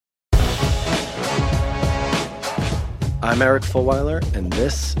I'm Eric Fulweiler, and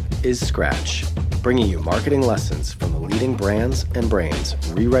this is Scratch, bringing you marketing lessons from the leading brands and brains,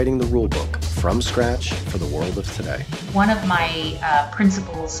 rewriting the rulebook from scratch for the world of today. One of my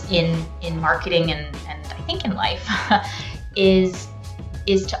principles in marketing and I think in life is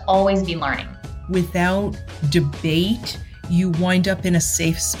to always be learning. Without debate, you wind up in a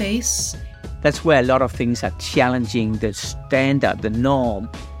safe space. That's where a lot of things are challenging the standard, the norm,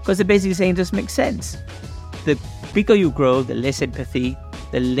 because they're basically saying this makes sense. The bigger you grow, the less empathy,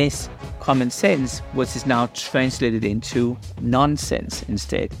 the less common sense, which is now translated into nonsense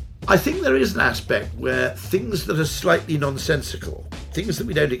instead. I think there is an aspect where things that are slightly nonsensical, things that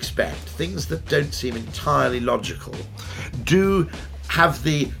we don't expect, things that don't seem entirely logical, do have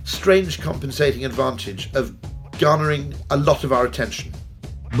the strange compensating advantage of garnering a lot of our attention.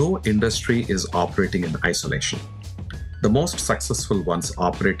 No industry is operating in isolation. The most successful ones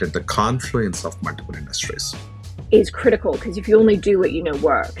operate at the confluence of multiple industries. Is critical, because if you only do what you know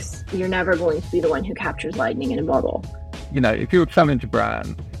works, you're never going to be the one who captures lightning in a bottle. You know, if you're a challenger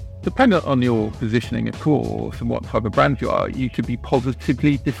brand, depending on your positioning, of course, and what type of brand you are, you should be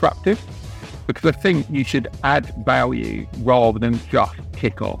positively disruptive, because I think you should add value rather than just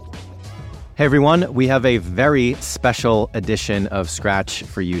kick off. Hey everyone, we have a very special edition of Scratch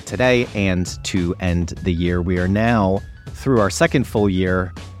for you today and to end the year. We are now through our second full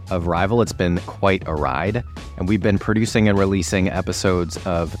year of Rival. It's been quite a ride, and we've been producing and releasing episodes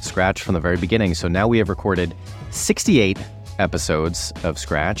of Scratch from the very beginning. So now we have recorded 68 episodes of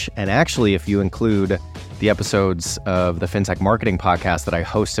Scratch, and actually if you include the episodes of the FinTech Marketing Podcast that I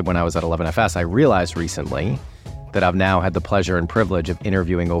hosted when I was at 11FS, I realized recently that I've now had the pleasure and privilege of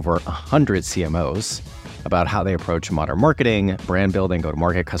interviewing over 100 CMOs about how they approach modern marketing, brand building,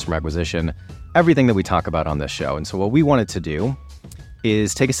 go-to-market, customer acquisition, everything that we talk about on this show. And so what we wanted to do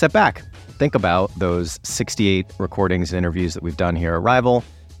is take a step back, think about those 68 recordings and interviews that we've done here at Rival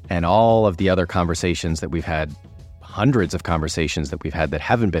and all of the other conversations that we've had, hundreds of conversations that we've had that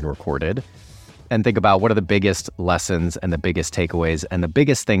haven't been recorded, and think about what are the biggest lessons and the biggest takeaways and the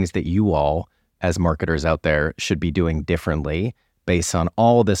biggest things that you all as marketers out there should be doing differently based on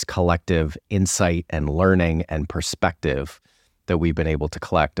all this collective insight and learning and perspective that we've been able to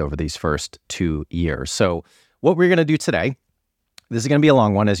collect over these first 2 years. So what we're going to do today, this is going to be a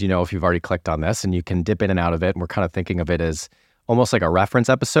long one, as you know, if you've already clicked on this, and you can dip in and out of it. And we're kind of thinking of it as almost like a reference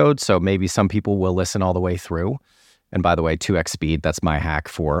episode. So maybe some people will listen all the way through. And by the way, 2x speed, that's my hack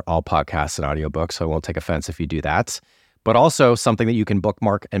for all podcasts and audiobooks. So I won't take offense if you do that. But also something that you can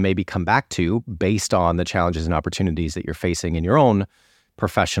bookmark and maybe come back to based on the challenges and opportunities that you're facing in your own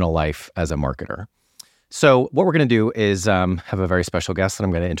professional life as a marketer. So what we're going to do is have a very special guest that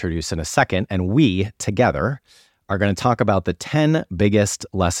I'm going to introduce in a second. And we together are going to talk about the 10 biggest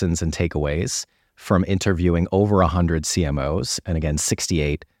lessons and takeaways from interviewing over 100 CMOs. And again,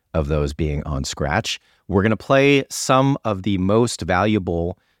 68 of those being on Scratch. We're going to play some of the most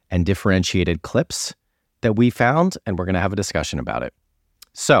valuable and differentiated clips that we found, and we're going to have a discussion about it.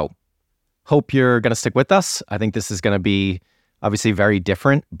 So, hope you're going to stick with us. I think this is going to be obviously very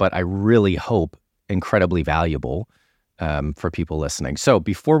different, but I really hope incredibly valuable for people listening. So,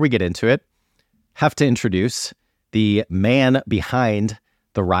 before we get into it, have to introduce the man behind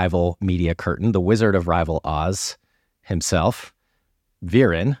the Rival media curtain, the Wizard of Rival Oz himself,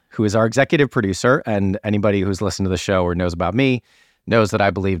 Viren, who is our executive producer, and anybody who's listened to the show or knows about me knows that I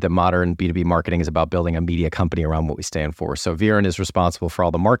believe that modern B2B marketing is about building a media company around what we stand for. So Viren is responsible for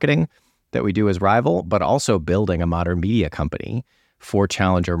all the marketing that we do as Rival, but also building a modern media company for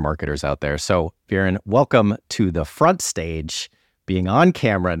challenger marketers out there. So Viren, welcome to the front stage, being on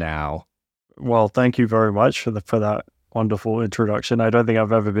camera now. Well, thank you very much for that wonderful introduction. I don't think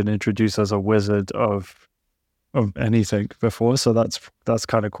I've ever been introduced as a wizard of anything before, so that's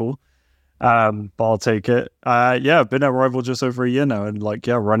kind of cool. But I'll take it. I've been at Rival just over a year now, and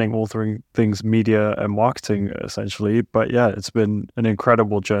running all things media and marketing essentially. But it's been an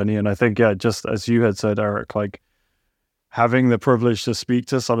incredible journey, and I think just as you had said, Eric, like having the privilege to speak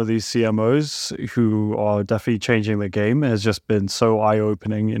to some of these CMOs who are definitely changing the game has just been so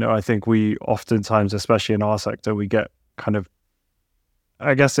eye-opening. You know, I think we oftentimes, especially in our sector, we get kind of,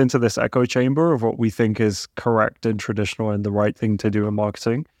 I guess, into this echo chamber of what we think is correct and traditional and the right thing to do in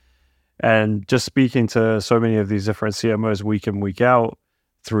marketing. And just speaking to so many of these different CMOs week in, week out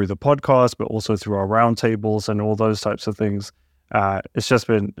through the podcast, but also through our roundtables and all those types of things, it's just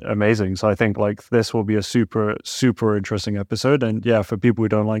been amazing. So I think this will be a super, super interesting episode. And for people who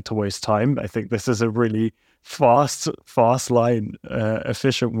don't like to waste time, I think this is a really fast line,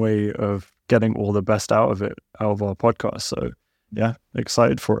 efficient way of getting all the best out of our podcast. So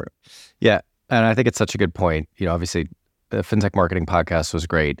excited for it. Yeah. And I think it's such a good point. You know, obviously the FinTech Marketing Podcast was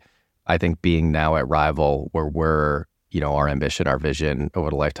great. I think being now at Rival, where we're, our ambition, our vision over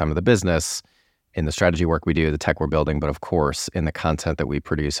the lifetime of the business, in the strategy work we do, the tech we're building, but of course, in the content that we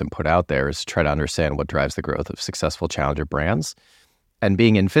produce and put out there, is to try to understand what drives the growth of successful challenger brands. And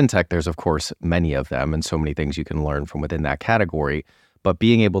being in FinTech, there's of course many of them and so many things you can learn from within that category. But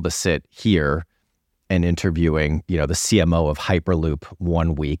being able to sit here and interviewing, the CMO of Hyperloop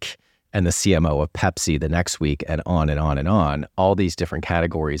one week and the CMO of Pepsi the next week, and on and on and on, all these different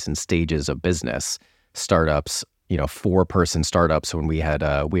categories and stages of business, startups, 4-person startups when we had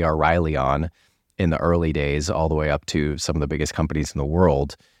We Are Riley on in the early days, all the way up to some of the biggest companies in the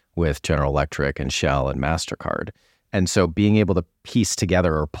world with General Electric and Shell and MasterCard. And so being able to piece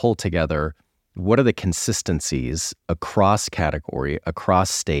together or pull together what are the consistencies across category, across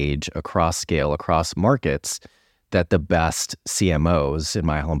stage, across scale, across markets that the best CMOs, in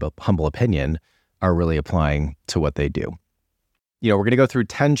my humble opinion, are really applying to what they do. We're going to go through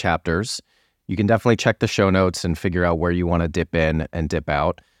 10 chapters. You can definitely check the show notes and figure out where you want to dip in and dip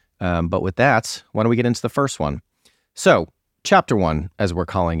out. But with that, why don't we get into the first one? So chapter 1, as we're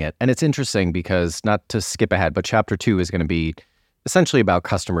calling it, and it's interesting because, not to skip ahead, but chapter 2 is going to be essentially about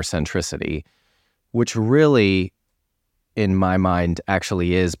customer centricity, which really, in my mind,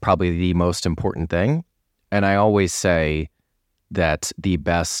 actually is probably the most important thing. And I always say that the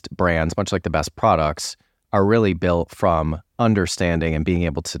best brands, much like the best products, are really built from understanding and being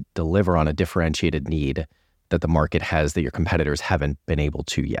able to deliver on a differentiated need that the market has that your competitors haven't been able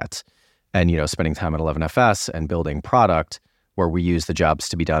to yet. And, spending time at 11FS and building product where we use the jobs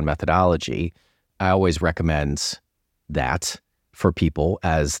to be done methodology, I always recommend that for people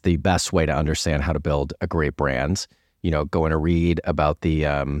as the best way to understand how to build a great brand. Going to read about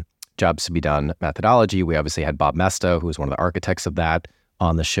the jobs to be done methodology. We obviously had Bob Mesta, who was one of the architects of that,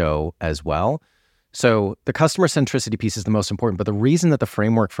 on the show as well. So the customer centricity piece is the most important. But the reason that the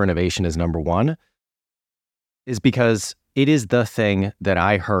framework for innovation is number 1 is because it is the thing that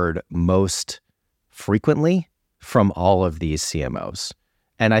I heard most frequently from all of these CMOs.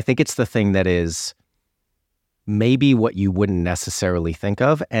 And I think it's the thing that is maybe what you wouldn't necessarily think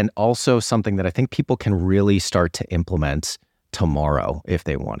of, and also something that I think people can really start to implement tomorrow if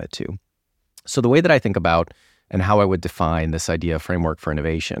they wanted to. So the way that I think about and how I would define this idea of framework for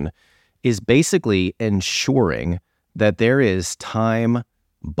innovation is basically ensuring that there is time,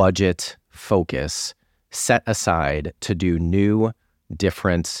 budget, focus set aside to do new,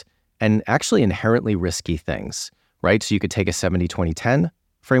 different, and actually inherently risky things, right? So you could take a 70-20-10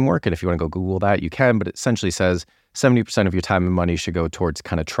 framework, and if you want to go Google that, you can, but it essentially says 70% of your time and money should go towards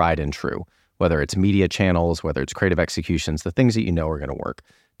kind of tried and true, whether it's media channels, whether it's creative executions, the things that you know are going to work.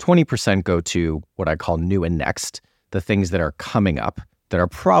 20% go to what I call new and next, the things that are coming up that are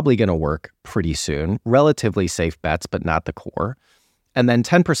probably going to work pretty soon, relatively safe bets, but not the core. And then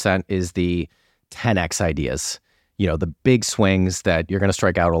 10% is the 10x ideas, the big swings that you're going to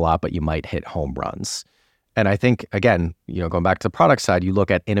strike out a lot, but you might hit home runs. And I think, again, going back to the product side, you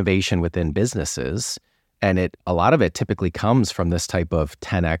look at innovation within businesses, and a lot of it typically comes from this type of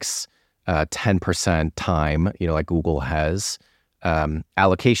 10x, 10% time, like Google has,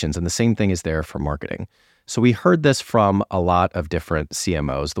 allocations. And the same thing is there for marketing. So we heard this from a lot of different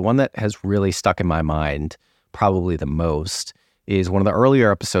CMOs. The one that has really stuck in my mind probably the most is one of the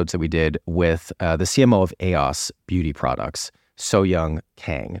earlier episodes that we did with the CMO of EOS Beauty Products, So-Young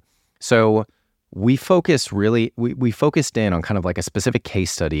Kang. So we focused in on kind of like a specific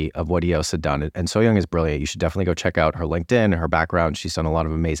case study of what EOS had done. And So-Young is brilliant. You should definitely go check out her LinkedIn, her background. She's done a lot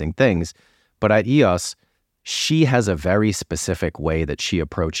of amazing things. But at EOS, she has a very specific way that she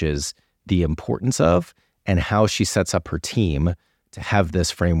approaches the importance of and how she sets up her team to have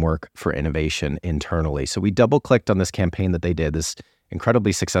this framework for innovation internally. So we double clicked on this campaign that they did, this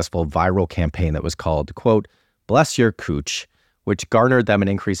incredibly successful viral campaign that was called, quote, Bless Your Cooch, which garnered them an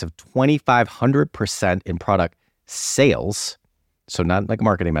increase of 2,500% in product sales. So not like a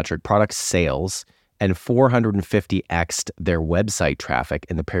marketing metric, product sales, and 450x'd their website traffic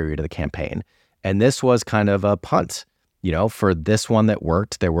in the period of the campaign. And this was kind of a punt. For this one that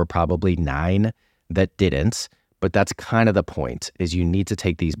worked, there were probably 9 that didn't. But that's kind of the point, is you need to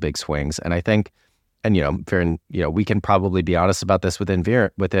take these big swings. And I think, Viren, we can probably be honest about this within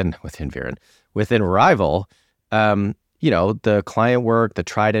Rival. The client work, the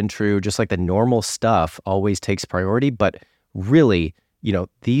tried and true, just like the normal stuff always takes priority. But really,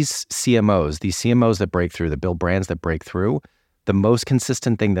 these CMOs that break through, that build brands that break through, the most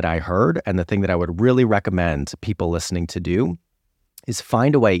consistent thing that I heard and the thing that I would really recommend people listening to do is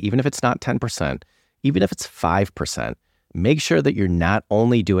find a way, even if it's not 10%, even if it's 5%, make sure that you're not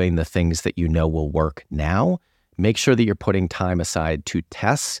only doing the things that you know will work now, make sure that you're putting time aside to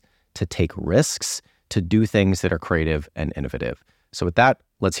test, to take risks, to do things that are creative and innovative. So with that,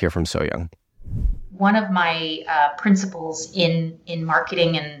 let's hear from So-Young. One of my principles in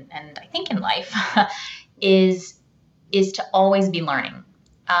marketing and I think in life is to always be learning.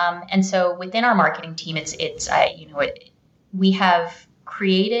 And so within our marketing team, we have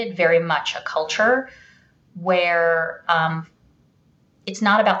created very much a culture where it's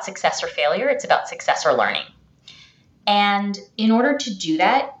not about success or failure, it's about success or learning. And in order to do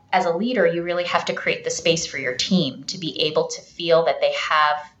that, as a leader, you really have to create the space for your team to be able to feel that they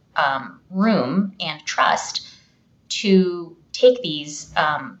have room and trust to take these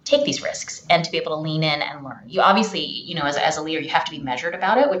risks and to be able to lean in and learn. You obviously, as a leader, you have to be measured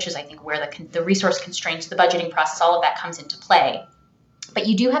about it, which is, I think, where the resource constraints, the budgeting process, all of that comes into play. But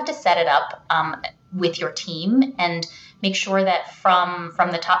you do have to set it up with your team and make sure that from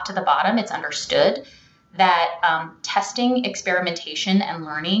the top to the bottom, it's understood that testing, experimentation, and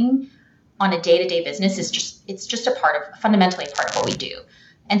learning on a day-to-day business is just fundamentally a part of what we do.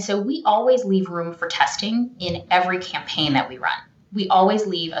 And so we always leave room for testing in every campaign that we run. We always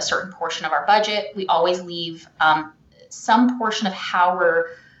leave a certain portion of our budget. We always leave some portion of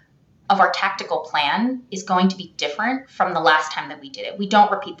our tactical plan is going to be different from the last time that we did it. We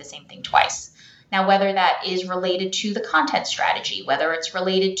don't repeat the same thing twice. Now, whether that is related to the content strategy, whether it's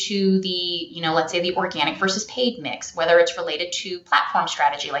related to the, let's say the organic versus paid mix, whether it's related to platform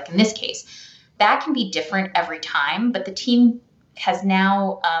strategy, like in this case, that can be different every time, but the team has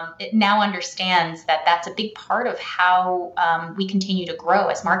now understands that that's a big part of how we continue to grow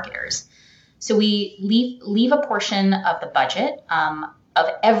as marketers. So we leave a portion of the budget of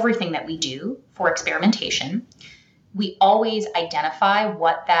everything that we do for experimentation. We always identify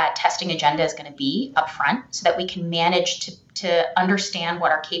what that testing agenda is going to be up front so that we can manage to understand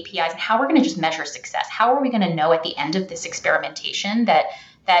what our KPIs and how we're going to just measure success. How are we going to know at the end of this experimentation that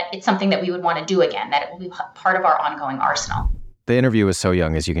it's something that we would want to do again, that it will be part of our ongoing arsenal? The interview was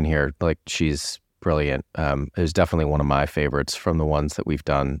So-Young, as you can hear, like she's brilliant. It was definitely one of my favorites from the ones that we've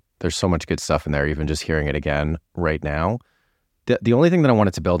done. There's so much good stuff in there, even just hearing it again right now. The only thing that I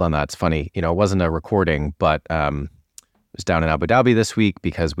wanted to build on that's funny, it wasn't a recording, but I was down in Abu Dhabi this week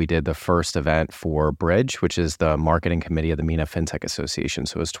because we did the first event for Bridge, which is the marketing committee of the MENA FinTech Association.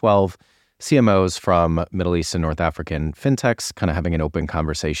 So it was 12 CMOs from Middle East and North African fintechs kind of having an open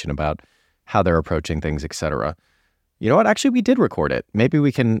conversation about how they're approaching things, et cetera. You know what? Actually, we did record it. Maybe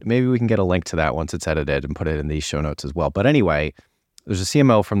we can get a link to that once it's edited and put it in these show notes as well. But anyway, there's a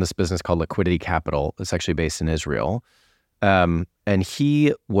CMO from this business called Liquidity Capital. It's actually based in Israel. And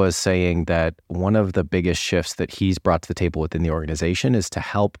he was saying that one of the biggest shifts that he's brought to the table within the organization is to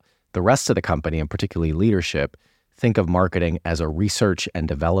help the rest of the company, and particularly leadership, think of marketing as a research and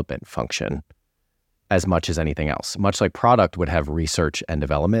development function as much as anything else. Much like product would have research and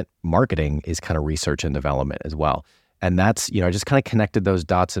development, marketing is kind of research and development as well. And that's, I just kind of connected those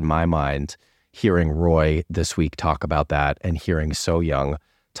dots in my mind, hearing Roy this week talk about that and hearing So-Young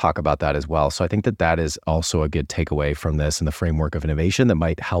talk about that as well. So I think that is also a good takeaway from this and the framework of innovation that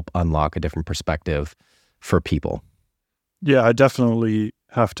might help unlock a different perspective for people. Yeah, I definitely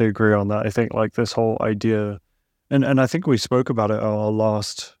have to agree on that. I think like this whole idea, and I think we spoke about it at our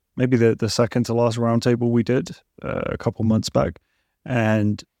last, maybe the second to last roundtable we did a couple months back.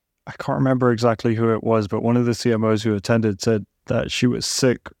 And I can't remember exactly who it was, but one of the CMOs who attended said that she was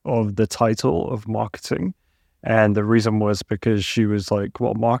sick of the title of marketing. And the reason was because she was like,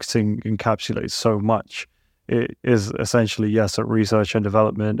 well, marketing encapsulates so much. It is essentially, yes, a research and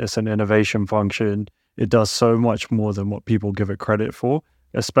development. It's an innovation function. It does so much more than what people give it credit for,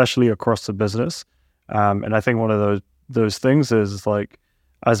 especially across the business. And I think one of those things is like,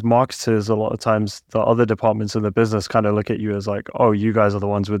 as marketers, a lot of times the other departments in the business kind of look at you as like, oh, you guys are the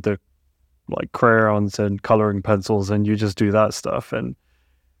ones with the like crayons and coloring pencils and you just do that stuff. And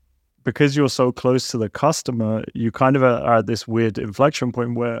because you're so close to the customer, you kind of are at this weird inflection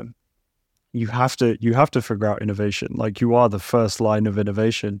point where you have to figure out innovation. Like you are the first line of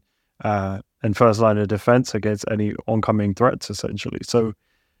innovation and first line of defense against any oncoming threats, essentially. So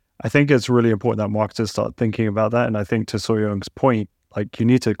I think it's really important that marketers start thinking about that. And I think to So-Young's point, like you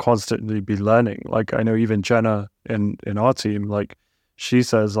need to constantly be learning. Like I know even Jenna in our team, like she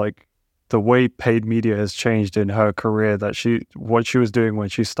says like the way paid media has changed in her career, that what she was doing when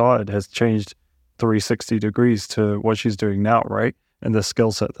she started has changed 360 degrees to what she's doing now, right? And the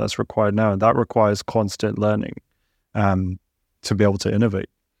skill set that's required now. And that requires constant learning to be able to innovate.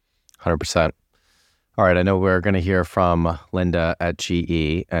 100%. All right, I know we're going to hear from Linda at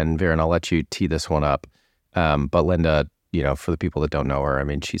GE, and Viren, I'll let you tee this one up. But Linda, for the people that don't know her, I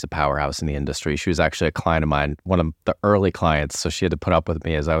mean, she's a powerhouse in the industry. She was actually a client of mine, one of the early clients. So she had to put up with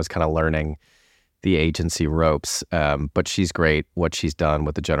me as I was kind of learning the agency ropes. But she's great. What she's done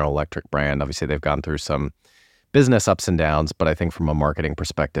with the General Electric brand, obviously they've gone through some business ups and downs, but I think from a marketing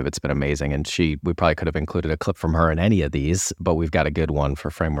perspective, it's been amazing. And we probably could have included a clip from her in any of these, but we've got a good one for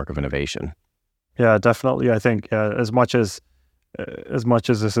Framework of Innovation. Yeah, definitely. I think as much as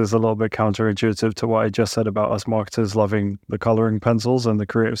this is a little bit counterintuitive to what I just said about us marketers loving the coloring pencils and the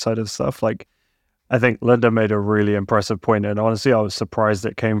creative side of stuff, like I think Linda made a really impressive point, and honestly, I was surprised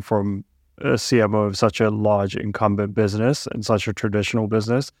it came from a CMO of such a large incumbent business and such a traditional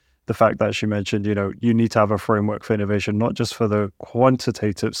business. The fact that she mentioned, you need to have a framework for innovation, not just for the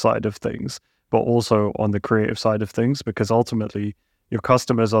quantitative side of things, but also on the creative side of things, because ultimately your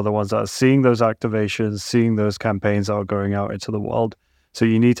customers are the ones that are seeing those activations, seeing those campaigns that are going out into the world. So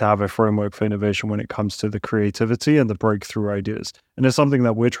you need to have a framework for innovation when it comes to the creativity and the breakthrough ideas. And it's something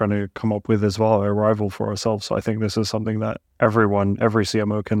that we're trying to come up with as well, a rival for ourselves. So I think this is something that every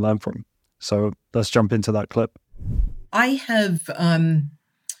CMO can learn from. So let's jump into that clip. I have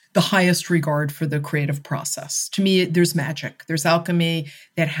the highest regard for the creative process. To me, there's magic, there's alchemy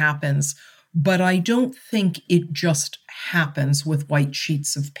that happens, but I don't think it just happens with white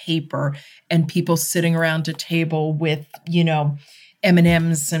sheets of paper and people sitting around a table with,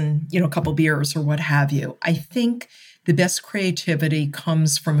 M&Ms and, a couple beers or what have you. I think the best creativity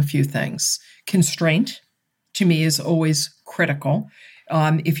comes from a few things. Constraint, to me, is always critical.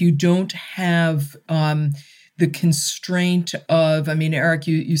 If you don't have the constraint of, Eric,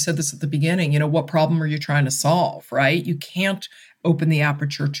 you said this at the beginning, what problem are you trying to solve, right? You can't open the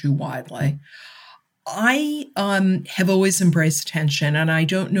aperture too widely. I have always embraced tension, and I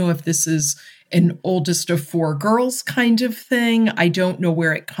don't know if this is an oldest of four girls kind of thing. I don't know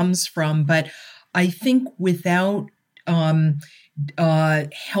where it comes from, but I think without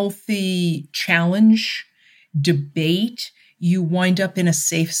healthy challenge, debate, you wind up in a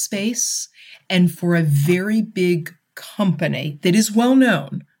safe space. And for a very big company that is well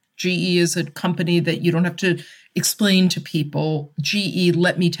known, GE is a company that you don't have to explain to people. GE,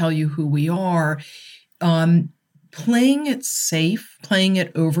 let me tell you who we are. Playing it safe, playing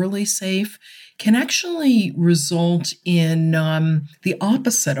it overly safe, can actually result in the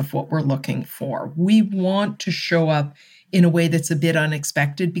opposite of what we're looking for. We want to show up in a way that's a bit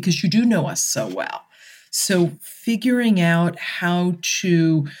unexpected because you do know us so well. So figuring out how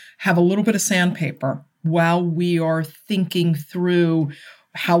to have a little bit of sandpaper while we are thinking through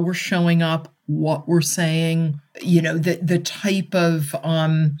how we're showing up, what we're saying, the type of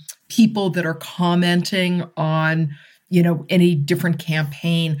people that are commenting on, any different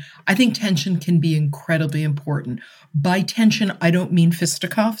campaign. I think tension can be incredibly important. By tension, I don't mean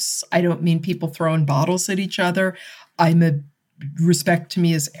fisticuffs. I don't mean people throwing bottles at each other. Respect to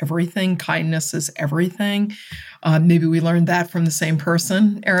me is everything. Kindness is everything. Maybe we learned that from the same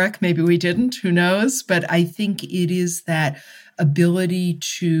person, Eric. Maybe we didn't. Who knows? But I think it is that ability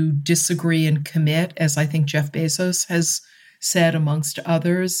to disagree and commit, as I think Jeff Bezos has said amongst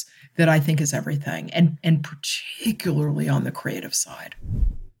others, that I think is everything, and particularly on the creative side.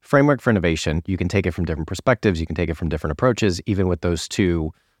 Framework for innovation, you can take it from different perspectives. You can take it from different approaches, even with those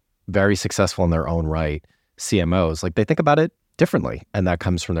two very successful in their own right CMOs. Like, they think about it differently. And that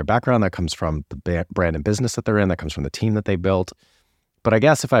comes from their background. That comes from the brand and business that they're in. That comes from the team that they built. But I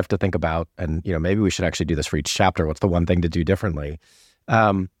guess if I have to think about, and maybe we should actually do this for each chapter, what's the one thing to do differently?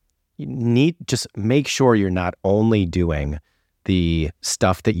 You need just make sure you're not only doing the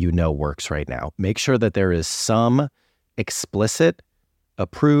stuff that works right now. Make sure that there is some explicit,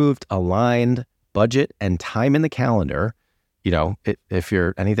 approved, aligned budget and time in the calendar. If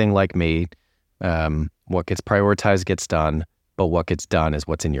you're anything like me, what gets prioritized gets done, but what gets done is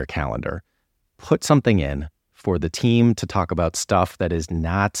what's in your calendar. Put something in for the team to talk about stuff that is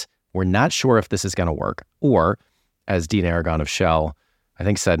we're not sure if this is going to work. Or, as Dean Aragon of Shell, I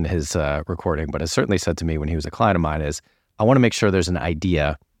think said in his recording, but has certainly said to me when he was a client of mine, is I want to make sure there's an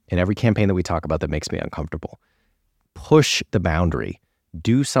idea in every campaign that we talk about that makes me uncomfortable. Push the boundary.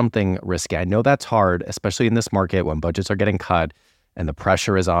 Do something risky. I know that's hard, especially in this market when budgets are getting cut and the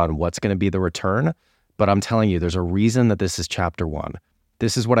pressure is on what's going to be the return. But I'm telling you, there's a reason that this is chapter one.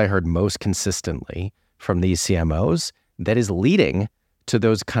 This is what I heard most consistently from these CMOs that is leading to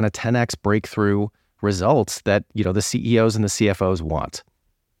those kind of 10x breakthrough results that, the CEOs and the CFOs want.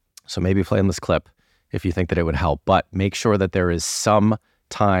 So maybe play in this clip if you think that it would help, but make sure that there is some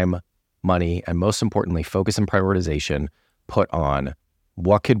time, money, and most importantly, focus and prioritization put on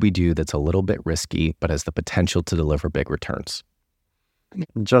what could we do that's a little bit risky, but has the potential to deliver big returns.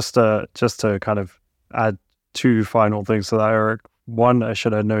 Just to kind of add two final things to that, Eric. One, I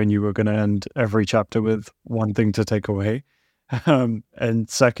should have known you were going to end every chapter with one thing to take away. And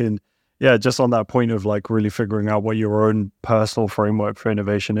second, yeah, just on that point of like really figuring out what your own personal framework for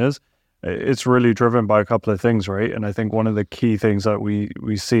innovation is, it's really driven by a couple of things, right? And I think one of the key things that we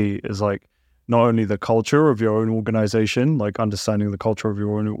see is like not only the culture of your own organization, like understanding the culture of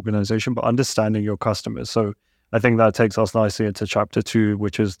your own organization, but understanding your customers. So I think that takes us nicely into chapter 2,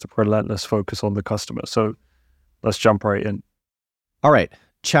 which is the relentless focus on the customer. So let's jump right in. All right.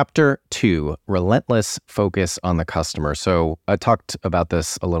 Chapter 2, relentless focus on the customer. So I talked about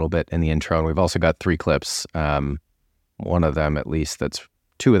this a little bit in the intro, and we've also got 3 clips. One of them, at least, that's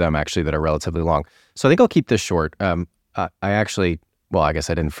 2 of them actually that are relatively long. So I think I'll keep this short. I actually, well, I guess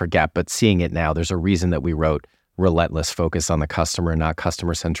I didn't forget, but seeing it now, there's a reason that we wrote relentless focus on the customer, not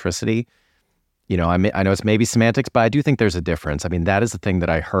customer centricity. You know, I know it's maybe semantics, but I do think there's a difference. I mean, that is the thing that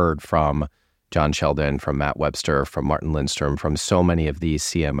I heard from John Sheldon, from Matt Webster, from Martin Lindstrom, from so many of these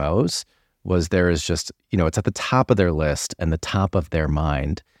CMOs, was there is just, you know, it's at the top of their list and the top of their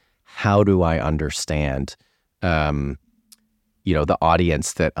mind. How do I understand, you know, the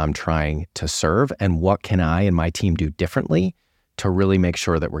audience that I'm trying to serve, and what can I and my team do differently to really make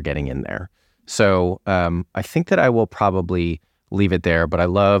sure that we're getting in there? So I think that I will probably leave it there, but I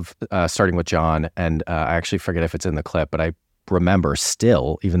love starting with John, and I actually forget if it's in the clip, but I remember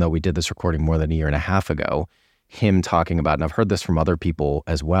still, even though we did this recording more than a year and a half ago, him talking about, and I've heard this from other people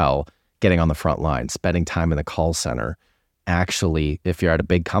as well, getting on the front line, spending time in the call center. Actually, if you're at a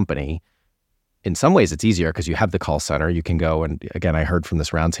big company, in some ways it's easier because you have the call center. You can go, and again, I heard from this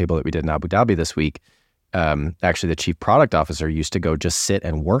roundtable that we did in Abu Dhabi this week, actually the chief product officer used to go just sit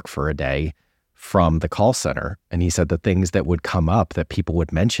and work for a day from the call center. And he said the things that would come up that people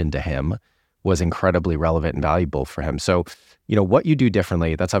would mention to him was incredibly relevant and valuable for him. So, you know, what you do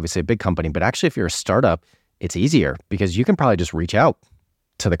differently, that's obviously a big company, but actually if you're a startup, it's easier because you can probably just reach out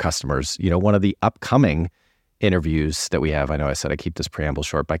to the customers. You know, one of the upcoming interviews that we have, I know I said I keep this preamble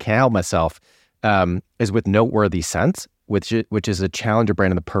short, but I can't help myself, is with Noteworthy Scent, which is a challenger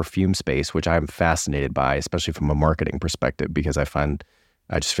brand in the perfume space, which I'm fascinated by, especially from a marketing perspective, because I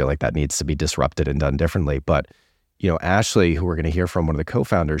just feel like that needs to be disrupted and done differently. But, you know, Ashley, who we're going to hear from, one of the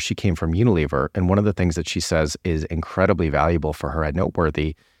co-founders, she came from Unilever. And one of the things that she says is incredibly valuable for her at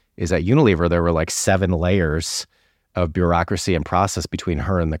Noteworthy is at Unilever, there were like 7 layers of bureaucracy and process between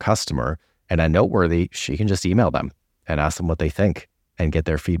her and the customer. And at Noteworthy, she can just email them and ask them what they think and get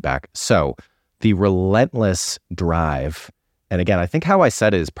their feedback. So the relentless drive, and again, I think how I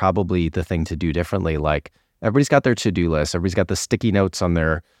said it is probably the thing to do differently. Like, everybody's got their to-do list. Everybody's got the sticky notes on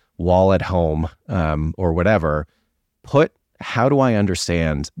their wall at home or whatever. How do I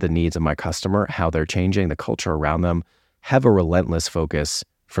understand the needs of my customer, how they're changing, the culture around them? Have a relentless focus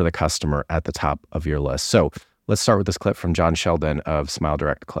for the customer at the top of your list. So let's start with this clip from John Sheldon of Smile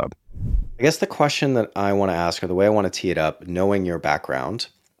Direct Club. I guess the question that I want to ask, or the way I want to tee it up, knowing your background,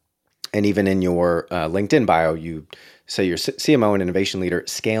 and even in your LinkedIn bio, you say you're CMO and innovation leader,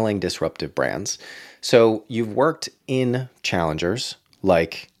 scaling disruptive brands. So you've worked in challengers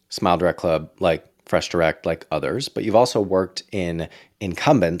like Smile Direct Club, like Fresh Direct, like others, but you've also worked in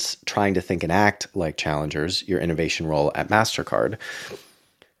incumbents trying to think and act like challengers, your innovation role at MasterCard.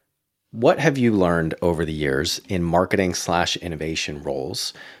 What have you learned over the years in marketing/innovation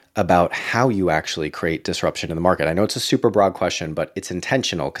roles about how you actually create disruption in the market? I know it's a super broad question, but it's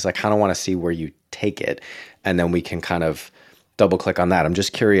intentional because I kind of want to see where you take it, and then we can kind of double click on that. I'm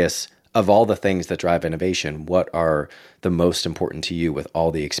just curious, of all the things that drive innovation, what are the most important to you with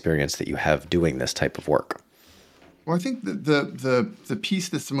all the experience that you have doing this type of work? Well, I think the piece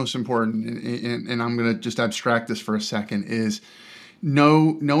that's the most important, and I'm going to just abstract this for a second, is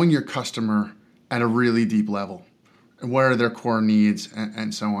knowing your customer at a really deep level, and what are their core needs,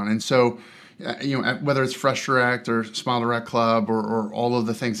 and so on. And so, you know, whether it's Fresh Direct or Smile Direct Club or all of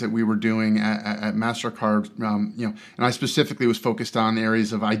the things that we were doing at MasterCard, you know, and I specifically was focused on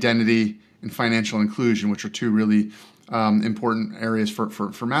areas of identity and financial inclusion, which are 2 really important areas for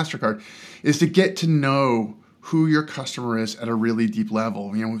MasterCard, is to get to know who your customer is at a really deep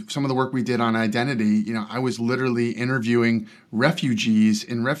level. You know, some of the work we did on identity, you know, I was literally interviewing refugees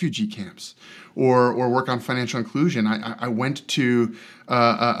in refugee camps, or work on financial inclusion. I went to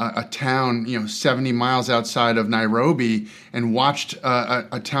a town, you know, 70 miles outside of Nairobi, and watched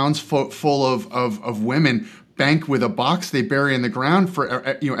a town's full of women bank with a box they bury in the ground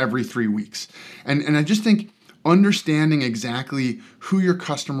for, you know, every 3 weeks. And I just think understanding exactly who your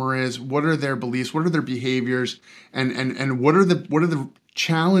customer is, what are their beliefs, what are their behaviors, and what are the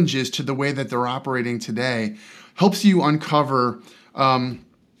challenges to the way that they're operating today, helps you uncover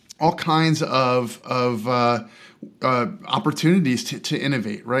all kinds of opportunities to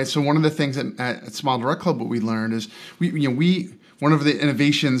innovate, right? So one of the things at Smile Direct Club, what we learned is one of the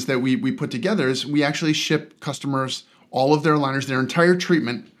innovations that we put together is we actually ship customers all of their aligners, their entire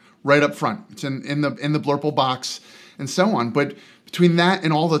treatment, right up front. It's in the Blurple box and so on. But between that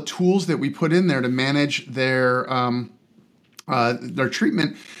and all the tools that we put in there to manage their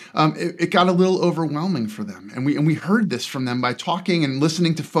treatment, it got a little overwhelming for them, and we heard this from them by talking and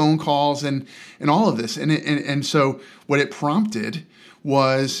listening to phone calls and all of this, and so what it prompted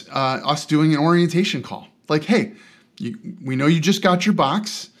was us doing an orientation call. Like, hey, we know you just got your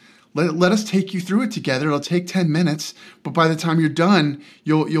box. Let us take you through it together. It'll take 10 minutes, but by the time you're done,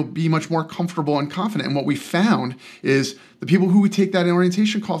 you'll be much more comfortable and confident. And what we found is the people who we take that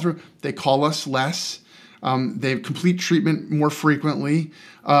orientation call through, they call us less. They complete treatment more frequently,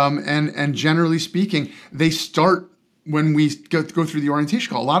 and generally speaking, they start when we go through the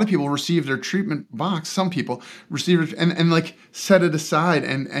orientation call. A lot of people receive their treatment box. Some people receive it and like set it aside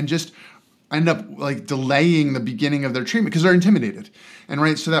and just end up like delaying the beginning of their treatment because they're intimidated. And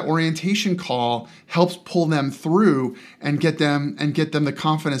right, so that orientation call helps pull them through and get them the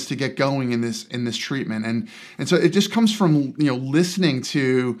confidence to get going in this treatment. And so it just comes from listening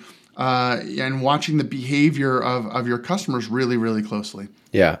to and watching the behavior of your customers really, really closely.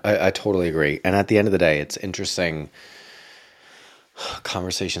 Yeah, I totally agree. And at the end of the day, it's interesting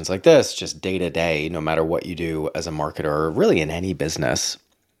conversations like this, just day to day, no matter what you do as a marketer or really in any business.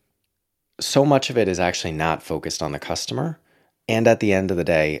 So much of it is actually not focused on the customer. And at the end of the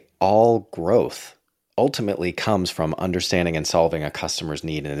day, all growth ultimately comes from understanding and solving a customer's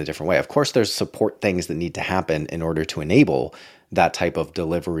need in a different way. Of course, there's support things that need to happen in order to enable that type of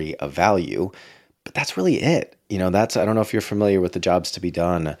delivery of value, but that's really it. I don't know if you're familiar with the Jobs to Be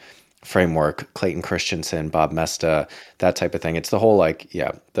Done framework, Clayton Christensen, Bob Mesta, that type of thing. It's the whole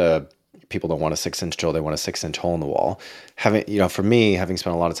the people don't want a 6-inch drill, they want a 6-inch hole in the wall. For me, having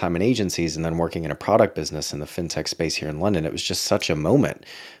spent a lot of time in agencies and then working in a product business in the fintech space here in London, it was just such a moment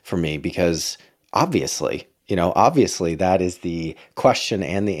for me because obviously that is the question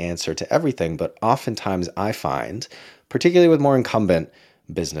and the answer to everything. But oftentimes I find, particularly with more incumbent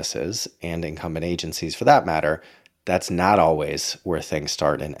businesses and incumbent agencies for that matter, that's not always where things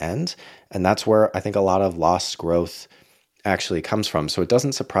start and end. And that's where I think a lot of lost growth actually comes from. So it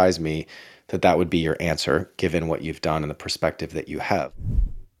doesn't surprise me that would be your answer, given what you've done and the perspective that you have.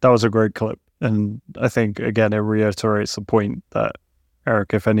 That was a great clip. And I think, again, it reiterates the point that,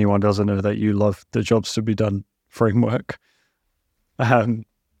 Eric, if anyone doesn't know that you love the Jobs to Be Done framework.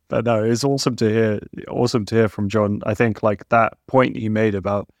 But no, it's awesome to hear from John. I think like that point he made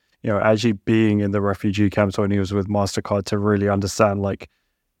about, actually being in the refugee camps when he was with MasterCard to really understand like,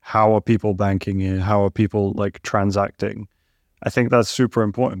 how are people banking here? How are people like transacting? I think that's super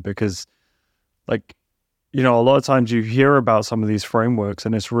important because like, a lot of times you hear about some of these frameworks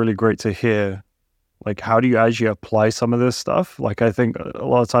and it's really great to hear like, how do you actually apply some of this stuff? Like, I think a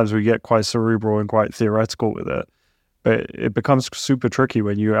lot of times we get quite cerebral and quite theoretical with it, but it becomes super tricky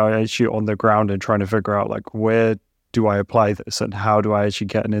when you are actually on the ground and trying to figure out like, where do I apply this and how do I actually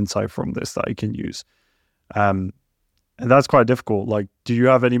get an insight from this that I can use? And that's quite difficult. Like, do you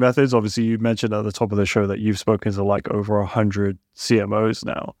have any methods? Obviously, you mentioned at the top of the show that you've spoken to like over 100 CMOs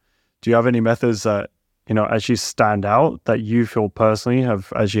now. Do you have any methods that, actually stand out that you feel personally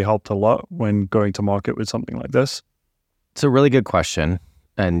have actually helped a lot when going to market with something like this? It's a really good question.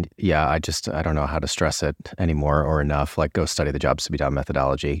 And yeah, I don't know how to stress it anymore or enough. Like, go study the Jobs to Be Done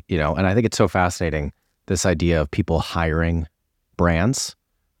methodology, and I think it's so fascinating, this idea of people hiring brands,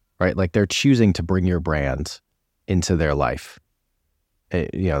 right? Like they're choosing to bring your brand into their life.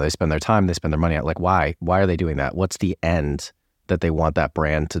 They spend their time, they spend their money. Like, why are they doing that? What's the end that they want that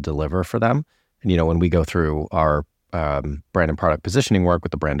brand to deliver for them? And, when we go through our brand and product positioning work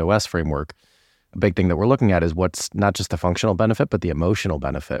with the Brand OS framework, a big thing that we're looking at is what's not just the functional benefit, but the emotional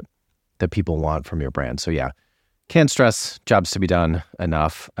benefit that people want from your brand. So yeah, can't stress Jobs to Be Done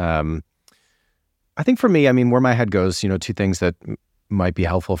enough. I think for me, where my head goes, two things that might be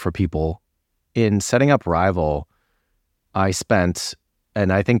helpful for people in setting up Rival. I spent,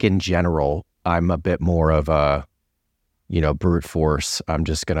 and I think in general, I'm a bit more of a, brute force. I'm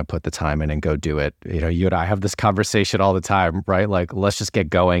just going to put the time in and go do it. You and I have this conversation all the time, right? Like, let's just get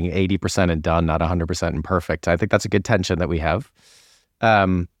going, 80% and done, not 100% and perfect. I think that's a good tension that we have.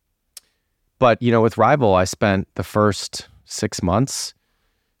 But, with Rival, I spent the first 6 months,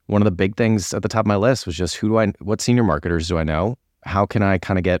 one of the big things at the top of my list was just what senior marketers do I know? How can I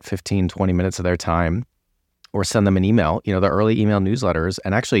kind of get 15, 20 minutes of their time or send them an email, the early email newsletters.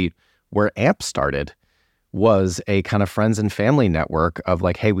 And actually where AMP started was a kind of friends and family network of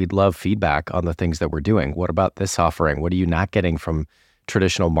like, hey, we'd love feedback on the things that we're doing. What about this offering? What are you not getting from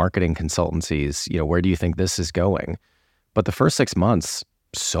traditional marketing consultancies? You know, where do you think this is going? But the first 6 months,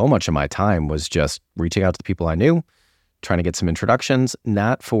 so much of my time was just reaching out to the people I knew, trying to get some introductions,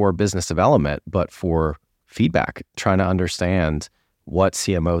 not for business development, but for feedback, trying to understand what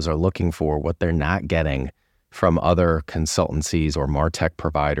CMOs are looking for, what they're not getting from other consultancies or MarTech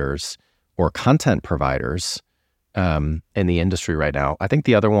providers or content providers in the industry right now. I think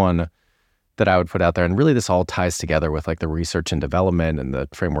the other one that I would put out there, and really this all ties together with like the research and development and the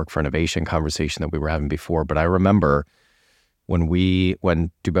framework for innovation conversation that we were having before. But I remember when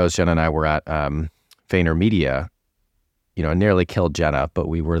Dubose, Jenna, and I were at VaynerMedia, you know, it nearly killed Jenna, but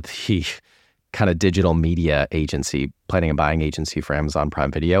we were the kind of digital media agency, planning and buying agency for Amazon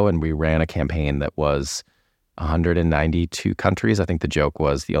Prime Video. And we ran a campaign that was 192 countries. I think the joke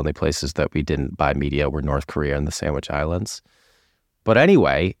was the only places that we didn't buy media were North Korea and the Sandwich Islands. But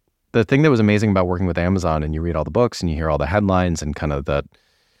anyway, the thing that was amazing about working with Amazon, and you read all the books and you hear all the headlines and kind of the,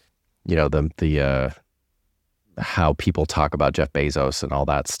 you know, the how people talk about Jeff Bezos and all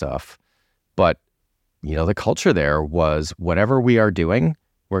that stuff. But, you know, the culture there was whatever we are doing,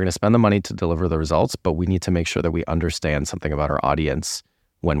 we're going to spend the money to deliver the results, but we need to make sure that we understand something about our audience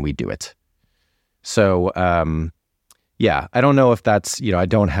when we do it. So, yeah, I don't know if that's, you know, I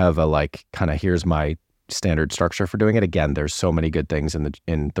don't have a like kind of here's my standard structure for doing it. Again, there's so many good things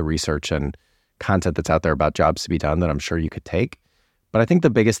in the research and content that's out there about jobs to be done that I'm sure you could take. But I think the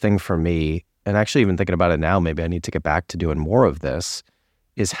biggest thing for me, and actually even thinking about it now, maybe I need to get back to doing more of this,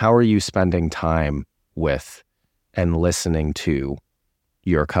 is how are you spending time with and listening to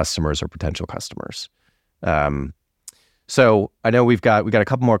your customers or potential customers? So I know we got a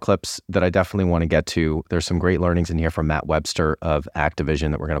couple more clips that I definitely want to get to. There's some great learnings in here from Matt Webster of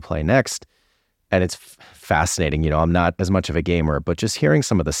Activision that we're going to play next. And it's fascinating. You know, I'm not as much of a gamer, but just hearing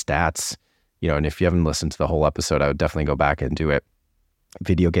some of the stats, you know, and if you haven't listened to the whole episode, I would definitely go back and do it.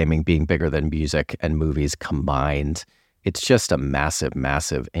 Video gaming being bigger than music and movies combined. It's just a massive,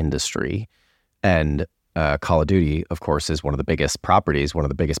 massive industry. And Call of Duty, of course, is one of the biggest properties, one of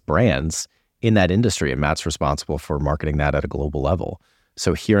the biggest brands in that industry. And Matt's responsible for marketing that at a global level.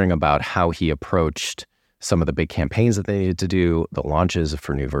 So hearing about how he approached some of the big campaigns that they needed to do, the launches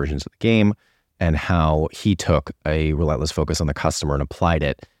for new versions of the game, and how he took a relentless focus on the customer and applied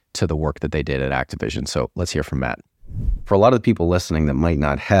it to the work that they did at Activision. So let's hear from Matt. For a lot of the people listening that might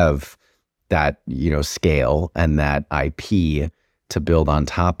not have that, you know, scale and that IP to build on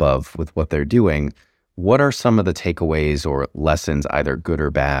top of with what they're doing, what are some of the takeaways or lessons, either good or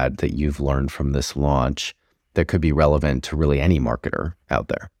bad, that you've learned from this launch that could be relevant to really any marketer out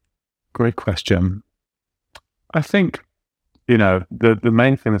there? Great question. I think, you know, the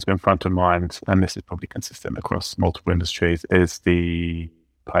main thing that's been front of mind, and this is probably consistent across multiple industries, is the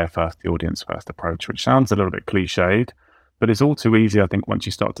player first, the audience first approach, which sounds a little bit cliched, but it's all too easy, I think, once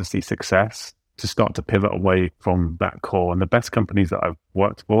you start to see success, to start to pivot away from that core. And the best companies that I've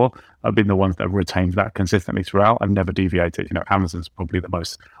worked for have been the ones that have retained that consistently throughout and never deviated. You know, Amazon's probably the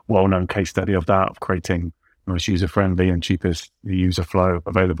most well-known case study of that, of creating the most user-friendly and cheapest user flow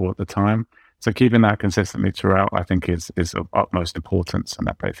available at the time. So keeping that consistently throughout, I think, is of utmost importance, and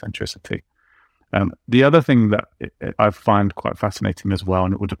that player centricity. The other thing that I find quite fascinating as well,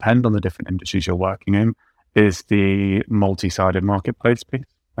 and it will depend on the different industries you're working in, is the multi-sided marketplace piece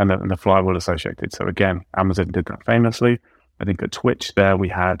and the flywheel associated. So again, Amazon did that famously. I think at Twitch there we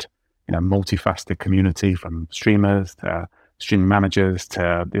had, you know, multifaceted community from streamers to streaming managers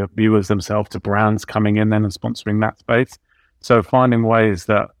to the viewers themselves to brands coming in then and sponsoring that space. So finding ways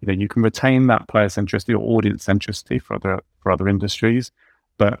that, you know, you can retain that player centricity or audience centricity for other industries,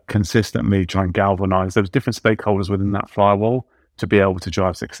 but consistently try and galvanize those different stakeholders within that flywheel to be able to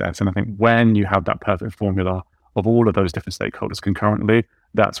drive success. And I think when you have that perfect formula of all of those different stakeholders concurrently,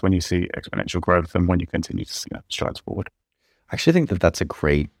 that's when you see exponential growth and when you continue to see strides forward. I actually think that that's a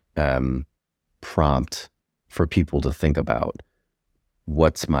great prompt for people to think about.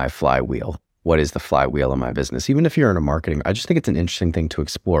 What's my flywheel? What is the flywheel of my business? Even if you're in a marketing, I just think it's an interesting thing to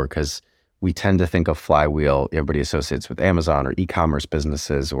explore, because we tend to think of flywheel, everybody associates with Amazon or e-commerce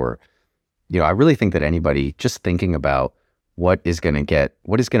businesses, or, you know, I really think that anybody just thinking about what is going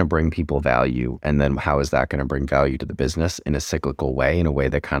to bring people value, and then how is that going to bring value to the business in a cyclical way, in a way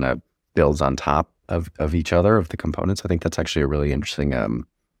that kind of builds on top of each other, of the components. I think that's actually a really interesting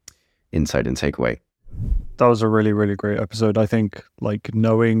insight and takeaway. That was a really, really great episode. I think, like,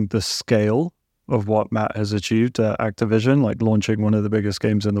 knowing the scale of what Matt has achieved at Activision, like launching one of the biggest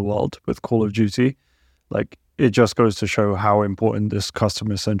games in the world with Call of Duty, like, it just goes to show how important this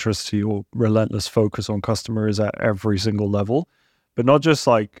customer centricity or relentless focus on customer is at every single level. But not just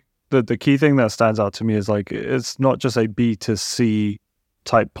like the key thing that stands out to me is like, it's not just a B2C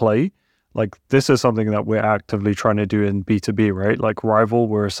type play. Like this is something that we're actively trying to do in B2B, right? Like Rival,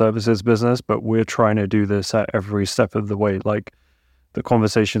 we're a services business, but we're trying to do this at every step of the way. Like the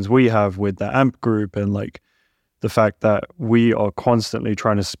conversations we have with the AMP group and like the fact that we are constantly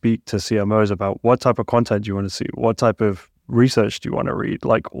trying to speak to CMOs about what type of content do you want to see? What type of research do you want to read?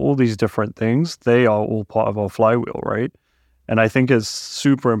 Like all these different things, they are all part of our flywheel, right? And I think it's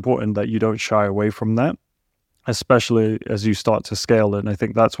super important that you don't shy away from that, especially as you start to scale. And I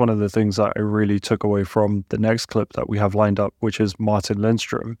think that's one of the things that I really took away from the next clip that we have lined up, which is Martin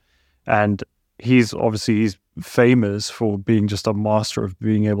Lindstrom. And he's famous for being just a master of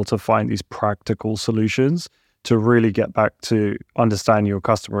being able to find these practical solutions to really get back to understand your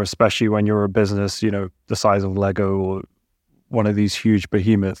customer, especially when you're a business, you know, the size of Lego or one of these huge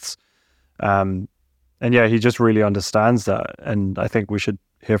behemoths. And yeah, he just really understands that. And I think we should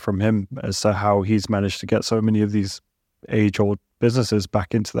hear from him as to how he's managed to get so many of these age-old businesses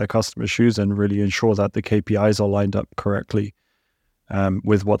back into their customers' shoes and really ensure that the KPIs are lined up correctly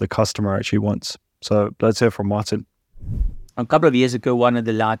with what the customer actually wants. So let's hear from Martin. A couple of years ago, one of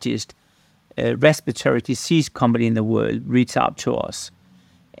the largest respiratory disease company in the world reached out to us.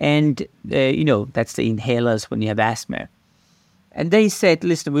 And, that's the inhalers when you have asthma. And they said,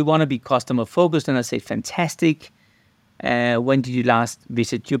 listen, we want to be customer focused. And I said, fantastic. When did you last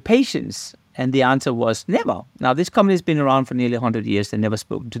visit your patients? And the answer was never. Now, this company has been around for nearly 100 years. They never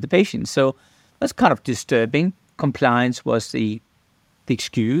spoken to the patients. So that's kind of disturbing. Compliance was the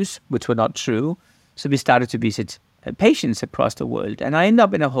excuse, which were not true. So we started to visit patients across the world. And I ended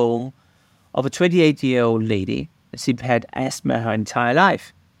up in a home of a 28-year-old lady. She'd had asthma her entire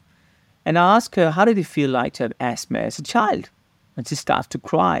life. And I asked her, how did it feel like to have asthma as a child? And she started to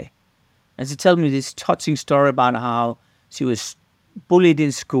cry. And she told me this touching story about how she was bullied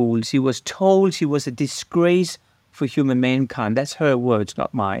in school. She was told she was a disgrace for human mankind. That's her words,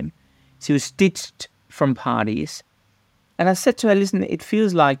 not mine. She was ditched from parties. And I said to her, listen, it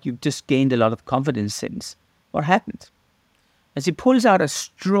feels like you've just gained a lot of confidence since. What happened? And she pulls out a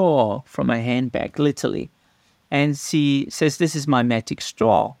straw from her handbag, literally. And she says, this is my magic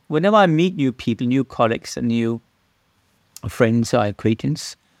straw. Whenever I meet new people, new colleagues, and new friends or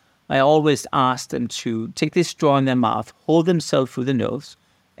acquaintances, I always ask them to take this straw in their mouth, hold themselves through the nose,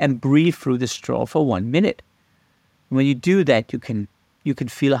 and breathe through the straw for 1 minute. And when you do that, you can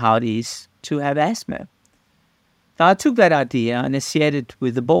feel how it is to have asthma. Now, I took that idea and I shared it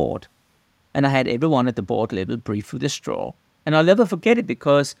with the board. And I had everyone at the board level breathe through the straw. And I'll never forget it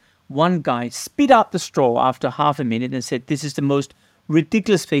because one guy spit out the straw after half a minute and said, this is the most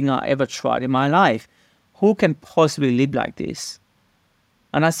ridiculous thing I ever tried in my life. Who can possibly live like this?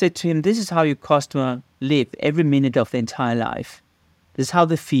 And I said to him, this is how your customer live every minute of their entire life. This is how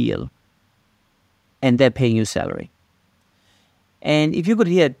they feel. And they're paying you salary. And if you could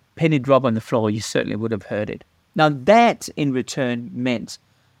hear a penny drop on the floor, you certainly would have heard it. Now that in return meant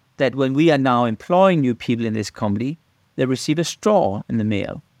that when we are now employing new people in this company, they receive a straw in the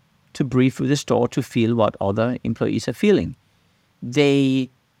mail to breathe through the straw to feel what other employees are feeling. They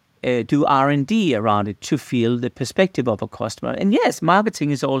do R&D around it to feel the perspective of a customer. And yes,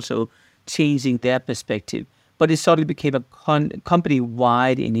 marketing is also changing their perspective, but it suddenly became a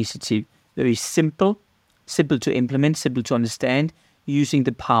company-wide initiative, very simple to implement, simple to understand, using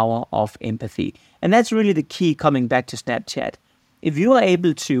the power of empathy. And that's really the key coming back to Snapchat. If you are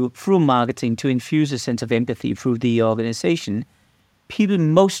able to, through marketing, to infuse a sense of empathy through the organization, people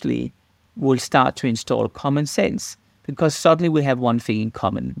mostly will start to install common sense because suddenly we have one thing in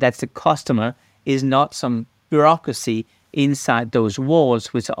common. That's the customer is not some bureaucracy inside those walls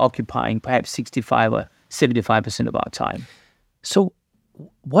which are occupying perhaps 65 or 75% of our time. So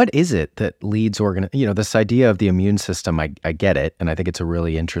what is it that leads this idea of the immune system, I get it, and I think it's a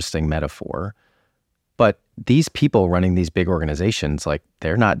really interesting metaphor. But these people running these big organizations, like,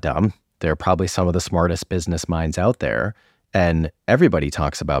 they're not dumb. They're probably some of the smartest business minds out there. And everybody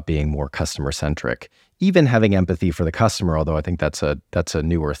talks about being more customer-centric, even having empathy for the customer, although I think that's a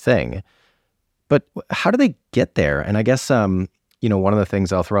newer thing. But how do they get there? And I guess, one of the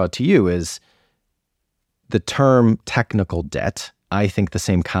things I'll throw out to you is the term technical debt. I think the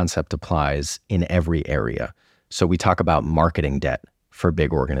same concept applies in every area. So we talk about marketing debt for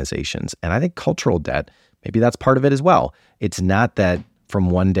big organizations. And I think cultural debt, maybe that's part of it as well. It's not that from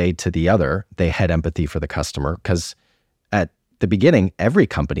one day to the other, they had empathy for the customer, because at the beginning, every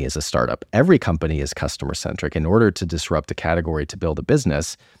company is a startup. Every company is customer-centric. In order to disrupt a category to build a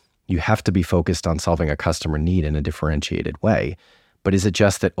business, You have to be focused on solving a customer need in a differentiated way. But is it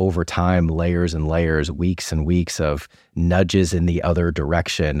just that over time, layers and layers, weeks and weeks of nudges in the other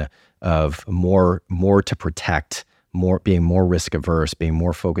direction, of more to protect, being more risk averse, being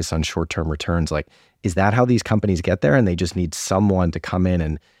more focused on short-term returns? Like, is that how these companies get there? And they just need someone to come in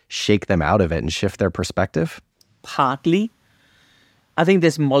and shake them out of it and shift their perspective? Partly. I think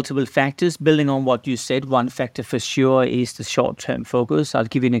there's multiple factors. Building on what you said, one factor for sure is the short-term focus. I'll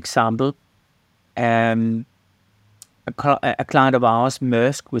give you an example. A client of ours,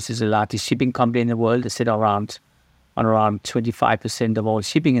 Maersk, which is the largest shipping company in the world, they sit on around 25% of all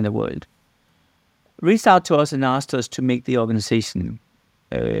shipping in the world, reached out to us and asked us to make the organization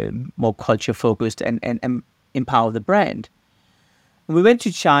more culture-focused and empower the brand. And we went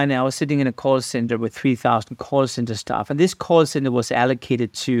to China. I was sitting in a call center with 3,000 call center staff, and this call center was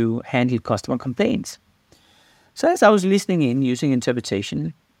allocated to handle customer complaints. So as I was listening in, using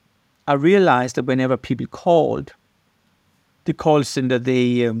interpretation, I realized that whenever people called the call center,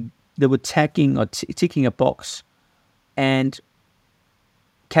 they were tagging or ticking a box and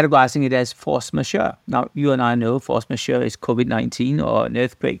categorizing it as force majeure. Now, you and I know force majeure is COVID-19 or an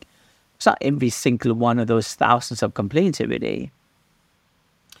earthquake. It's not every single one of those thousands of complaints every day.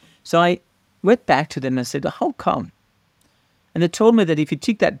 So I went back to them and said, how come? And they told me that if you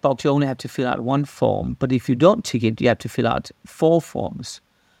tick that box, you only have to fill out one form. But if you don't tick it, you have to fill out 4 forms.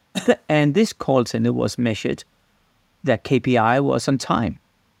 And this call center was measured. Their KPI was on time,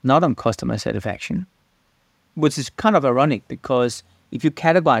 not on customer satisfaction, which is kind of ironic because if you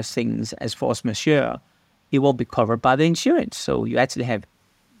categorize things as force majeure, it won't be covered by the insurance. So you actually have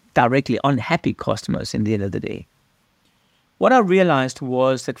directly unhappy customers in the end of the day. What I realized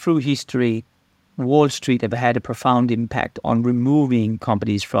was that through history, Wall Street have had a profound impact on removing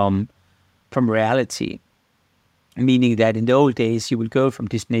companies from reality, meaning that in the old days, you would go from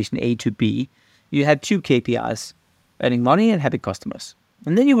destination A to B. You had 2 KPIs, earning money and happy customers.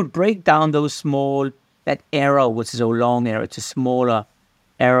 And then you would break down that arrow, which is a long arrow, to smaller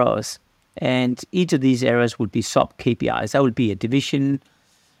arrows. And each of these arrows would be sub-KPIs. That would be a division,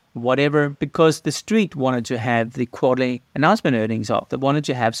 whatever, because the street wanted to have the quarterly announcement earnings up. They wanted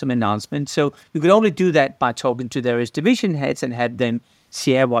to have some announcements. So you could only do that by talking to various division heads and have them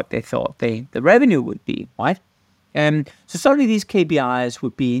share what they thought the revenue would be, right? So suddenly these KPIs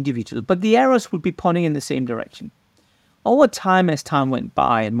would be individual, but the arrows would be pointing in the same direction. Over time, as time went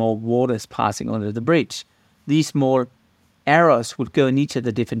by and more water is passing under the bridge, these small arrows would go in each of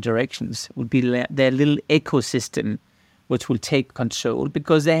the different directions, would be their little ecosystem, which will take control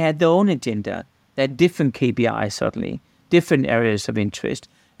because they had their own agenda. They had different KPIs, certainly, different areas of interest.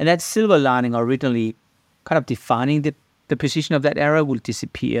 And that silver lining originally kind of defining the position of that arrow will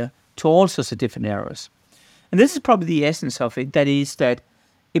disappear to all sorts of different arrows. And this is probably the essence of it. That is that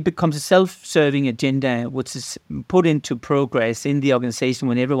it becomes a self-serving agenda which is put into progress in the organization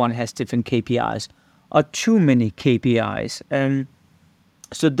when everyone has different KPIs or too many KPIs.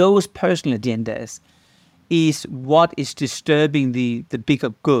 So those personal agendas is what is disturbing the bigger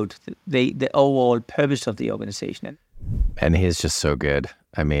good, the overall purpose of the organization. And he's just so good.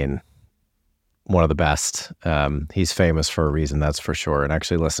 I mean, one of the best. He's famous for a reason, that's for sure. And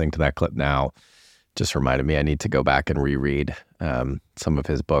actually listening to that clip now just reminded me I need to go back and reread some of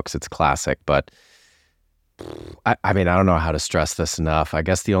his books. It's classic, but I mean, I don't know how to stress this enough. I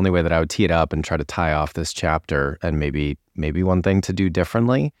guess the only way that I would tee it up and try to tie off this chapter, and maybe one thing to do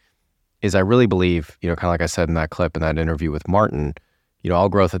differently, is I really believe, kind of like I said in that clip, in that interview with Martin, all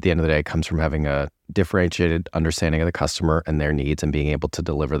growth at the end of the day comes from having a differentiated understanding of the customer and their needs and being able to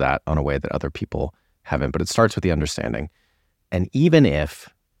deliver that on a way that other people haven't. But it starts with the understanding. And even if,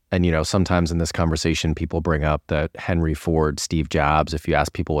 and sometimes in this conversation, people bring up that Henry Ford, Steve Jobs, if you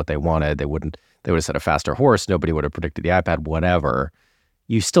ask people what they wanted, they would have said a faster horse. Nobody would have predicted the iPad, whatever.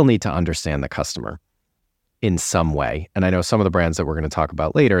 You still need to understand the customer in some way. And I know some of the brands that we're going to talk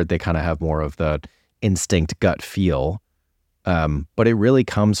about later, they kind of have more of the instinct gut feel. But it really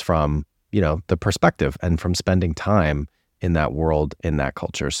comes from, the perspective and from spending time in that world, in that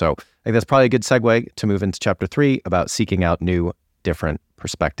culture. So I think that's probably a good segue to move into chapter 3 about seeking out new, different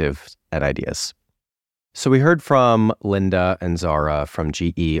perspectives and ideas. So we heard from Linda and Zara from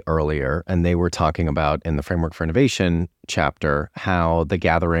GE earlier, and they were talking about in the Framework for Innovation chapter how the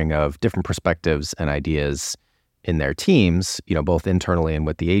gathering of different perspectives and ideas in their teams, both internally and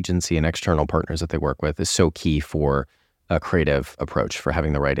with the agency and external partners that they work with, is so key for a creative approach, for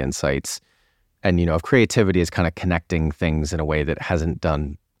having the right insights. And, if creativity is kind of connecting things in a way that hasn't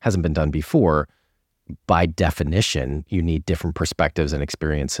been done before, by definition, you need different perspectives and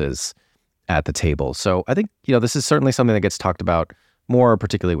experiences at the table. So I think, this is certainly something that gets talked about more,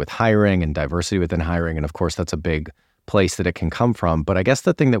 particularly with hiring and diversity within hiring. And of course, that's a big place that it can come from. But I guess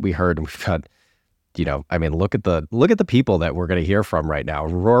the thing that we heard, and we've got, look at the people that we're going to hear from right now.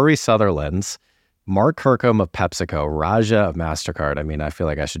 Rory Sutherland, Mark Kirkham of PepsiCo, Raja of MasterCard. I mean, I feel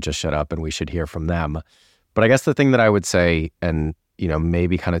like I should just shut up and we should hear from them. But I guess the thing that I would say, and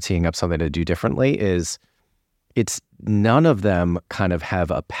maybe kind of teeing up something to do differently, is it's none of them kind of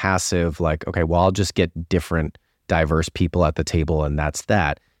have a passive like, okay, well, I'll just get different diverse people at the table and that's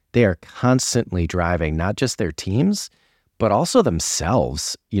that. They are constantly driving not just their teams, but also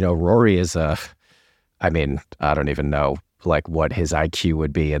themselves. Rory is I don't even know like what his IQ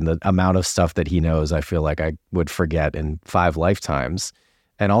would be, and the amount of stuff that he knows, I feel like I would forget in 5 lifetimes.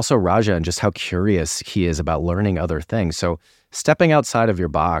 And also Raja, and just how curious he is about learning other things. So stepping outside of your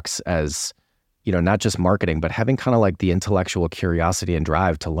box as, not just marketing, but having kind of like the intellectual curiosity and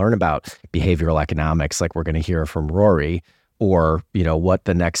drive to learn about behavioral economics, like we're going to hear from Rory, or, what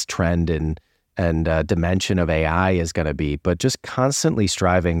the next trend and dimension of AI is going to be, but just constantly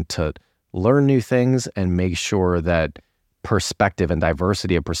striving to learn new things and make sure that perspective and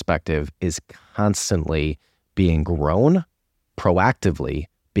diversity of perspective is constantly being grown, proactively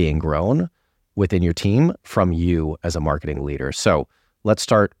being grown within your team from you as a marketing leader. So let's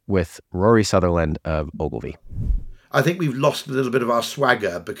start with Rory Sutherland of Ogilvy. I think we've lost a little bit of our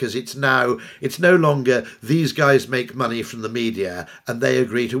swagger because it's no longer these guys make money from the media and they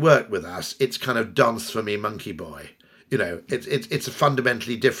agree to work with us. It's kind of dance for me, monkey boy. It's a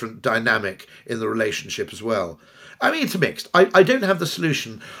fundamentally different dynamic in the relationship as well. I mean, it's a mixed. I don't have the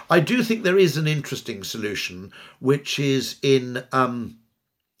solution. I do think there is an interesting solution, which is in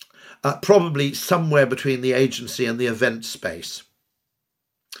probably somewhere between the agency and the event space.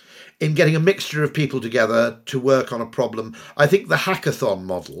 In getting a mixture of people together to work on a problem. I think the hackathon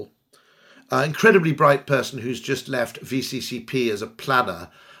model, incredibly bright person who's just left VCCP as a planner,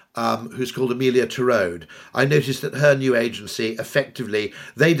 who's called Amelia Terode. I noticed that her new agency, effectively,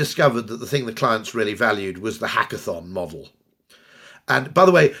 they discovered that the thing the clients really valued was the hackathon model. And by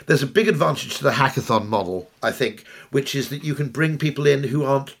the way, there's a big advantage to the hackathon model, I think, which is that you can bring people in who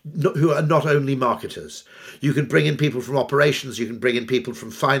are not only marketers. You can bring in people from operations, you can bring in people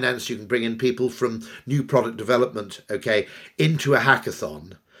from finance, you can bring in people from new product development, into a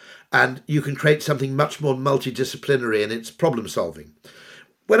hackathon. And you can create something much more multidisciplinary in its problem solving.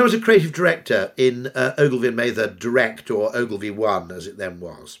 When I was a creative director in Ogilvy and Mather Direct, or Ogilvy One as it then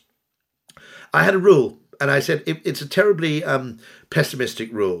was, I had a rule, and I said it's a terribly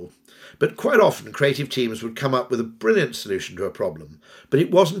pessimistic rule, but quite often creative teams would come up with a brilliant solution to a problem, but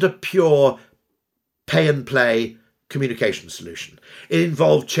it wasn't a pure pay and play communication solution. It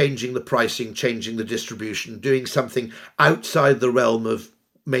involved changing the pricing, changing the distribution, doing something outside the realm of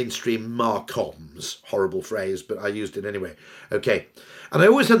mainstream marcoms. Horrible phrase, but I used it anyway. And I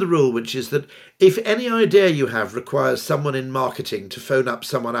always had the rule, which is that if any idea you have requires someone in marketing to phone up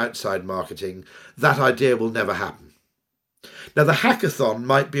someone outside marketing, that idea will never happen. Now, the hackathon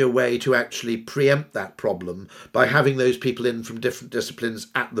might be a way to actually preempt that problem by having those people in from different disciplines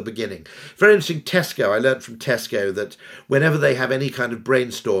at the beginning. Very interesting, Tesco. I learned from Tesco that whenever they have any kind of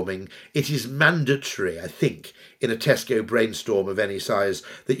brainstorming, it is mandatory, I think, in a Tesco brainstorm of any size,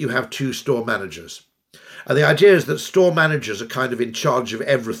 that you have 2 store managers. And the idea is that store managers are kind of in charge of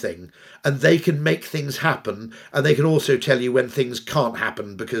everything, and they can make things happen, and they can also tell you when things can't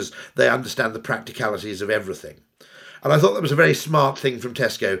happen because they understand the practicalities of everything. And I thought that was a very smart thing from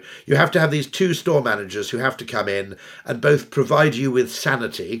Tesco. You have to have these 2 store managers who have to come in and both provide you with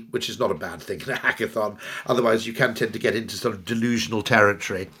sanity, which is not a bad thing in a hackathon. Otherwise, you can tend to get into sort of delusional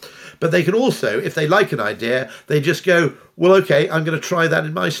territory. But they can also, if they like an idea, they just go, well, okay, I'm going to try that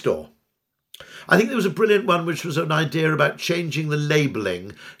in my store. I think there was a brilliant one, which was an idea about changing the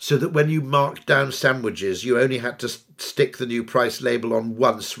labelling so that when you marked down sandwiches, you only had to stick the new price label on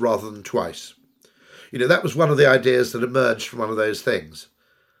once rather than twice. That was one of the ideas that emerged from one of those things.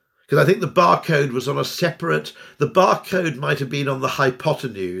 Because I think the barcode was on a separate... The barcode might have been on the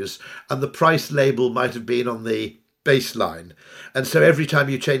hypotenuse and the price label might have been on the baseline. And so every time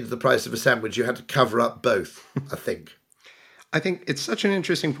you changed the price of a sandwich, you had to cover up both, I think. I think it's such an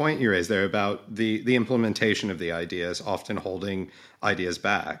interesting point you raised there about the implementation of the ideas, often holding ideas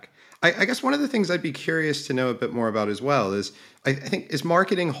back. I guess one of the things I'd be curious to know a bit more about as well is, I think, is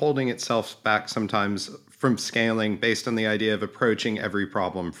marketing holding itself back sometimes from scaling based on the idea of approaching every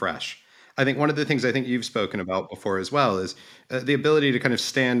problem fresh? I think one of the things I think you've spoken about before as well is the ability to kind of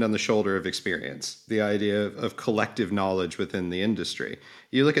stand on the shoulder of experience, the idea of collective knowledge within the industry.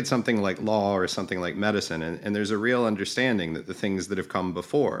 You look at something like law or something like medicine, and there's a real understanding that the things that have come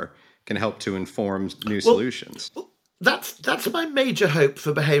before can help to inform new solutions. that's my major hope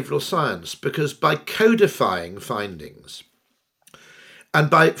for behavioural science, because by codifying findings and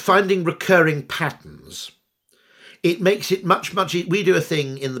by finding recurring patterns, it makes it much we do a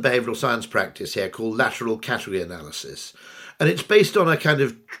thing in the behavioural science practice here called lateral category analysis, and it's based on a kind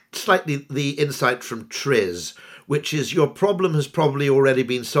of slightly the insight from Triz, which is your problem has probably already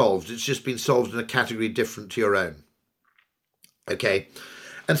been solved. It's just been solved in a category different to your own. Okay.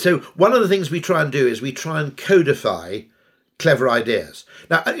 And so one of the things we try and do is we try and codify clever ideas.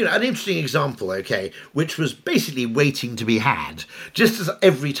 Now, an interesting example, okay, which was basically waiting to be had, just as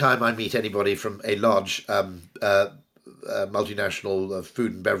every time I meet anybody from a large multinational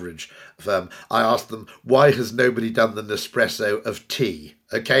food and beverage firm, I ask them, why has nobody done the Nespresso of tea?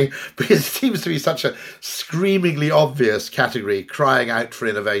 Okay, because it seems to be such a screamingly obvious category crying out for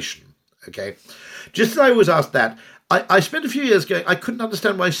innovation. Okay, just as I was asked that, I spent a few years going, I couldn't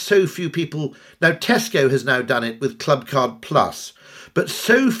understand why so few people, now Tesco has now done it with Clubcard Plus, but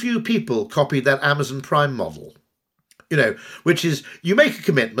so few people copied that Amazon Prime model, which is you make a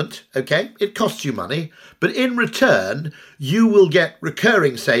commitment, okay, it costs you money, but in return, you will get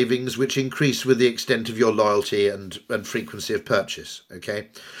recurring savings which increase with the extent of your loyalty and frequency of purchase, okay?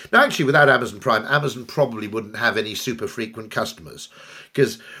 Now, actually, without Amazon Prime, Amazon probably wouldn't have any super frequent customers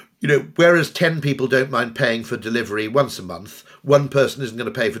because whereas 10 people don't mind paying for delivery once a month, one person isn't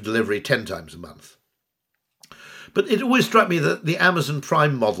going to pay for delivery 10 times a month. But it always struck me that the Amazon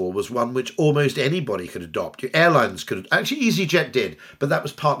Prime model was one which almost anybody could adopt. Your airlines could. Actually, EasyJet did, but that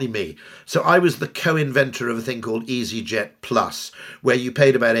was partly me. So I was the co-inventor of a thing called EasyJet Plus, where you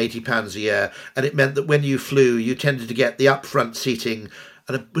paid about £80 a year, and it meant that when you flew, you tended to get the upfront seating,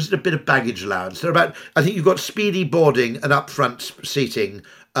 and was it a bit of baggage allowance? I think you got speedy boarding and upfront seating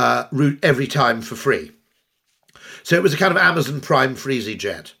route every time for free. So it was a kind of Amazon Prime for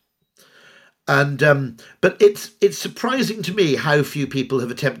EasyJet. And but it's surprising to me how few people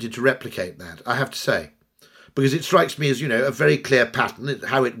have attempted to replicate that, I have to say, because it strikes me as a very clear pattern.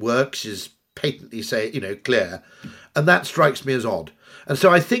 How it works is patently clear, and that strikes me as odd. And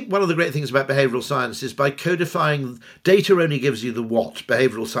so I think one of the great things about behavioural science is by codifying, data only gives you the what,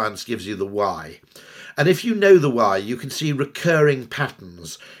 behavioural science gives you the why. And if you know the why, you can see recurring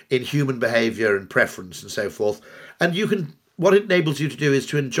patterns in human behaviour and preference and so forth, and what it enables you to do is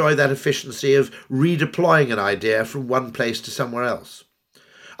to enjoy that efficiency of redeploying an idea from one place to somewhere else.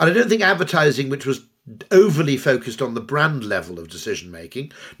 And I don't think advertising, which was overly focused on the brand level of decision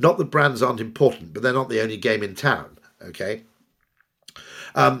making, not that brands aren't important, but they're not the only game in town, okay?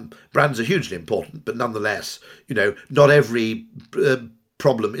 Brands are hugely important, but nonetheless, not every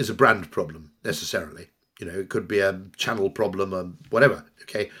problem is a brand problem necessarily. It could be a channel problem or whatever,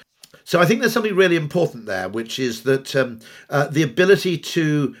 okay? So I think there's something really important there, which is that the ability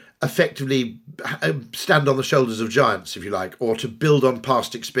to effectively stand on the shoulders of giants, if you like, or to build on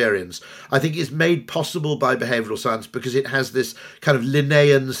past experience, I think is made possible by behavioural science because it has this kind of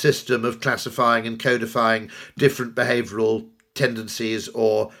Linnaean system of classifying and codifying different behavioural tendencies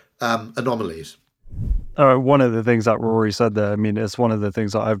or anomalies. One of the things that Rory said there, it's one of the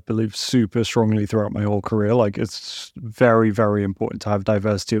things that I've believed super strongly throughout my whole career. Like, it's very, very important to have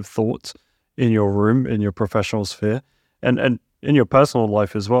diversity of thought in your room, in your professional sphere, and in your personal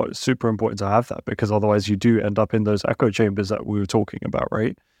life as well. It's super important to have that because otherwise you do end up in those echo chambers that we were talking about,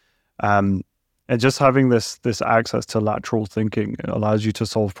 right? And just having this access to lateral thinking allows you to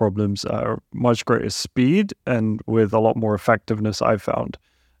solve problems at much greater speed and with a lot more effectiveness, I've found.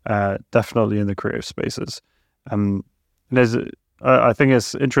 Definitely in the creative spaces. I think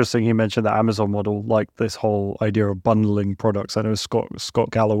it's interesting he mentioned the Amazon model, like this whole idea of bundling products. I know Scott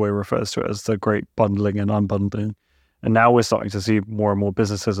Galloway refers to it as the great bundling and unbundling. And now we're starting to see more and more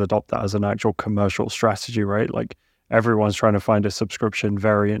businesses adopt that as an actual commercial strategy, right? Like everyone's trying to find a subscription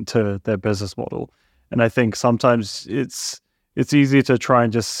variant to their business model. And I think sometimes it's easy to try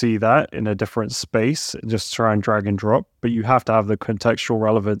and just see that in a different space and just try and drag and drop, but you have to have the contextual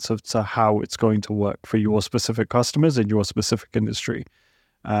relevance to how it's going to work for your specific customers in your specific industry.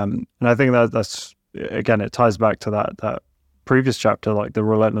 And I think that's, again, it ties back to that previous chapter, like the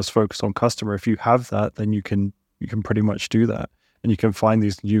relentless focus on customer. If you have that, then you can pretty much do that and you can find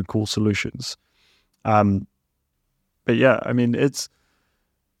these new cool solutions. But yeah, it's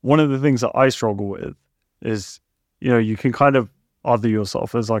one of the things that I struggle with is, you can kind of other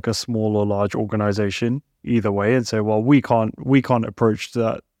yourself as like a small or large organization either way and say, well, we can't approach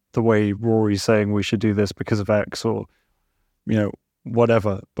that the way Rory's saying we should do this because of X or,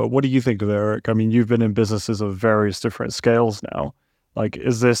 whatever. But what do you think of it, Eric? You've been in businesses of various different scales now. Like,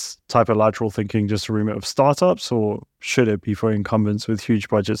 is this type of lateral thinking just a remit of startups or should it be for incumbents with huge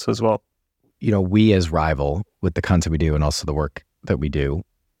budgets as well? we as Rival, with the content we do and also the work that we do,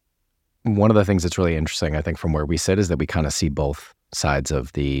 one of the things that's really interesting, I think, from where we sit is that we kind of see both sides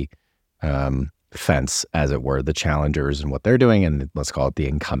of the fence, as it were, the challengers and what they're doing, and let's call it the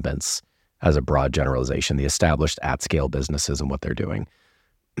incumbents as a broad generalization, the established at-scale businesses and what they're doing.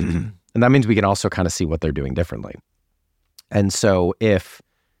 And that means we can also kind of see what they're doing differently. And so if,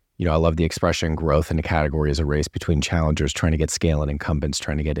 I love the expression growth in a category is a race between challengers trying to get scale and incumbents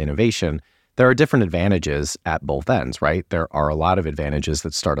trying to get innovation, there are different advantages at both ends, right? There are a lot of advantages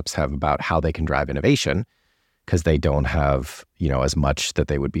that startups have about how they can drive innovation because they don't have, as much that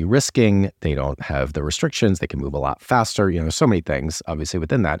they would be risking. They don't have the restrictions. They can move a lot faster. There's so many things, obviously,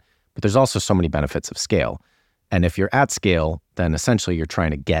 within that. But there's also so many benefits of scale. And if you're at scale, then essentially you're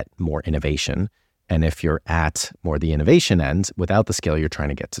trying to get more innovation. And if you're at more the innovation end, without the scale, you're trying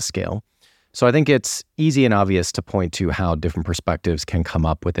to get to scale. So I think it's easy and obvious to point to how different perspectives can come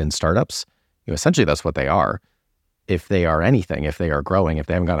up within startups. Essentially, that's what they are. If they are anything, if they are growing, if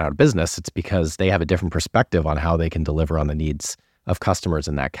they haven't gone out of business, it's because they have a different perspective on how they can deliver on the needs of customers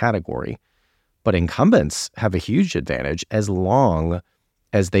in that category. But incumbents have a huge advantage as long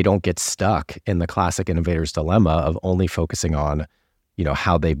as they don't get stuck in the classic innovator's dilemma of only focusing on,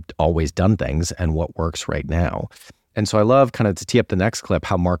 how they've always done things and what works right now. And so I love, kind of to tee up the next clip,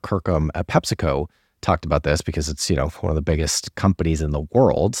 how Mark Kirkham at PepsiCo talked about this, because it's, one of the biggest companies in the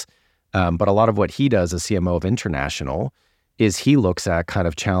world. But a lot of what he does as CMO of International is he looks at kind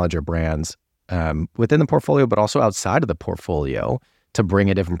of challenger brands within the portfolio, but also outside of the portfolio to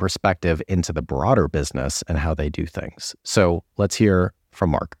bring a different perspective into the broader business and how they do things. So let's hear from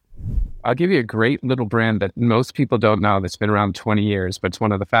Mark. I'll give you a great little brand that most people don't know that's been around 20 years, but it's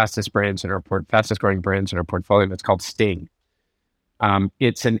one of the fastest growing brands in our portfolio. That's called Sting.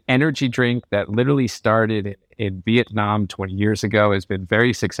 It's an energy drink that literally started in Vietnam 20 years ago, has been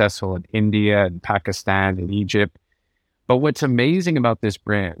very successful in India and Pakistan and Egypt. But what's amazing about this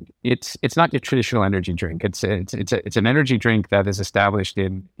brand, it's not your traditional energy drink. It's an energy drink that is established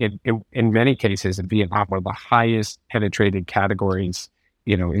in many cases in Vietnam, one of the highest penetrated categories,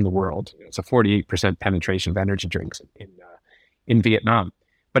 in the world. It's a 48% penetration of energy drinks in Vietnam.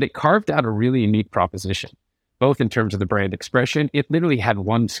 But it carved out a really unique proposition, both in terms of the brand expression. It literally had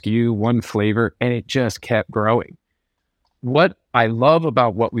one SKU, one flavor, and it just kept growing. What I love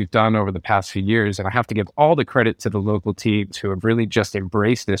about what we've done over the past few years, and I have to give all the credit to the local teams who have really just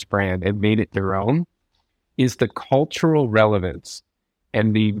embraced this brand and made it their own, is the cultural relevance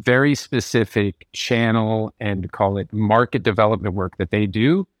and the very specific channel and call it market development work that they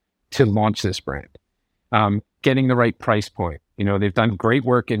do to launch this brand. Getting the right price point. They've done great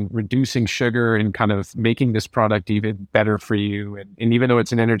work in reducing sugar and kind of making this product even better for you. And even though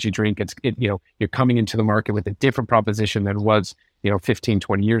it's an energy drink, you're coming into the market with a different proposition than it was, 15,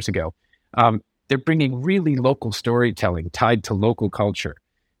 20 years ago. They're bringing really local storytelling tied to local culture.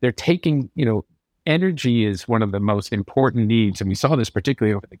 They're taking, energy is one of the most important needs. And we saw this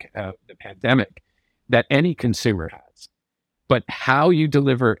particularly over the pandemic that any consumer has. But how you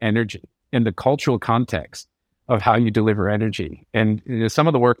deliver energy in the cultural context of how you deliver energy. And some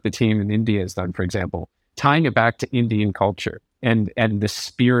of the work the team in India has done, for example, tying it back to Indian culture and the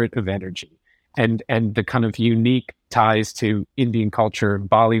spirit of energy and the kind of unique ties to Indian culture,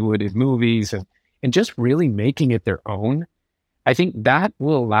 Bollywood and movies, and just really making it their own. I think that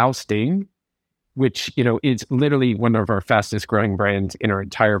will allow Sting, which, is literally one of our fastest growing brands in our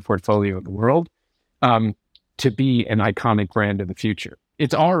entire portfolio in the world, to be an iconic brand in the future.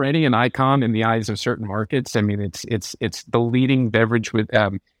 It's already an icon in the eyes of certain markets. I mean, it's the leading beverage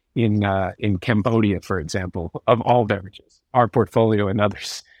in Cambodia, for example, of all beverages, our portfolio and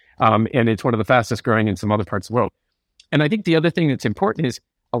others. And it's one of the fastest growing in some other parts of the world. And I think the other thing that's important is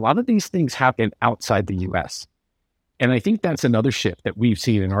a lot of these things happen outside the US. And I think that's another shift that we've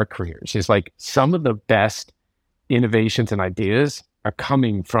seen in our careers is like some of the best innovations and ideas are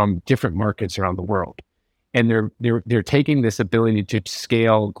coming from different markets around the world. And they're taking this ability to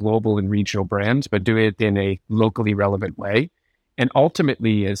scale global and regional brands, but do it in a locally relevant way. And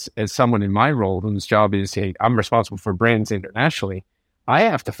ultimately, as someone in my role, whose job is, hey, I'm responsible for brands internationally, I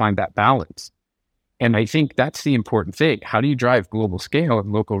have to find that balance. And I think that's the important thing. How do you drive global scale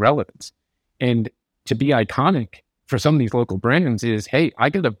and local relevance? And to be iconic for some of these local brands is, hey, I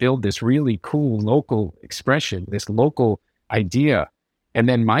got to build this really cool local expression, this local idea. And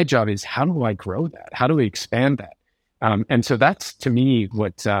then my job is, how do I grow that? How do we expand that? And so that's, to me,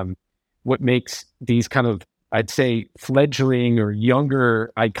 what makes these kind of, I'd say, fledgling or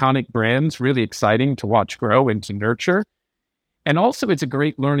younger iconic brands really exciting to watch grow and to nurture. And also, it's a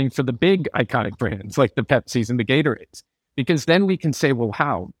great learning for the big iconic brands like the Pepsis and the Gatorades, because then we can say, well,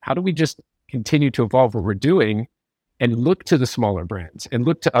 how do we just continue to evolve what we're doing and look to the smaller brands and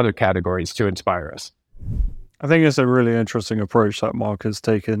look to other categories to inspire us. I think it's a really interesting approach that Mark has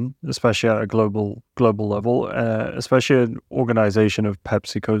taken, especially at a global level, especially an organization of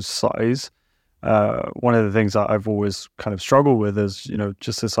PepsiCo's size. One of the things that I've always kind of struggled with is,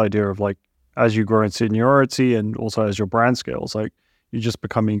 just this idea of like, as you grow in seniority and also as your brand scales, like you just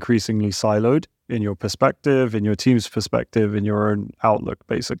become increasingly siloed in your perspective, in your team's perspective, in your own outlook,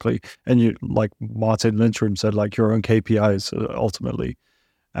 basically. And you, like Martin Lindstrom said, like your own KPIs ultimately.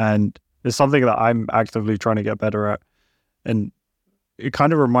 And it's something that I'm actively trying to get better at. And it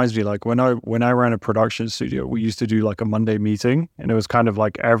kind of reminds me, like when I ran a production studio, we used to do like a Monday meeting, and it was kind of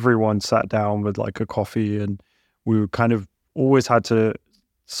like everyone sat down with like a coffee, and we would kind of always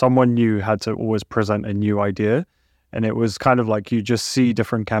someone new had to always present a new idea. And it was kind of like you just see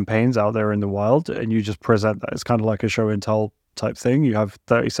different campaigns out there in the wild and you just present that. It's kind of like a show and tell type thing. You have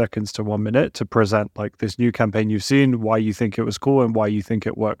 30 seconds to 1 minute to present like this new campaign you've seen, why you think it was cool and why you think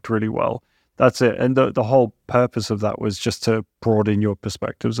it worked really well. That's it. And the whole purpose of that was just to broaden your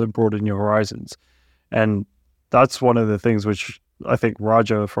perspectives and broaden your horizons. And that's one of the things which I think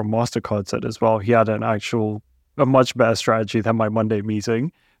Raja from MasterCard said as well. He had a much better strategy than my Monday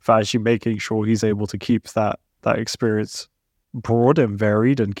meeting for actually making sure he's able to keep that experience broad and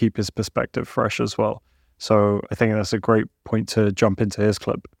varied and keep his perspective fresh as well. So I think that's a great point to jump into his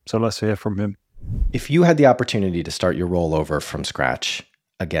clip. So let's hear from him. If you had the opportunity to start your role over from scratch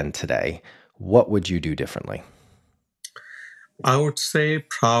again today, what would you do differently? I would say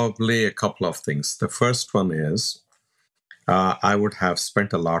probably a couple of things. The first one is I would have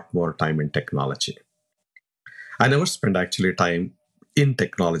spent a lot more time in technology. I never spent actually time in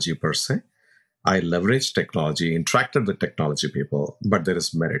technology per se. I leveraged technology, interacted with technology people, but there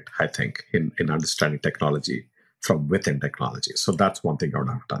is merit, I think, in understanding technology from within technology. So that's one thing I would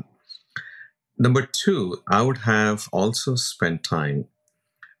have done. Number two, I would have also spent time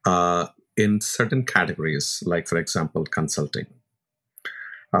in certain categories, like, for example, consulting,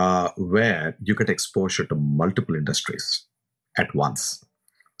 where you get exposure to multiple industries at once.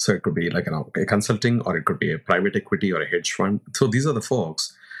 So it could be like a consulting, or it could be a private equity or a hedge fund. So these are the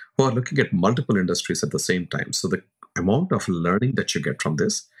folks who are looking at multiple industries at the same time. So the amount of learning that you get from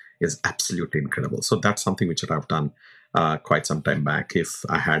this is absolutely incredible. So that's something which I've done quite some time back if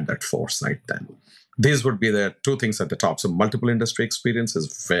I had that foresight then. These would be the two things at the top. So multiple industry experience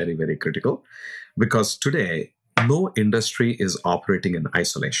is very, very critical, because today, no industry is operating in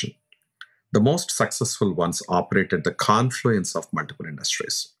isolation. The most successful ones operate at the confluence of multiple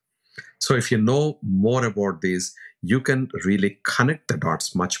industries. So if you know more about these, you can really connect the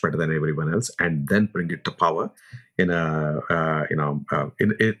dots much better than everyone else, and then bring it to power bring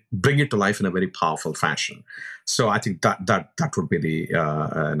it to life in a very powerful fashion. So I think that would be the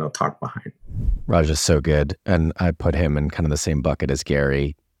thought behind. Raj is so good, and I put him in kind of the same bucket as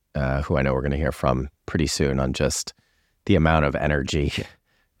Gary, who I know we're going to hear from pretty soon, on just the amount of energy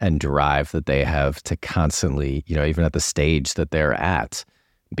and drive that they have to constantly, even at the stage that they're at,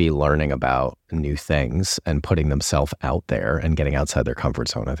 be learning about new things and putting themselves out there and getting outside their comfort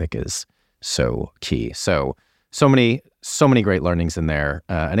zone, I think is so key. So many great learnings in there.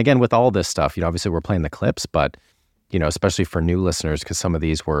 And again, with all this stuff, obviously we're playing the clips, but, especially for new listeners, because some of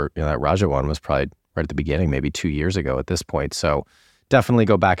these were, that Raja one was probably right at the beginning, maybe 2 years ago at this point. So definitely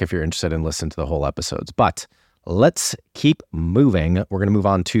go back if you're interested and listen to the whole episodes. But let's keep moving. We're going to move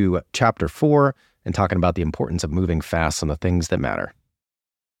on to chapter 4 and talking about the importance of moving fast on the things that matter.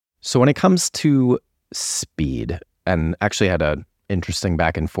 So when it comes to speed, and actually had an interesting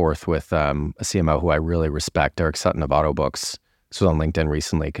back and forth with a CMO who I really respect, Eric Sutton of Autobooks. This was on LinkedIn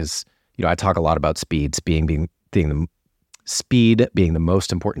recently because, I talk a lot about speed being the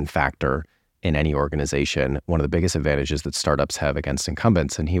most important factor in any organization. One of the biggest advantages that startups have against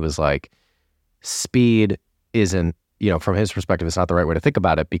incumbents. And he was like, speed isn't, from his perspective, it's not the right way to think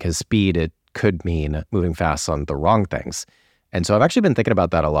about it, because speed, it could mean moving fast on the wrong things. And so I've actually been thinking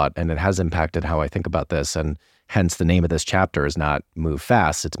about that a lot, and it has impacted how I think about this. And hence the name of this chapter is not move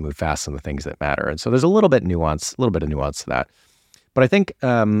fast, it's move fast on the things that matter. And so there's a little bit of nuance to that. But I think,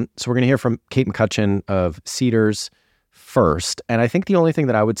 so we're going to hear from Kate McCutcheon of Cedars first. And I think the only thing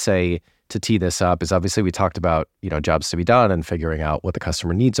that I would say to tee this up is, obviously we talked about, jobs to be done and figuring out what the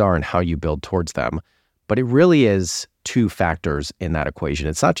customer needs are and how you build towards them. But it really is two factors in that equation.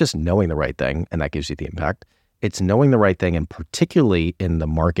 It's not just knowing the right thing, and that gives you the impact. It's knowing the right thing, and particularly in the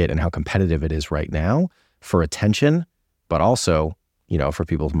market and how competitive it is right now, for attention, but also, for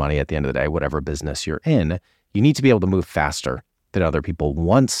people's money at the end of the day, whatever business you're in, you need to be able to move faster than other people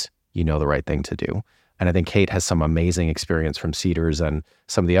once you know the right thing to do. And I think Kate has some amazing experience from Cedars and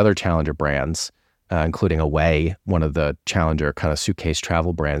some of the other challenger brands, including Away, one of the challenger kind of suitcase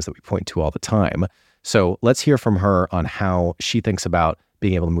travel brands that we point to all the time. So let's hear from her on how she thinks about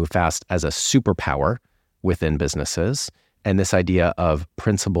being able to move fast as a superpower within businesses and this idea of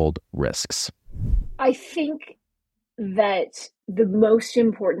principled risks. I think that the most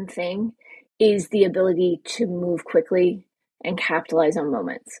important thing is the ability to move quickly and capitalize on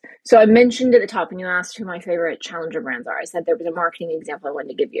moments. So I mentioned at the top, and you asked who my favorite challenger brands are. I said there was a marketing example I wanted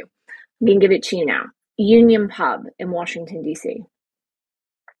to give you. I'm going to give it to you now. Union Pub in Washington, D.C.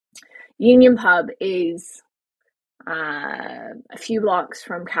 Union Pub is a few blocks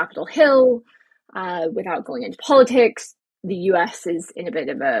from Capitol Hill. Without going into politics, the U.S. is in a bit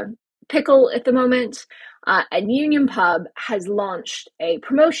of a pickle at the moment. And Union Pub has launched a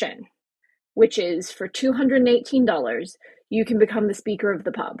promotion, which is for $218, you can become the speaker of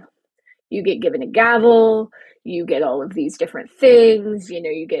the pub. You get given a gavel, you get all of these different things,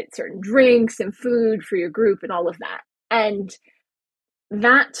 you get certain drinks and food for your group and all of that. And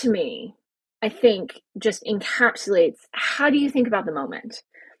that to me, I think just encapsulates how do you think about the moment?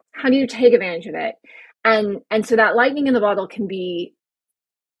 How do you take advantage of it? And so that lightning in the bottle can be,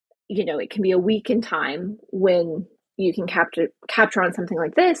 it can be a week in time when you can capture on something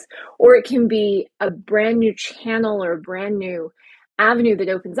like this, or it can be a brand new channel or a brand new avenue that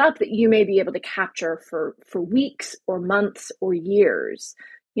opens up that you may be able to capture for weeks or months or years,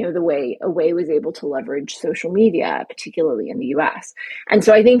 the way Away was able to leverage social media, particularly in the US. And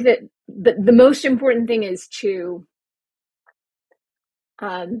so I think that the most important thing is to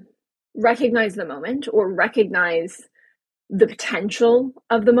recognize the moment or recognize the potential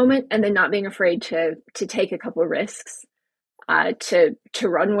of the moment, and then not being afraid to take a couple of risks, to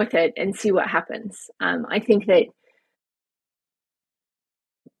run with it and see what happens. I think that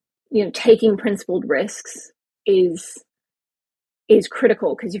taking principled risks is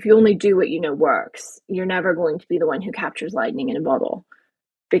critical, because if you only do what works, you're never going to be the one who captures lightning in a bottle,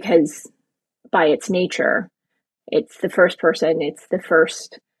 because by its nature, it's the first person, it's the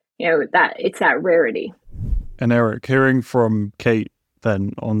first, that it's that rarity. And Eric, hearing from Kate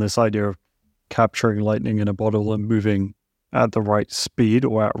then on this idea of capturing lightning in a bottle and moving at the right speed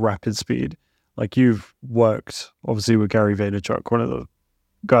or at rapid speed, like you've worked obviously with Gary Vaynerchuk, one of the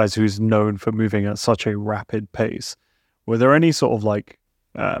guys who's known for moving at such a rapid pace. Were there any sort of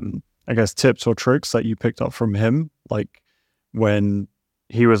tips or tricks that you picked up from him? Like when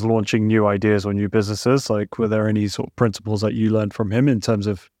he was launching new ideas or new businesses, were there any sort of principles that you learned from him in terms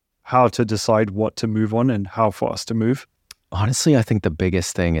of how to decide what to move on and how fast to move? Honestly, I think the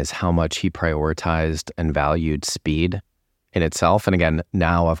biggest thing is how much he prioritized and valued speed in itself. And again,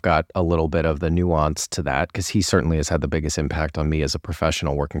 now I've got a little bit of the nuance to that, because he certainly has had the biggest impact on me as a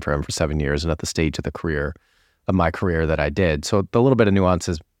professional, working for him for 7 years and at the stage of my career that I did. So the little bit of nuance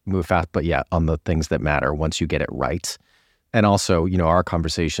is move fast, but yeah, on the things that matter once you get it right. And also, our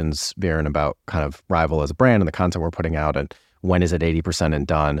conversations, Viren, about kind of Rival as a brand and the content we're putting out, and when is it 80% and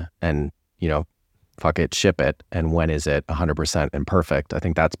done, and, fuck it, ship it, and when is it 100% and perfect? I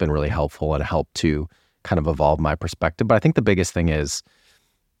think that's been really helpful and helped to kind of evolve my perspective. But I think the biggest thing is,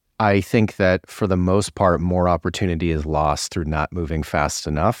 I think that for the most part, more opportunity is lost through not moving fast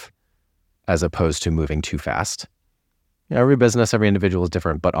enough as opposed to moving too fast. Every business, every individual is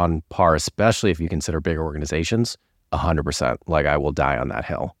different, but on par, especially if you consider bigger organizations, 100%, I will die on that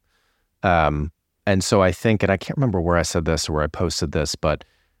hill. And so I think, and I can't remember where I said this or where I posted this, but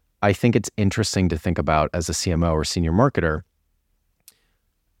I think it's interesting to think about as a CMO or senior marketer,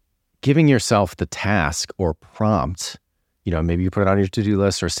 giving yourself the task or prompt, maybe you put it on your to-do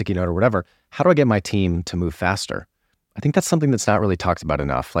list or a sticky note or whatever. How do I get my team to move faster? I think that's something that's not really talked about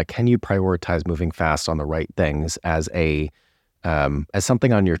enough. Can you prioritize moving fast on the right things as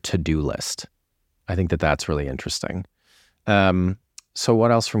something on your to-do list? I think that's really interesting. So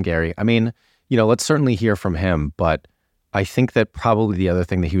what else from Gary? I mean, let's certainly hear from him, but I think that probably the other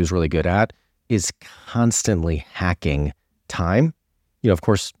thing that he was really good at is constantly hacking time. Of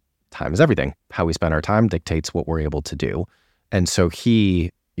course, time is everything. How we spend our time dictates what we're able to do. And so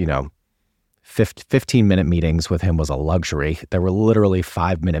he, 15-minute meetings with him was a luxury. There were literally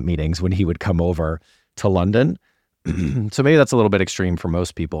 5-minute meetings when he would come over to London. So maybe that's a little bit extreme for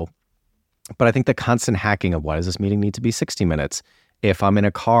most people. But I think the constant hacking of why does this meeting need to be 60 minutes? If I'm in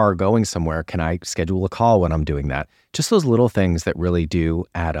a car going somewhere, can I schedule a call when I'm doing that? Just those little things that really do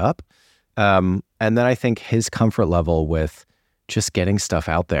add up. And then I think his comfort level with just getting stuff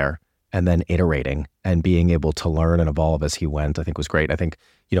out there and then iterating and being able to learn and evolve as he went, I think was great. I think,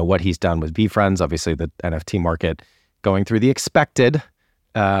 what he's done with VeeFriends, obviously the NFT market going through the expected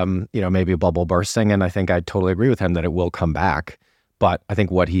maybe a bubble bursting. And I think I totally agree with him that it will come back. But I think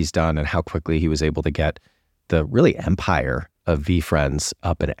what he's done and how quickly he was able to get the really empire of VFriends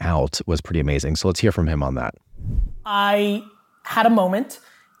up and out was pretty amazing. So let's hear from him on that. I had a moment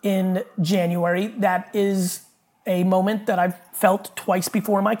in January that is a moment that I've felt twice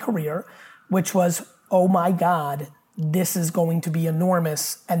before in my career, which was, oh my God, this is going to be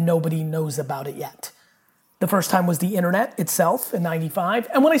enormous and nobody knows about it yet. The first time was the internet itself in 95.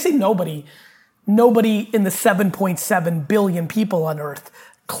 And when I say nobody in the 7.7 billion people on Earth,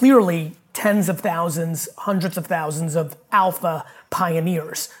 clearly tens of thousands, hundreds of thousands of alpha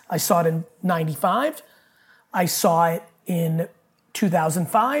pioneers. I saw it in 95. I saw it in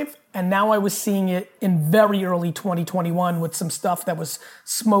 2005. And now I was seeing it in very early 2021 with some stuff that was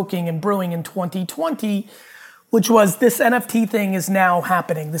smoking and brewing in 2020, which was this NFT thing is now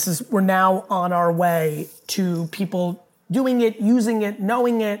happening. We're now on our way to people doing it, using it,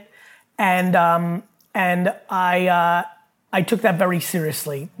 knowing it. And I took that very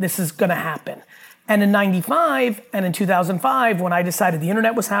seriously. This is going to happen. And in 95 and in 2005, when I decided the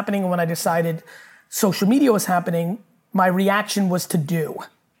internet was happening and when I decided social media was happening, my reaction was to do.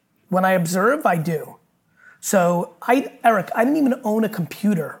 When I observe, I do. So Eric, I didn't even own a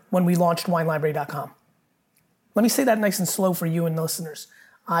computer when we launched WineLibrary.com. Let me say that nice and slow for you and the listeners.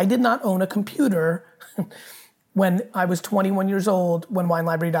 I did not own a computer when I was 21 years old when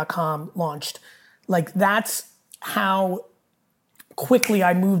WineLibrary.com launched. Like, that's how quickly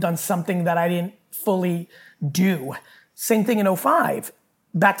I moved on something that I didn't fully do. Same thing in 2005.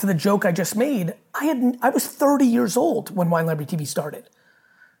 Back to the joke I just made. I was 30 years old when Wine Library TV started.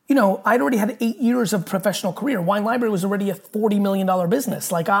 I'd already had 8 years of professional career. Wine Library was already a $40 million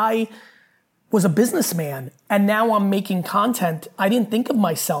business. Like, I was a businessman, and now I'm making content. I didn't think of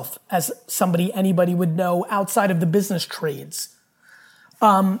myself as somebody anybody would know outside of the business trades.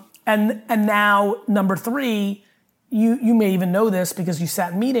 And now, number three, you may even know this because you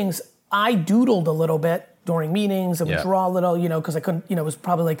sat in meetings. I doodled a little bit during meetings. I would draw a little, because I couldn't, it was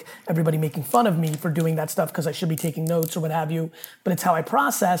probably like everybody making fun of me for doing that stuff because I should be taking notes or what have you. But it's how I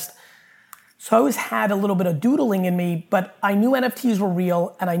processed. So I always had a little bit of doodling in me, but I knew NFTs were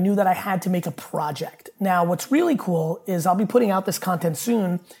real and I knew that I had to make a project. Now, what's really cool is I'll be putting out this content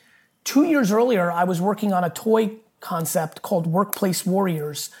soon. 2 years earlier, I was working on a toy concept called Workplace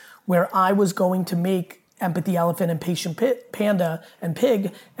Warriors, where I was going to make Empathy Elephant and Patient Panda and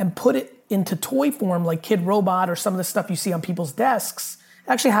Pig and put it into toy form like Kid Robot or some of the stuff you see on people's desks.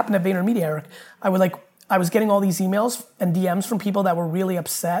 It actually happened at VaynerMedia, Eric. I was getting all these emails and DMs from people that were really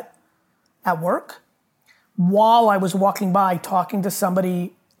upset at work while I was walking by talking to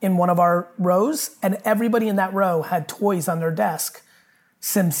somebody in one of our rows, and everybody in that row had toys on their desk.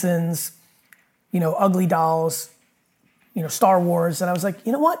 Simpsons, Ugly Dolls, Star Wars. And I was like,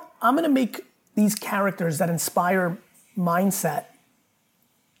 you know what? I'm going to make these characters that inspire mindset.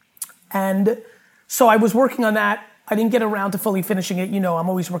 And so I was working on that. I didn't get around to fully finishing it. I'm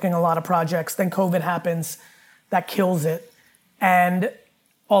always working on a lot of projects. Then COVID happens. That kills it. And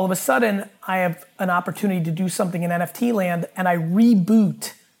all of a sudden, I have an opportunity to do something in NFT land, and I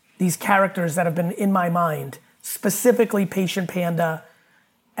reboot these characters that have been in my mind, specifically Patient Panda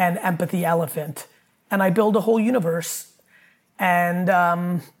and Empathy Elephant. And I build a whole universe. And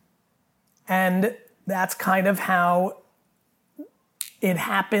that's kind of how it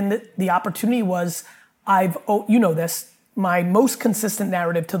happened. The opportunity was, this, my most consistent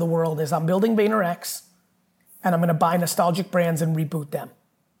narrative to the world is I'm building VaynerX and I'm going to buy nostalgic brands and reboot them.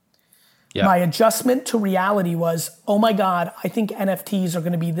 Yeah. My adjustment to reality was, oh my God, I think NFTs are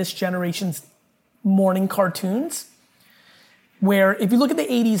going to be this generation's morning cartoons. Where if you look at the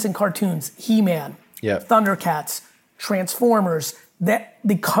 80s in cartoons, He-Man, Thundercats, Transformers,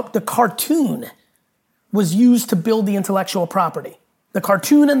 the cartoon was used to build the intellectual property. The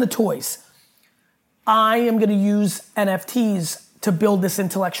cartoon and the toys. I am going to use NFTs to build this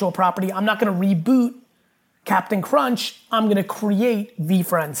intellectual property. I'm not going to reboot Captain Crunch. I'm going to create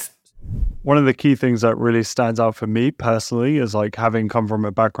VFriends. One of the key things that really stands out for me personally is like having come from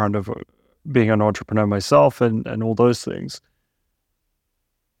a background of being an entrepreneur myself and all those things.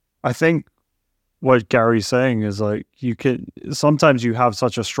 I think what Gary's saying is like sometimes you have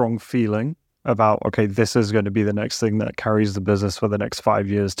such a strong feeling about, okay, this is going to be the next thing that carries the business for the next 5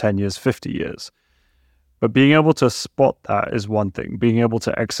 years, 10 years, 50 years. But being able to spot that is one thing. Being able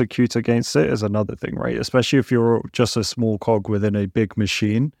to execute against it is another thing, right? Especially if you're just a small cog within a big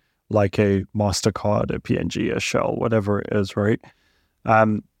machine, like a MasterCard, a P&G, a Shell, whatever it is, right?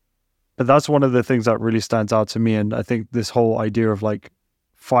 But that's one of the things that really stands out to me. And I think this whole idea of like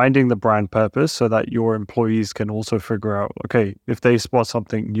finding the brand purpose so that your employees can also figure out, okay, if they spot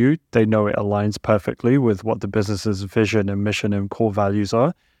something new, they know it aligns perfectly with what the business's vision and mission and core values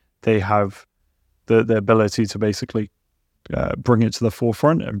are. They have the ability to basically bring it to the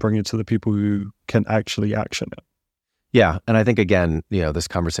forefront and bring it to the people who can actually action it. Yeah. And I think, again, this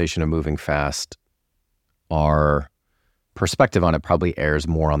conversation of moving fast, our perspective on it probably airs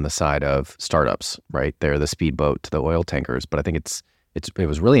more on the side of startups, right? They're the speedboat to the oil tankers. But I think it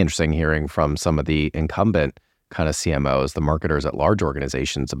was really interesting hearing from some of the incumbent kind of CMOs, the marketers at large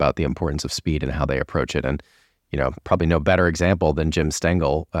organizations, about the importance of speed and how they approach it. And, probably no better example than Jim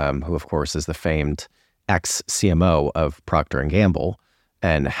Stengel, who of course is the famed ex-CMO of Procter & Gamble,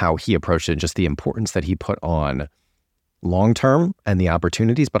 and how he approached it, just the importance that he put on long-term and the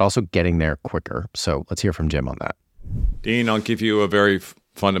opportunities, but also getting there quicker. So let's hear from Jim on that. Dean, I'll give you a very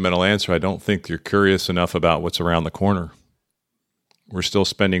fundamental answer. I don't think you're curious enough about what's around the corner. We're still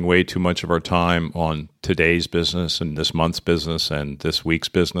spending way too much of our time on today's business and this month's business and this week's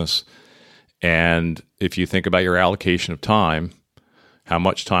business. And if you think about your allocation of time, how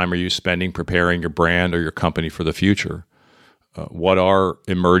much time are you spending preparing your brand or your company for the future? What are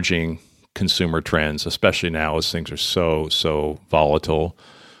emerging consumer trends, especially now as things are so volatile?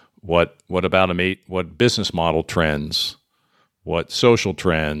 What about what business model trends? What social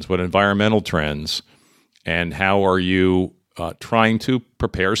trends? What environmental trends? And how are you trying to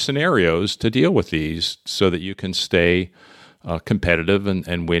prepare scenarios to deal with these so that you can stay competitive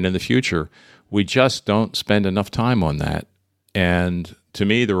and win in the future? We just don't spend enough time on that. And to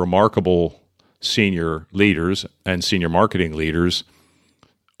me, the remarkable senior leaders and senior marketing leaders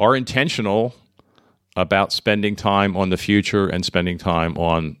are intentional about spending time on the future and spending time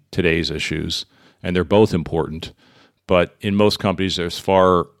on today's issues. And they're both important. But in most companies,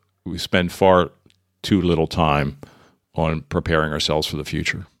 we spend far too little time on preparing ourselves for the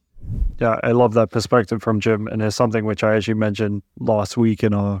future. Yeah, I love that perspective from Jim. And it's something which I actually mentioned last week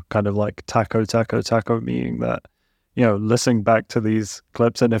in our kind of like taco meeting, that, listening back to these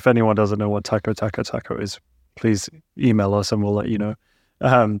clips, and if anyone doesn't know what taco is, please email us and we'll let you know.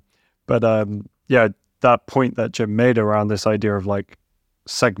 Yeah, that point that Jim made around this idea of like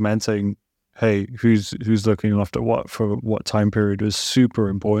segmenting, hey, who's looking after what for what time period is super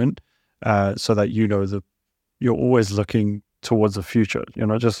important, so that you're always looking towards the future. You're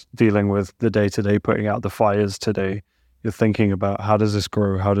not just dealing with the day-to-day, putting out the fires today. You're thinking about, how does this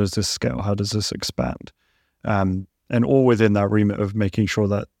grow? How does this scale? How does this expand? And all within that remit of making sure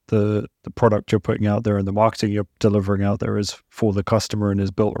that the product you're putting out there and the marketing you're delivering out there is for the customer and is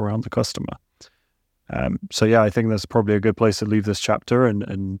built around the customer. So yeah, I think that's probably a good place to leave this chapter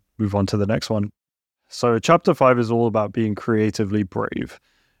and move on to the next one. So chapter 5 is all about being creatively brave.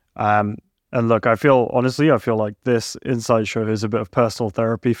 And look, I feel like this insight show is a bit of personal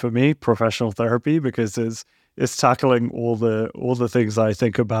therapy for me, professional therapy, because it's tackling all the things I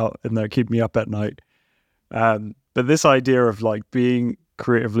think about and that keep me up at night. But this idea of like being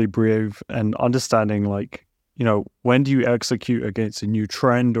creatively brave and understanding, like, when do you execute against a new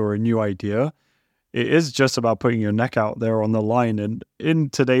trend or a new idea? It is just about putting your neck out there on the line. And in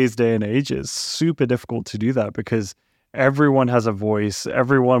today's day and age, it's super difficult to do that because everyone has a voice.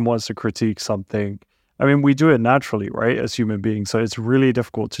 Everyone wants to critique something. I mean, we do it naturally, right, as human beings. So it's really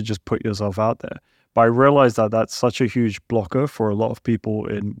difficult to just put yourself out there. But I realize that that's such a huge blocker for a lot of people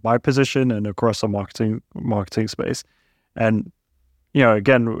in my position and across the marketing space. And,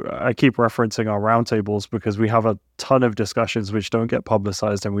 again, I keep referencing our roundtables because we have a ton of discussions which don't get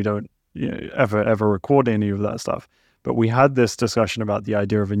publicized, and we don't ever record any of that stuff. But we had this discussion about the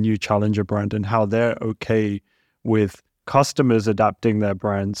idea of a new challenger brand and how they're okay with customers adapting their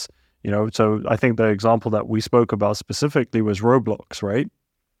brands. So I think the example that we spoke about specifically was Roblox, right?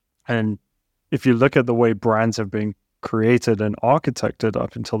 And if you look at the way brands have been created and architected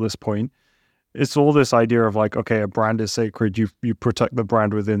up until this point, it's all this idea of like, okay, a brand is sacred. You protect the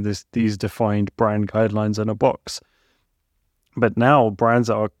brand within these defined brand guidelines in a box. But now brands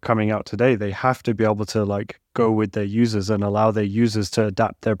that are coming out today, they have to be able to like go with their users and allow their users to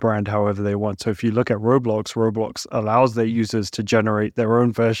adapt their brand however they want. So if you look at Roblox allows their users to generate their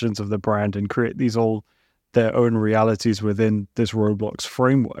own versions of the brand and create their own realities within this Roblox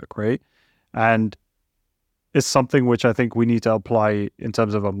framework, right? And it's something which I think we need to apply in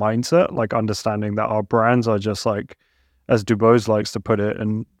terms of a mindset, like understanding that our brands are just like, as Dubose likes to put it,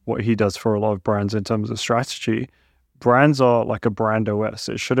 and what he does for a lot of brands in terms of strategy, brands are like a brand OS.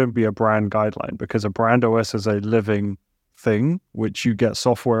 It shouldn't be a brand guideline, because a brand OS is a living thing, which you get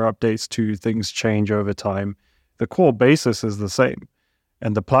software updates to, things change over time. The core basis is the same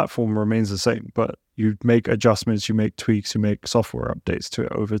and the platform remains the same, but you make adjustments, you make tweaks, you make software updates to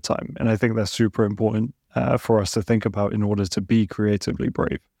it over time. And I think that's super important for us to think about in order to be creatively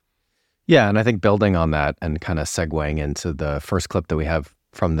brave. Yeah, and I think building on that and kind of segueing into the first clip that we have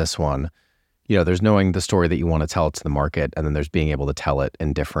from this one, there's knowing the story that you want to tell to the market, and then there's being able to tell it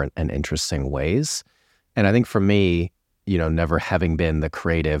in different and interesting ways. And I think for me, never having been the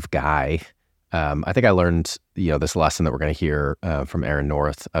creative guy, I think I learned, this lesson that we're going to hear from Aaron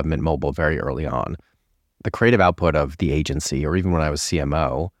North of Mint Mobile very early on. The creative output of the agency, or even when I was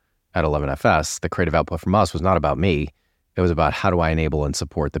CMO at 11FS, the creative output from us was not about me. It was about how do I enable and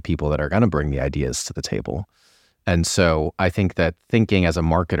support the people that are going to bring the ideas to the table. And so I think that thinking as a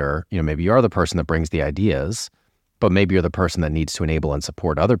marketer, maybe you are the person that brings the ideas, but maybe you're the person that needs to enable and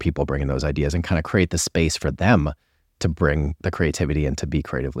support other people bringing those ideas and kind of create the space for them to bring the creativity and to be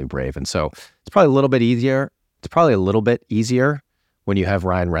creatively brave. And so it's probably a little bit easier. It's probably a little bit easier when you have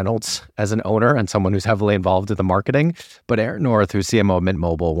Ryan Reynolds as an owner and someone who's heavily involved in the marketing. But Aaron North, who's CMO of Mint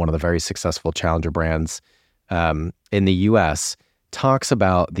Mobile, one of the very successful challenger brands in the US, talks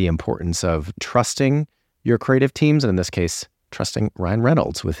about the importance of trusting your creative teams, and in this case, trusting Ryan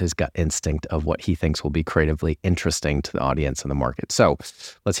Reynolds with his gut instinct of what he thinks will be creatively interesting to the audience and the market. So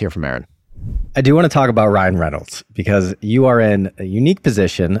let's hear from Aaron. I do want to talk about Ryan Reynolds because you are in a unique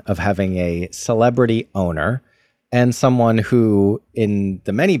position of having a celebrity owner and someone who, in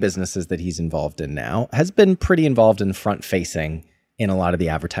the many businesses that he's involved in now, has been pretty involved in front-facing in a lot of the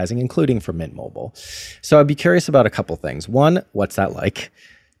advertising, including for Mint Mobile. So I'd be curious about a couple things. One, what's that like?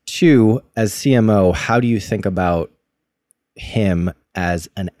 Two, as CMO, how do you think about him as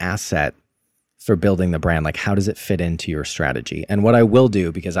an asset for building the brand? Like, how does it fit into your strategy? And what I will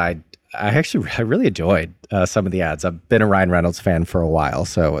do, because I really enjoyed some of the ads. I've been a Ryan Reynolds fan for a while,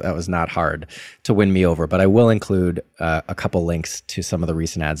 so that was not hard to win me over. But I will include a couple links to some of the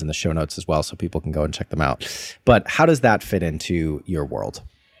recent ads in the show notes as well, so people can go and check them out. But how does that fit into your world?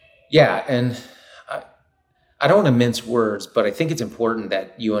 Yeah, and I don't want to mince words, but I think it's important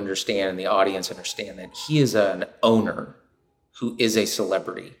that you understand and the audience understand that he is an owner who is a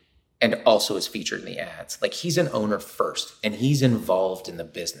celebrity and also is featured in the ads. Like, he's an owner first, and he's involved in the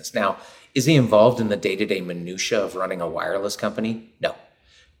business. Now, is he involved in the day-to-day minutia of running a wireless company? No.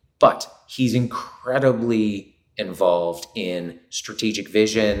 But he's incredibly involved in strategic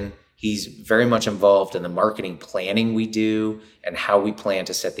vision. He's very much involved in the marketing planning we do and how we plan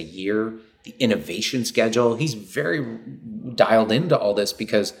to set the year, the innovation schedule. He's very dialed into all this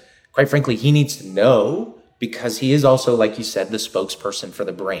because, quite frankly, he needs to know, because he is also, like you said, the spokesperson for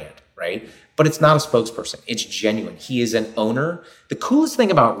the brand, right? But it's not a spokesperson. It's genuine. He is an owner. The coolest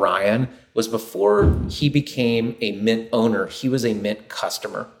thing about Ryan was before he became a Mint owner, he was a Mint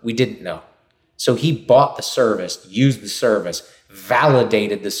customer. We didn't know. So he bought the service, used the service,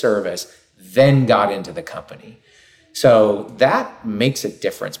 validated the service, then got into the company. So that makes a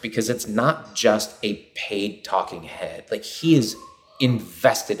difference because it's not just a paid talking head. Like, he is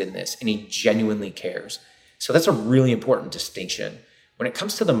invested in this and he genuinely cares. So that's a really important distinction. When it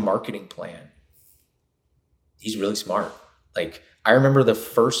comes to the marketing plan, he's really smart. Like, I remember the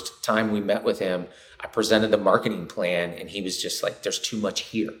first time we met with him, I presented the marketing plan and he was just like, there's too much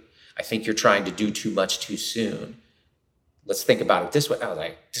here. I think you're trying to do too much too soon. Let's think about it this way. I was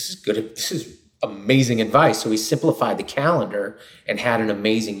like, this is good. This is amazing advice. So we simplified the calendar and had an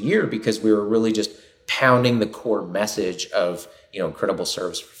amazing year because we were really just pounding the core message of, incredible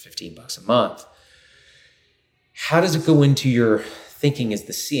service for $15 a month. How does it go into your thinking as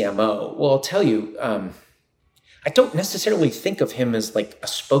the CMO? Well, I'll tell you, I don't necessarily think of him as like a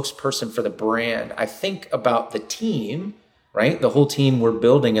spokesperson for the brand. I think about the team, right? The whole team we're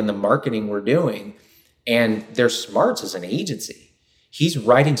building and the marketing we're doing, and their smarts as an agency. He's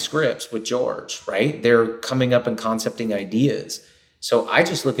writing scripts with George, right? They're coming up and concepting ideas. So I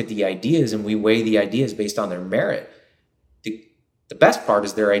just look at the ideas and we weigh the ideas based on their merit. The best part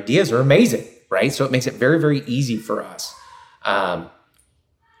is their ideas are amazing, right? So it makes it very, very easy for us. But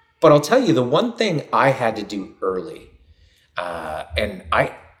I'll tell you, the one thing I had to do early, and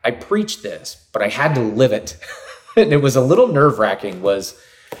I preached this, but I had to live it, and it was a little nerve-wracking, was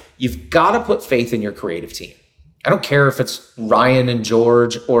you've got to put faith in your creative team. I don't care if it's Ryan and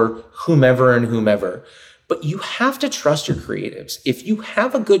George or whomever and whomever, but you have to trust your creatives. If you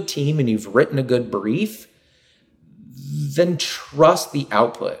have a good team and you've written a good brief, then trust the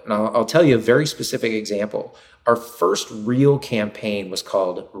output. And I'll tell you a very specific example. Our first real campaign was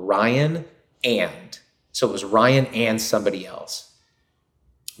called Ryan and. So it was Ryan and somebody else.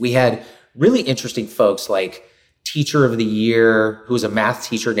 We had really interesting folks like Teacher of the Year, who was a math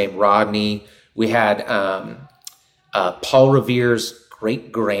teacher named Rodney. We had Paul Revere's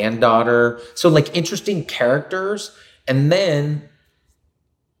great granddaughter. So like interesting characters. And then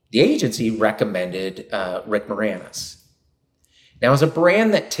the agency recommended Rick Moranis. Now, as a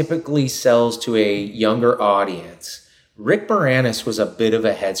brand that typically sells to a younger audience, Rick Moranis was a bit of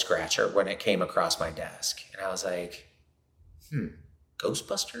a head scratcher when it came across my desk. And I was like,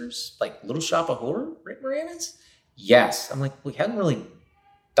 Ghostbusters? Like Little Shop of Horror? Rick Moranis? Yes. I'm like, we hadn't really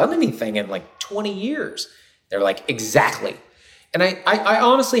done anything in like 20 years. They're like, exactly. And I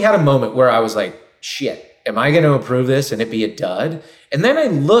honestly had a moment where I was like, shit, am I going to approve this and it be a dud? And then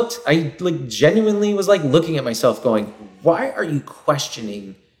I like genuinely was like looking at myself going, why are you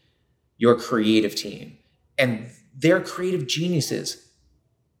questioning your creative team? And they're creative geniuses.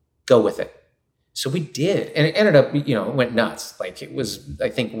 Go with it. So we did. And it ended up, it went nuts. Like it was, I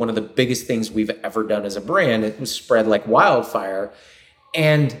think, one of the biggest things we've ever done as a brand. It was spread like wildfire.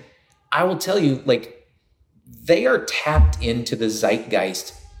 And I will tell you, like, they are tapped into the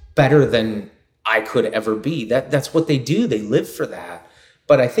zeitgeist better than I could ever be. That's what they do. They live for that.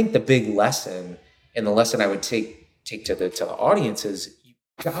 But I think the big lesson, and the lesson I would take to the audience is you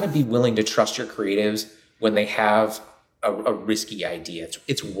got to be willing to trust your creatives when they have a risky idea.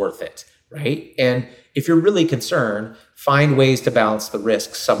 It's worth it, right? And if you're really concerned, find ways to balance the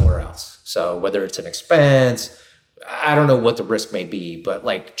risk somewhere else. So whether it's an expense, I don't know what the risk may be, but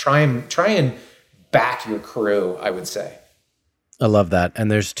like try and back your crew, I would say. I love that.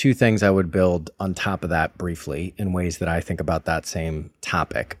 And there's two things I would build on top of that briefly in ways that I think about that same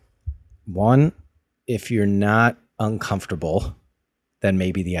topic. One, if you're not uncomfortable, then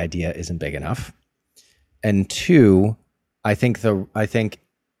maybe the idea isn't big enough. And two, I think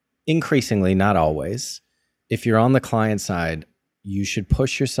increasingly, not always, if you're on the client side, you should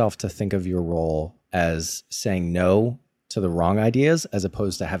push yourself to think of your role as saying no to the wrong ideas as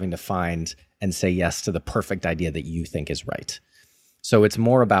opposed to having to find and say yes to the perfect idea that you think is right. So it's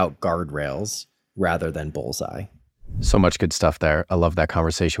more about guardrails rather than bullseye. So much good stuff there. I love that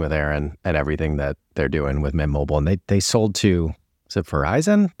conversation with Aaron and everything that they're doing with Mint Mobile. And they sold to, is it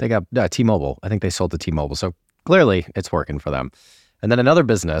Verizon? They got T-Mobile. I think they sold to T-Mobile. So clearly it's working for them. And then another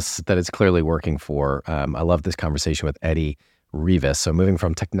business that it's clearly working for, I love this conversation with Eddie Rivas. So moving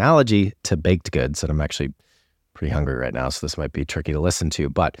from technology to baked goods, and I'm actually pretty hungry right now, so this might be tricky to listen to.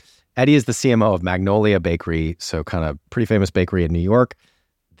 But Eddie is the CMO of Magnolia Bakery, so kind of pretty famous bakery in New York.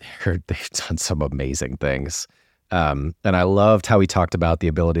 They've done some amazing things. And I loved how he talked about the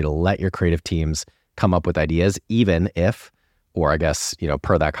ability to let your creative teams come up with ideas, even if, or I guess,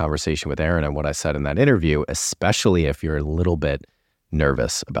 per that conversation with Aaron and what I said in that interview, especially if you're a little bit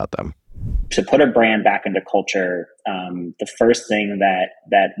nervous about them. To put a brand back into culture, the first thing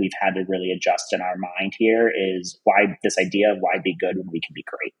that we've had to really adjust in our mind here is why this idea of why be good when we can be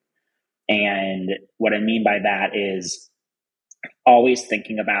great. And what I mean by that is always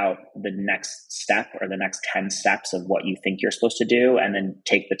thinking about the next step or the next 10 steps of what you think you're supposed to do, and then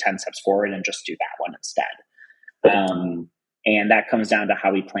take the 10 steps forward and just do that one instead. And that comes down to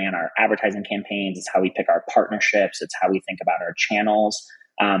how we plan our advertising campaigns. It's how we pick our partnerships. It's how we think about our channels.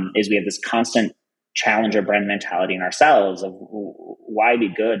 Is we have this constant challenger brand mentality in ourselves of why be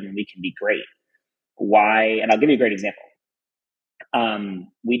good when we can be great? Why? And I'll give you a great example.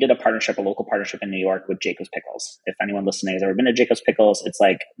 We did a local partnership in New York with Jacob's Pickles. If anyone listening has ever been to Jacob's Pickles, it's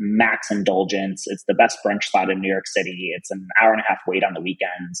like max indulgence. It's the best brunch spot in New York City. It's an hour and a half wait on the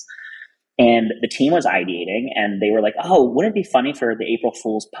weekends. And the team was ideating, and they were like, oh, wouldn't it be funny for the April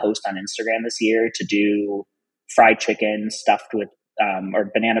Fool's post on Instagram this year to do fried chicken stuffed with, or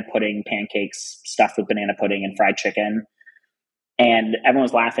banana pudding pancakes stuffed with banana pudding and fried chicken? And everyone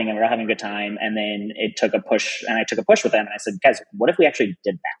was laughing and we were having a good time. And then it took a push, and I took a push with them. And I said, guys, what if we actually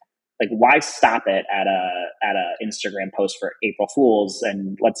did that? Like, why stop it at a Instagram post for April Fools?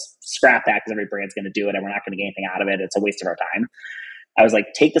 And let's scrap that because every brand's going to do it and we're not going to get anything out of it. It's a waste of our time. I was like,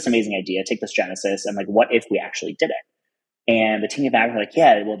 take this amazing idea, take this genesis, and like, what if we actually did it? And the team back were like,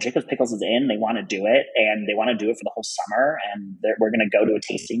 yeah, well, Jacob's Pickles is in. They want to do it, and they want to do it for the whole summer. And we're going to go to a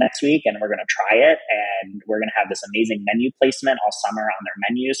tasting next week, and we're going to try it. And we're going to have this amazing menu placement all summer on their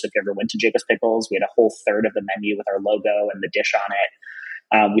menu. So if you ever went to Jacob's Pickles, we had a whole third of the menu with our logo and the dish on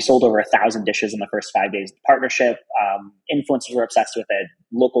it. We sold over 1,000 dishes in the first 5 days of the partnership. Influencers were obsessed with it.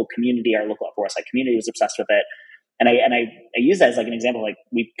 Local community, our local Upper West Side community was obsessed with it. And I use that as like an example, like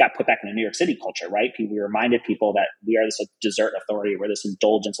we got put back in the New York City culture, right? We reminded people that we are this dessert authority, we're this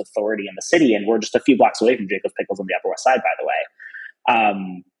indulgence authority in the city, and we're just a few blocks away from Jacob's Pickles on the Upper West Side, by the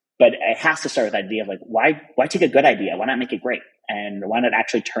way. But it has to start with the idea of like, why take a good idea? Why not make it great? And why not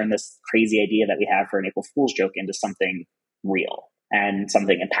actually turn this crazy idea that we have for an April Fool's joke into something real and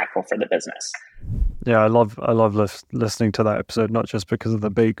something impactful for the business? Yeah, I love listening to that episode, not just because of the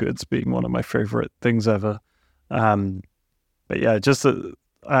baked goods being one of my favorite things ever. But yeah, just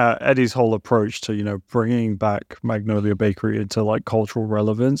Eddie's whole approach to, bringing back Magnolia Bakery into like cultural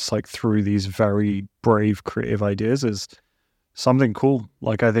relevance, like through these very brave, creative ideas is something cool.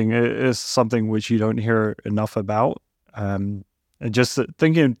 Like, I think it is something which you don't hear enough about. And just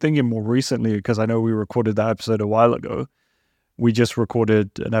thinking more recently, because I know we recorded that episode a while ago, we just recorded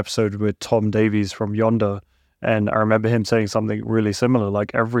an episode with Tom Davies from Yonder. And I remember him saying something really similar,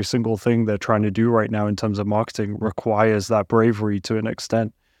 like every single thing they're trying to do right now in terms of marketing requires that bravery to an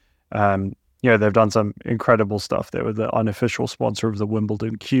extent. They've done some incredible stuff. They were the unofficial sponsor of the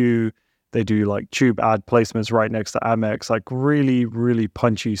Wimbledon Q. They do like tube ad placements right next to Amex, like really, really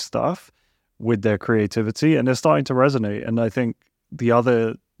punchy stuff with their creativity. And they're starting to resonate. And I think the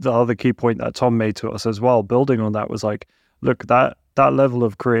other key point that Tom made to us as well, building on that, was like, look, that level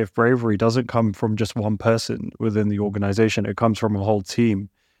of creative bravery doesn't come from just one person within the organization. It comes from a whole team.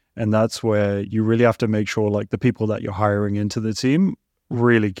 And that's where you really have to make sure like the people that you're hiring into the team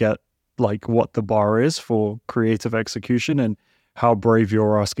really get like what the bar is for creative execution and how brave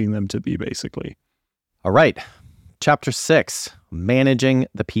you're asking them to be, basically. All right. Chapter 6, managing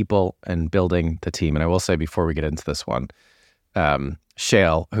the people and building the team. And I will say before we get into this one,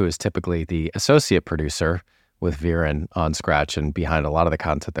 Shale, who is typically the associate producer with Viren on Scratch and behind a lot of the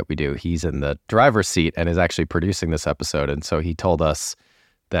content that we do, he's in the driver's seat and is actually producing this episode. And so he told us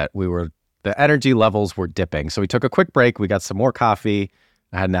that the energy levels were dipping. So we took a quick break. We got some more coffee.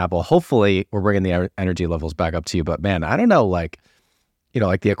 I had an apple. Hopefully we're bringing the energy levels back up to you. But man, I don't know, like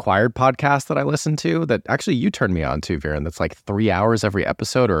the Acquired podcast that I listen to that actually you turned me on to, Viren, that's like 3 hours every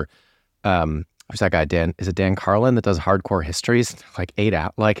episode, or who's that guy, Dan? Is it Dan Carlin that does Hardcore Histories? Like 8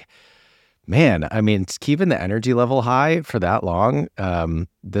 hours. Like, man, I mean, keeping the energy level high for that long,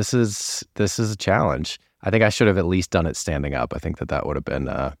 this is a challenge. I think I should have at least done it standing up. I think that would have been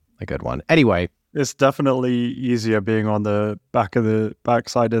a good one. Anyway, it's definitely easier being on the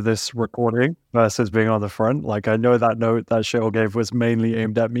backside of this recording versus being on the front. Like, I know that note that Cheryl gave was mainly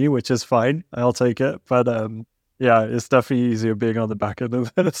aimed at me, which is fine. I'll take it. But yeah, it's definitely easier being on the back end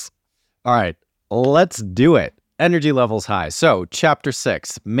of this. All right, let's do it. Energy levels high. So chapter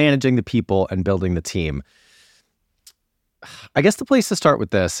 6, managing the people and building the team. I guess the place to start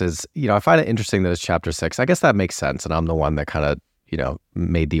with this is, I find it interesting that it's chapter 6. I guess that makes sense. And I'm the one that kind of,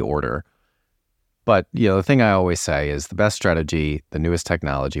 made the order. But, the thing I always say is the best strategy, the newest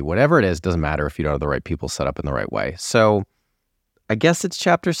technology, whatever it is, doesn't matter if you don't have the right people set up in the right way. So I guess it's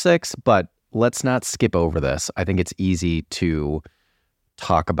chapter 6, but let's not skip over this. I think it's easy to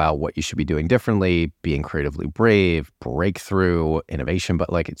talk about what you should be doing differently, being creatively brave, breakthrough, innovation,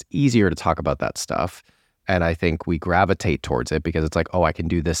 but like it's easier to talk about that stuff. And I think we gravitate towards it because it's like, oh, I can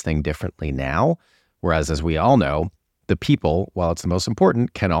do this thing differently now. Whereas, as we all know, the people, while it's the most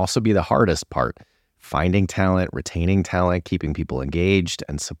important, can also be the hardest part. Finding talent, retaining talent, keeping people engaged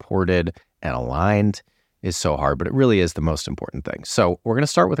and supported and aligned is so hard, but it really is the most important thing. So we're going to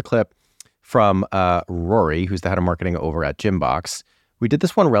start with a clip from Rory, who's the head of marketing over at Gymbox. We did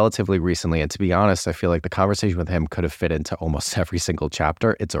this one relatively recently, and to be honest, I feel like the conversation with him could have fit into almost every single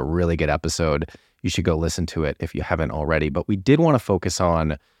chapter. It's a really good episode. You should go listen to it if you haven't already. But we did want to focus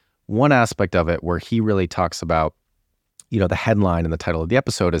on one aspect of it where he really talks about, the headline and the title of the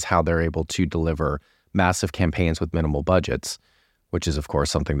episode is how they're able to deliver massive campaigns with minimal budgets, which is, of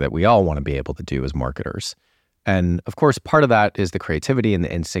course, something that we all want to be able to do as marketers. And, of course, part of that is the creativity and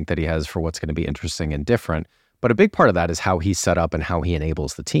the instinct that he has for what's going to be interesting and different. But a big part of that is how he's set up and how he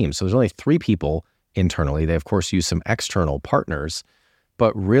enables the team. So there's only 3 people internally. They, of course, use some external partners.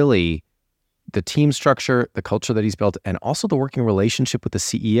 But really, the team structure, the culture that he's built, and also the working relationship with the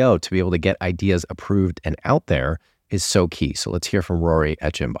CEO to be able to get ideas approved and out there is so key. So let's hear from Rory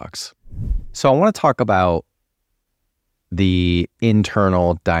at Gymbox. So I want to talk about the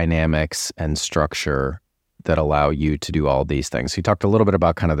internal dynamics and structure that allow you to do all these things. So you talked a little bit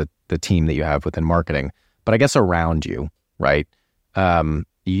about kind of the team that you have within marketing, but I guess around you, right?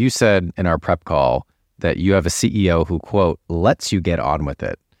 You said in our prep call that you have a CEO who, quote, lets you get on with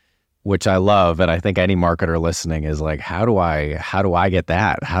it, which I love. And I think any marketer listening is like, how do I get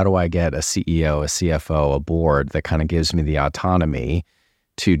that? How do I get a CEO, a CFO, a board that kind of gives me the autonomy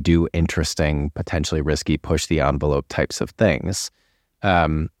to do interesting, potentially risky, push the envelope types of things?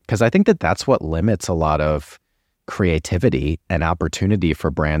 Because I think that's what limits a lot of creativity and opportunity for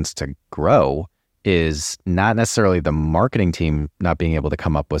brands to grow is not necessarily the marketing team not being able to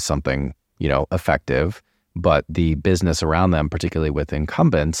come up with something, effective, but the business around them, particularly with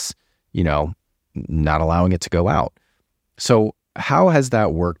incumbents, not allowing it to go out. So how has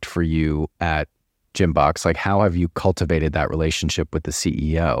that worked for you at Gymbox, like how have you cultivated that relationship with the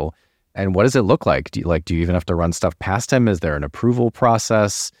CEO? And what does it look like? Do you even have to run stuff past him? Is there an approval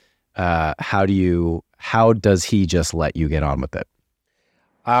process? How does he just let you get on with it?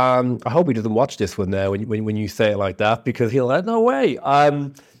 I hope he doesn't watch this one now when you say it like that, because he'll like, no way.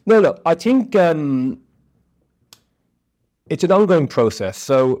 No, I think it's an ongoing process.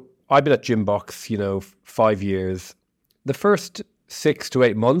 So I've been at Gymbox, 5 years. The first 6 to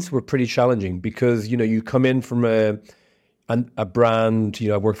 8 months were pretty challenging because, you come in from a brand,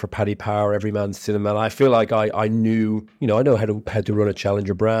 I worked for Paddy Power, Everyman Cinema, and I feel like I knew, I know how to run a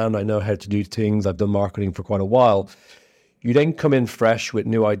challenger brand. I know how to do things. I've done marketing for quite a while. You then come in fresh with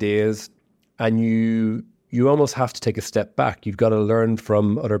new ideas, and you almost have to take a step back. You've got to learn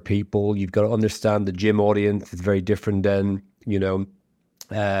from other people. You've got to understand the gym audience is very different than,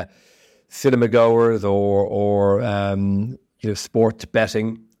 cinema goers or sport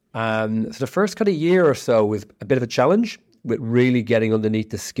betting. So the first kind of year or so was a bit of a challenge with really getting underneath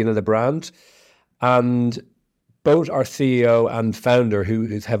the skin of the brand. And both our CEO and founder,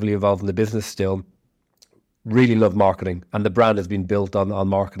 who's heavily involved in the business still, really love marketing, and the brand has been built on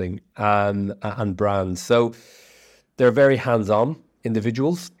marketing and brands. So they're very hands-on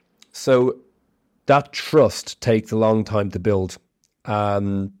individuals. So that trust takes a long time to build.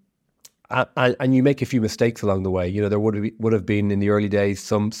 And you make a few mistakes along the way. There would have been in the early days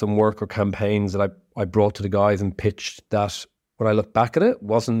some work or campaigns that I brought to the guys and pitched that when I look back at it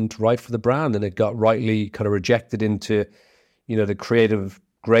wasn't right for the brand, and it got rightly kind of rejected into, the creative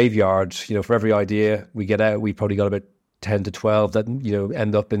graveyard. For every idea we get out, we probably got about 10 to 12 that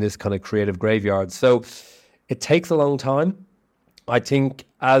end up in this kind of creative graveyard. So it takes a long time. I think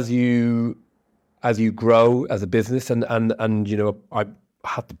as you grow as a business, and I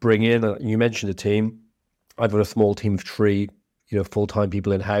have to bring in, you mentioned a team. I've got a small team of 3 full-time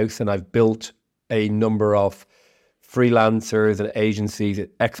people in house, and I've built a number of freelancers and agencies,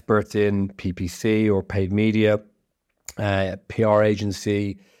 experts in PPC or paid media, PR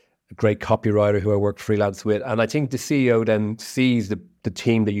agency, a great copywriter who I work freelance with. And I think the CEO then sees the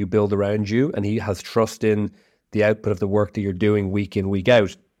team that you build around you, and he has trust in the output of the work that you're doing week in, week out.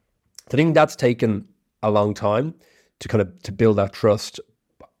 So I think that's taken a long time to build that trust.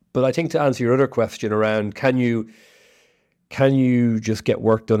 But I think to answer your other question around can you just get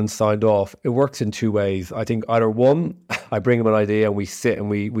work done and signed off, it works in 2 ways. I think either one, I bring them an idea and we sit and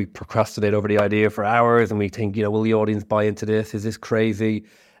we procrastinate over the idea for hours, and we think, will the audience buy into this? Is this crazy?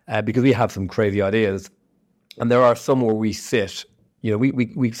 Because we have some crazy ideas. And there are some where we sit,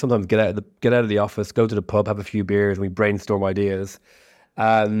 we sometimes get out of the office, go to the pub, have a few beers, and we brainstorm ideas.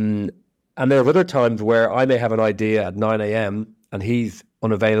 And there are other times where I may have an idea at 9 a.m. and he's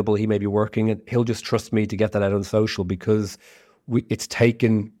unavailable, he may be working, and he'll just trust me to get that out on social because it's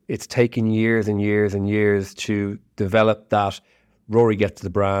taken years and years and years to develop that. Rory gets the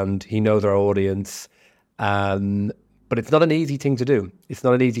brand, he knows our audience, but it's not an easy thing to do.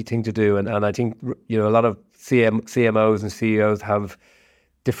 And I think a lot of CMOs and CEOs have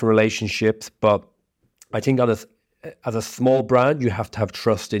different relationships, but I think as a small brand, you have to have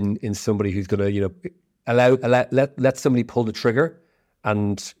trust in somebody who's going to let somebody pull the trigger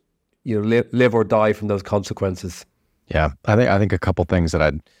and live or die from those consequences. Yeah, I think a couple things that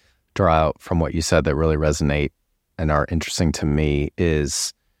I'd draw out from what you said that really resonate and are interesting to me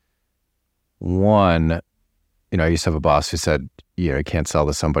is one, I used to have a boss who said, you can't sell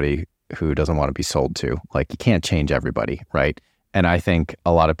to somebody who doesn't want to be sold to. Like, you can't change everybody, right? And I think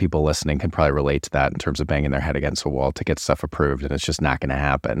a lot of people listening can probably relate to that in terms of banging their head against a wall to get stuff approved, and it's just not going to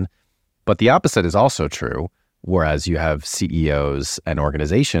happen. But the opposite is also true, whereas you have CEOs and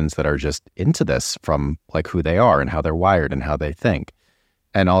organizations that are just into this from like who they are and how they're wired and how they think.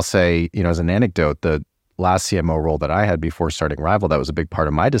 And I'll say, as an anecdote, the last CMO role that I had before starting Rival, that was a big part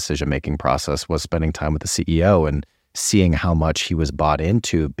of my decision-making process, was spending time with the CEO and seeing how much he was bought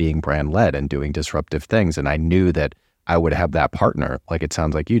into being brand-led and doing disruptive things. And I knew that I would have that partner, like it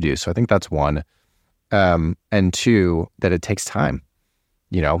sounds like you do. So I think that's one. And two, that it takes time.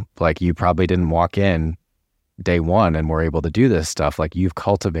 Like you probably didn't walk in day one and were able to do this stuff. Like you've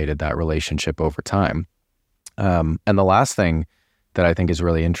cultivated that relationship over time. And the last thing that I think is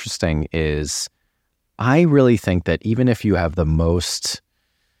really interesting is I really think that even if you have the most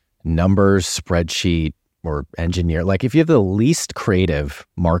numbers, spreadsheet, or engineer, like if you have the least creative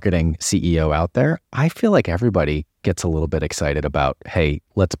marketing CEO out there, I feel like everybody gets a little bit excited about, hey,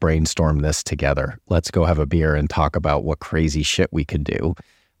 let's brainstorm this together. Let's go have a beer and talk about what crazy shit we could do.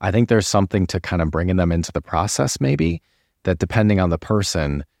 I think there's something to kind of bringing them into the process maybe that, depending on the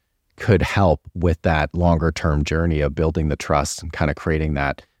person, could help with that longer term journey of building the trust and kind of creating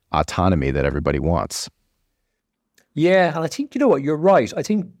that autonomy that everybody wants. Yeah, and I think, you know what, you're right. I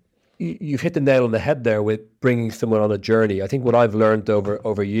think you've hit the nail on the head there with bringing someone on a journey. I think what I've learned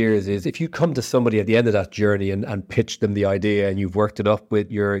over years is if you come to somebody at the end of that journey and pitch them the idea, and you've worked it up with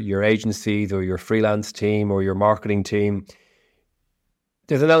your agencies or your freelance team or your marketing team,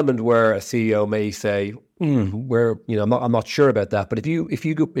 there's an element where a CEO may say, I'm not sure about that. But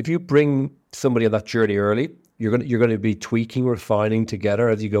if you bring somebody on that journey early, you're going to be tweaking, refining together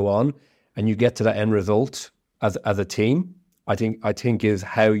as you go on, and you get to that end result as a team. I think is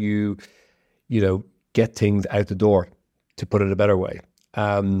how you get things out the door, to put it a better way.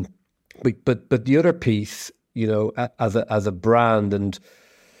 But the other piece, as a brand, and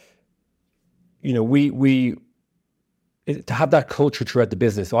we to have that culture throughout the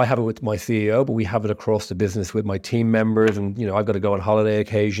business. So I have it with my CEO, but we have it across the business with my team members. And I've got to go on holiday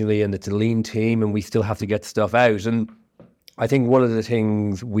occasionally, and it's a lean team, and we still have to get stuff out. And I think one of the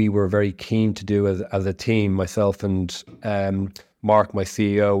things we were very keen to do as a team, myself and Mark, my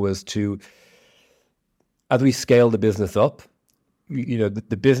CEO, was to, as we scale the business up,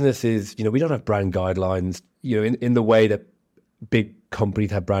 the business is, we don't have brand guidelines, in the way that big companies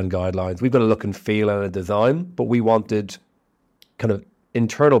have brand guidelines. We've got a look and feel and a design, but we wanted kind of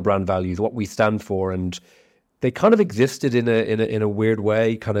internal brand values, what we stand for, and they kind of existed in a weird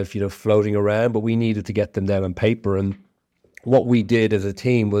way, kind of floating around, but we needed to get them down on paper. And what we did as a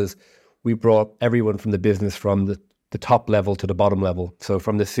team was we brought everyone from the business from the top level to the bottom level. So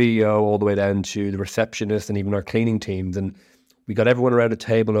from the CEO all the way down to the receptionist and even our cleaning teams. And we got everyone around a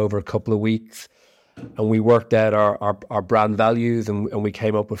table over a couple of weeks, and we worked out our brand values, and we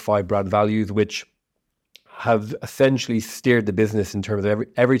came up with 5 brand values, which have essentially steered the business in terms of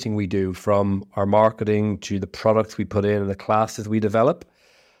everything we do, from our marketing to the products we put in and the classes we develop.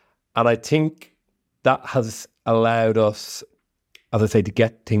 And I think that has allowed us, as I say, to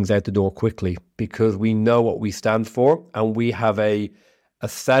get things out the door quickly, because we know what we stand for, and we have a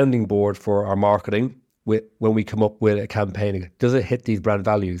sounding board for our marketing when we come up with a campaign. Does it hit these brand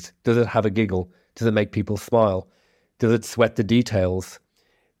values? Does it have a giggle? Does it make people smile? Does it sweat the details?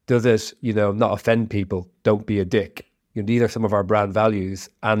 Does it, not offend people? Don't be a dick. These are some of our brand values,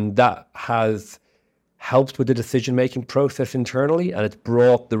 and that has helped with the decision-making process internally, and it's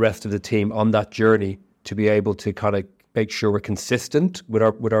brought the rest of the team on that journey to be able to kind of make sure we're consistent with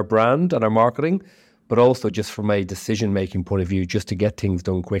our brand and our marketing, but also just from a decision-making point of view, just to get things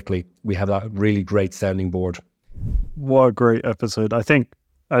done quickly. We have that really great sounding board. What a great episode. I think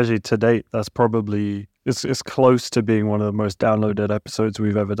actually to date, that's probably, it's close to being one of the most downloaded episodes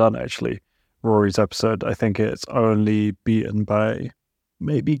we've ever done, actually. Rory's episode. I think it's only beaten by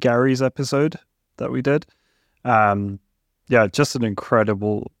maybe Gary's episode that we did. Just an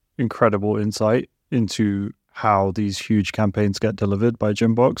incredible insight into how these huge campaigns get delivered by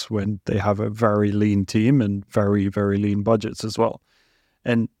Gymbox when they have a very lean team and very, very lean budgets as well.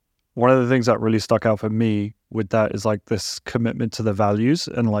 And one of the things that really stuck out for me with that is like this commitment to the values,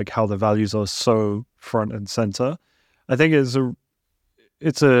 and like how the values are so front and center. I think it's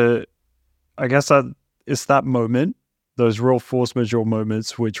that moment, those real force majeure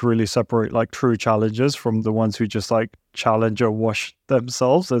moments, which really separate like true challengers from the ones who just like challenge or wash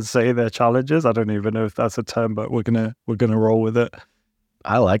themselves and say they're challengers. I don't even know if that's a term, but we're gonna roll with it.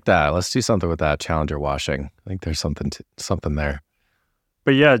 I like that. Let's do something with that, challenger washing. I think there's something there.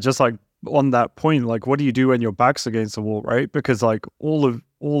 But yeah, just like on that point, like what do you do when your back's against the wall, right? Because like all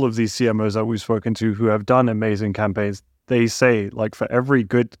of these CMOs that we've spoken to who have done amazing campaigns, they say like for every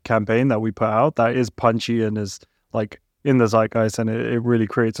good campaign that we put out that is punchy and is like in the zeitgeist and it really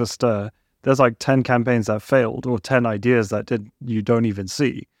creates a stir, there's like 10 campaigns that failed, or 10 ideas that you don't even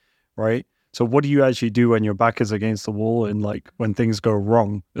see, right? So what do you actually do when your back is against the wall and like when things go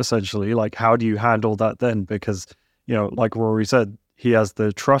wrong, essentially? Like how do you handle that then? Because, like Rory said, he has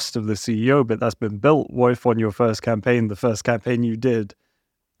the trust of the CEO, but that's been built. What if on your first campaign, the first campaign you did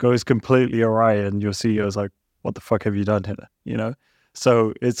goes completely awry and your CEO is like, what the fuck have you done here?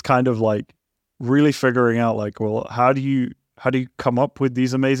 So it's kind of like really figuring out like, well, how do you come up with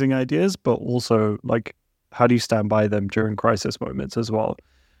these amazing ideas, but also like, how do you stand by them during crisis moments as well?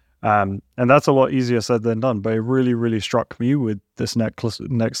 And that's a lot easier said than done, but it really, really struck me with this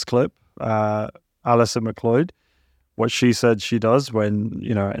next clip, Alison McLeod, what she said she does when,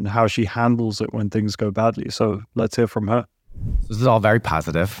 and how she handles it when things go badly. So let's hear from her. This is all very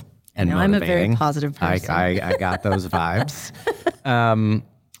positive and motivating. I'm a very positive person. I got those vibes.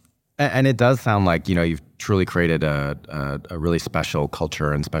 And it does sound like, you've truly created a really special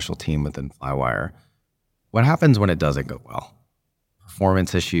culture and special team within Flywire. What happens when it doesn't go well?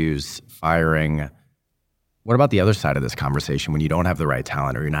 Performance issues, firing. What about the other side of this conversation when you don't have the right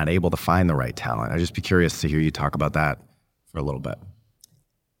talent or you're not able to find the right talent? I'd just be curious to hear you talk about that for a little bit.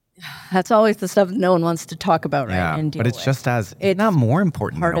 That's always the stuff no one wants to talk about, right? Yeah, and deal but it's with. just it's not more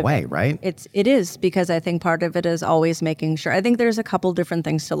important in a way, right? It is, because I think part of it is always making sure. I think there's a couple different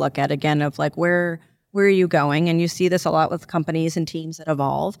things to look at, again, of like where are you going? And you see this a lot with companies and teams that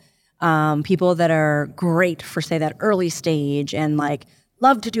evolve. People that are great for, say, that early stage and like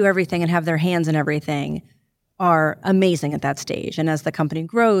love to do everything and have their hands in everything are amazing at that stage. And as the company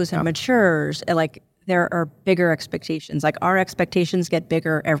grows and matures, like there are bigger expectations. Like our expectations get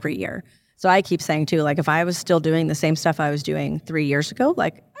bigger every year. So I keep saying too, like if I was still doing the same stuff I was doing 3 years ago,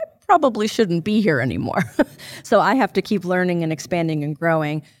 like I probably shouldn't be here anymore. So I have to keep learning and expanding and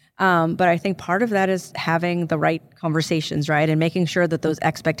growing. But I think part of that is having the right conversations, right? And making sure that those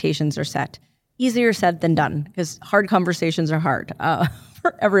expectations are set. Easier said than done, because hard conversations are hard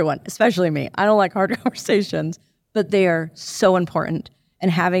for everyone, especially me. I don't like hard conversations, but they are so important. And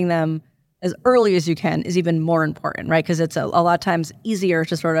having them as early as you can is even more important, right? Because it's a lot of times easier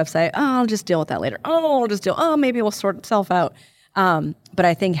to sort of say, oh, I'll just deal with that later. Maybe we'll sort itself out. But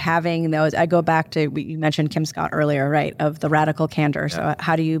I think having those, I go back to, you mentioned Kim Scott earlier, right? Of the radical candor. So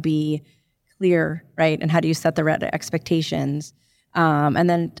how do you be clear, right? And how do you set the expectations? And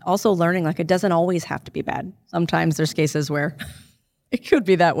then also learning, like it doesn't always have to be bad. Sometimes there's cases where it could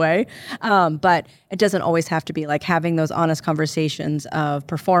be that way. But it doesn't always have to be. Like having those honest conversations of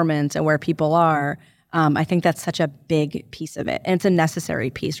performance and where people are. I think that's such a big piece of it. And it's a necessary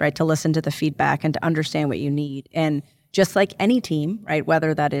piece, right? To listen to the feedback and to understand what you need. And just like any team, right?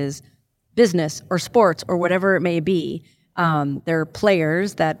 Whether that is business or sports or whatever it may be, there are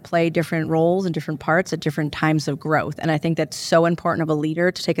players that play different roles and different parts at different times of growth. And I think that's so important of a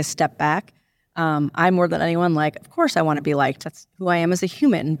leader to take a step back. I more than anyone, like, of course I want to be liked. That's who I am as a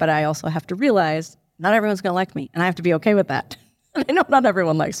human, but I also have to realize not everyone's going to like me, and I have to be okay with that. I know not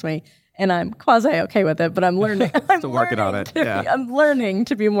everyone likes me, and I'm quasi okay with it, but I'm learning. Still working on it. I'm learning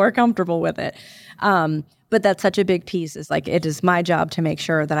to be more comfortable with it. But that's such a big piece. Is like, it is my job to make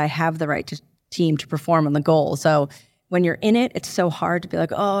sure that I have the right team to perform on the goal. So when you're in it, it's so hard to be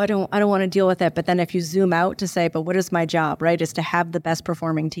like, oh, I don't want to deal with it. But then if you zoom out to say, but what is my job, right? Is to have the best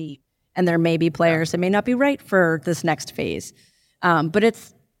performing team. And there may be players that may not be right for this next phase. But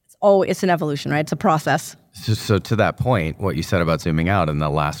it's an evolution, right? It's a process. So to that point, what you said about zooming out and the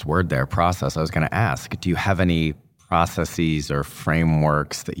last word there, process, I was going to ask, do you have any processes or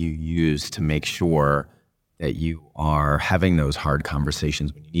frameworks that you use to make sure that you are having those hard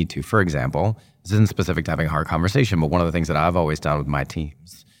conversations when you need to? For example, this isn't specific to having a hard conversation, but one of the things that I've always done with my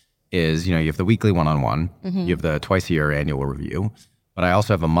teams is, you have the weekly one-on-one, you have the twice-a-year annual review, but I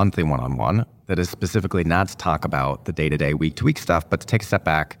also have a monthly one-on-one that is specifically not to talk about the day-to-day, week-to-week stuff, but to take a step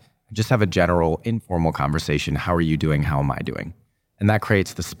back and just have a general informal conversation. How are you doing? How am I doing? And that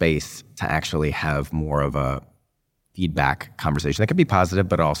creates the space to actually have more of a feedback conversation that can be positive,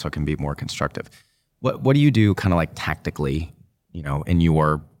 but also can be more constructive. What do you do kind of like tactically, in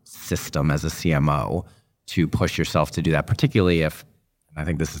your system as a CMO to push yourself to do that, particularly if, and I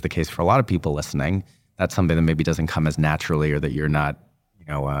think this is the case for a lot of people listening, that's something that maybe doesn't come as naturally or that you're not,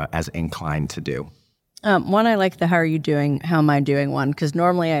 as inclined to do? One, I like the how are you doing, how am I doing one, because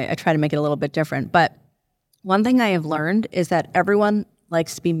normally I try to make it a little bit different. But one thing I have learned is that everyone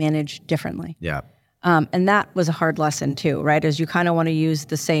likes to be managed differently. Yeah. And that was a hard lesson too, right? As you kind of want to use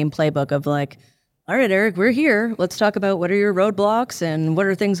the same playbook of like, all right, Eric, we're here. Let's talk about what are your roadblocks and what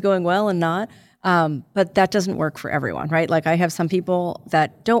are things going well and not. But that doesn't work for everyone, right? Like I have some people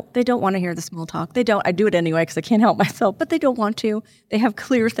that don't want to hear the small talk. I do it anyway because I can't help myself, but they don't want to. They have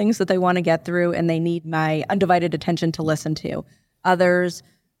clear things that they want to get through and they need my undivided attention to listen to. Others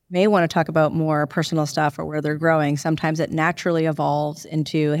may want to talk about more personal stuff or where they're growing. Sometimes it naturally evolves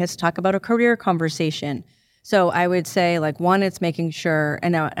into, let's talk about a career conversation. So I would say, like, one, it's making sure,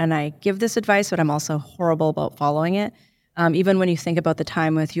 and I give this advice, but I'm also horrible about following it. Even when you think about the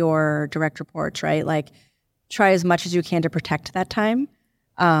time with your direct reports, right? Like, try as much as you can to protect that time.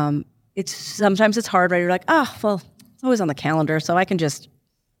 Sometimes it's hard, right? You're like, well, it's always on the calendar, so I'll just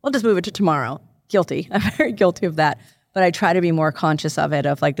move it to tomorrow. Guilty. I'm very guilty of that. But I try to be more conscious of it,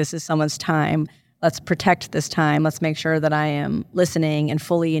 of like, this is someone's time. Let's protect this time. Let's make sure that I am listening and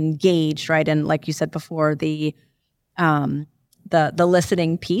fully engaged, right? And like you said before, the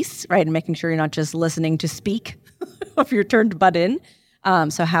listening piece, right? And making sure you're not just listening to speak if you're turned to butt in.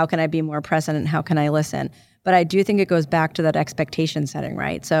 So how can I be more present and how can I listen? But I do think it goes back to that expectation setting,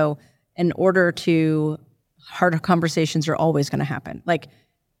 right? So in order to, hard conversations are always going to happen. Like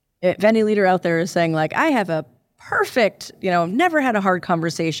if any leader out there is saying like, I have a perfect, never had a hard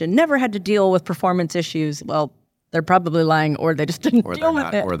conversation, never had to deal with performance issues. Well, they're probably lying, or they just didn't deal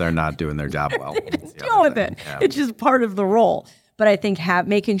with it. Or they're not doing their job well. They didn't deal with it. Yeah. It's just part of the role. But I think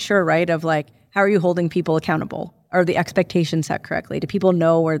making sure, right, of like, how are you holding people accountable? Are the expectations set correctly? Do people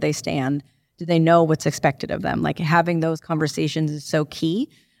know where they stand? Do they know what's expected of them? Like having those conversations is so key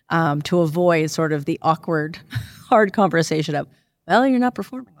to avoid sort of the awkward, hard conversation of, well, you're not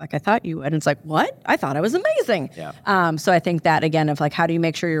performing like I thought you would. And it's like, what? I thought I was amazing. Yeah. So I think that, again, of like, how do you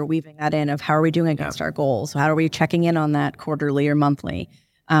make sure you're weaving that in of how are we doing against our goals? How are we checking in on that quarterly or monthly?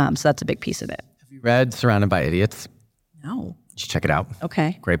 So that's a big piece of it. Have you read Surrounded by Idiots? No. You should check it out.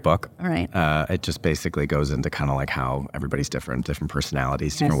 Okay. Great book. All right. It just basically goes into kind of like how everybody's different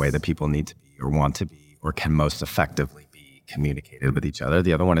personalities, different way that people need to be or want to be or can most effectively be communicated with each other.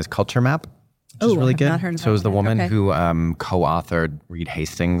 The other one is Culture Map, which is really good. Not heard of so is the woman Okay. who co-authored Reed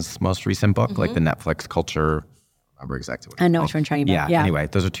Hastings' most recent book, like the Netflix Culture. I remember exactly what I know which one you're talking about. Yeah. Anyway,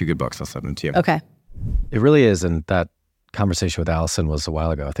 those are two good books. I'll send them to you. Okay. It really is. And that conversation with Allison was a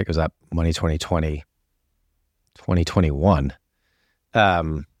while ago. I think it was at Money 2020, 2021.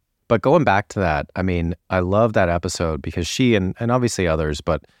 But going back to that, I mean, I love that episode because she and obviously others,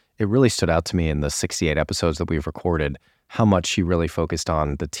 but it really stood out to me in the 68 episodes that we've recorded, how much she really focused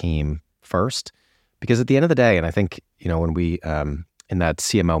on the team first. Because at the end of the day, and I think, when we, in that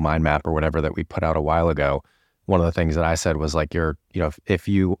CMO mind map or whatever that we put out a while ago, one of the things that I said was like, if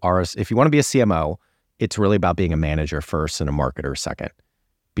you want to be a CMO, it's really about being a manager first and a marketer second.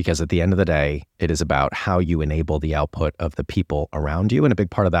 Because at the end of the day, it is about how you enable the output of the people around you. And a big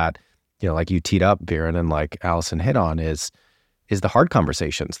part of that, like you teed up, Viren, and like Allison hit on is the hard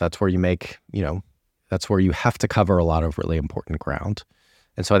conversations. That's where you make, that's where you have to cover a lot of really important ground.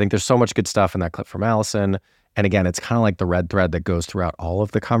 And so I think there's so much good stuff in that clip from Allison. And again, it's kind of like the red thread that goes throughout all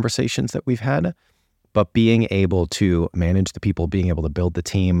of the conversations that we've had. But being able to manage the people, being able to build the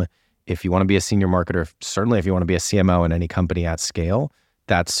team, if you want to be a senior marketer, certainly if you want to be a CMO in any company at scale,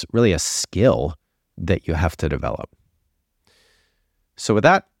 that's really a skill that you have to develop. So with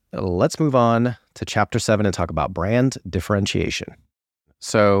that, let's move on to chapter 7 and talk about brand differentiation.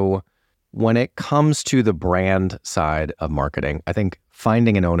 So when it comes to the brand side of marketing, I think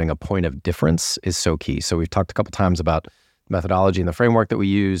finding and owning a point of difference is so key. So we've talked a couple times about methodology and the framework that we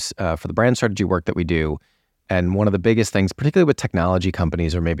use for the brand strategy work that we do. And one of the biggest things, particularly with technology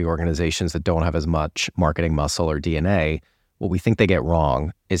companies or maybe organizations that don't have as much marketing muscle or DNA, what we think they get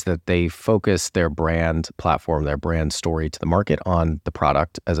wrong is that they focus their brand platform, their brand story to the market on the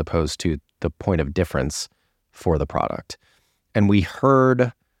product as opposed to the point of difference for the product. And we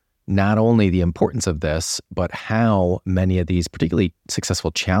heard not only the importance of this, but how many of these particularly successful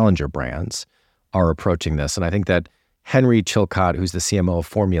challenger brands are approaching this. And I think that Henry Chilcott, who's the CMO of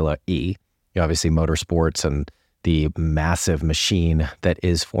Formula E, obviously motorsports and the massive machine that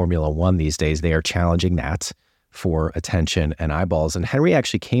is Formula One these days, they are challenging that for attention and eyeballs. And Henry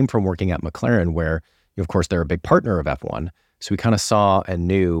actually came from working at McLaren where, of course, they're a big partner of F1. So we kind of saw and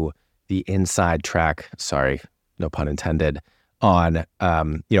knew the inside track, sorry, no pun intended, on,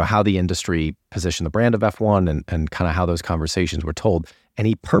 how the industry positioned the brand of F1 and kind of how those conversations were told. And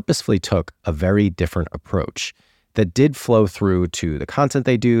he purposefully took a very different approach that did flow through to the content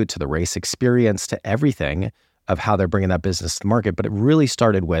they do, to the race experience, to everything of how they're bringing that business to the market. But it really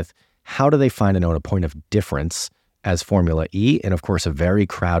started with how do they find and own a point of difference as Formula E in, of course, a very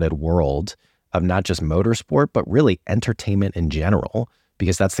crowded world of not just motorsport, but really entertainment in general,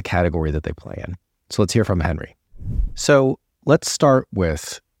 because that's the category that they play in. So let's hear from Henry. So let's start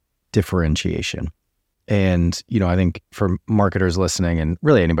with differentiation. And, I think for marketers listening and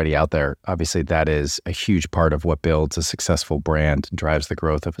really anybody out there, obviously that is a huge part of what builds a successful brand, drives the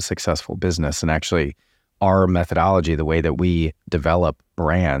growth of a successful business. And actually, our methodology, the way that we develop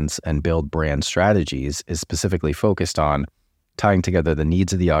brands and build brand strategies is specifically focused on tying together the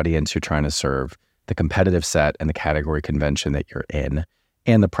needs of the audience you're trying to serve, the competitive set and the category convention that you're in,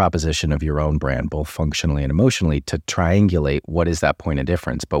 and the proposition of your own brand, both functionally and emotionally, to triangulate what is that point of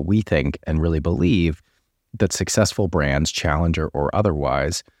difference. But we think and really believe that successful brands, challenger or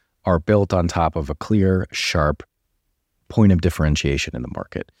otherwise, are built on top of a clear, sharp point of differentiation in the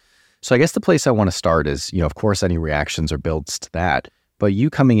market. So I guess the place I want to start is, of course, any reactions or builds to that. But you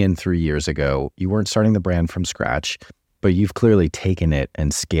coming in 3 years ago, you weren't starting the brand from scratch, but you've clearly taken it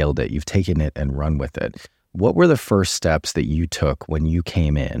and scaled it. You've taken it and run with it. What were the first steps that you took when you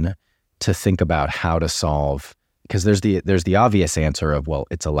came in to think about how to solve? Because there's the obvious answer of, well,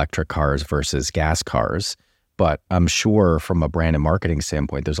 it's electric cars versus gas cars. But I'm sure from a brand and marketing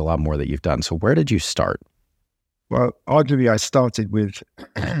standpoint, there's a lot more that you've done. So where did you start? Well, arguably, I started with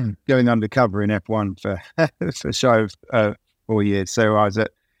going undercover in F1 for a show of 4 years. So I was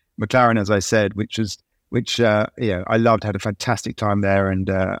at McLaren, as I said, which I loved, had a fantastic time there, and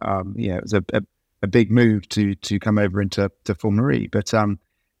it was a big move to come over into Formula E. But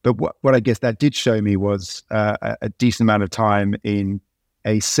what I guess that did show me was a decent amount of time in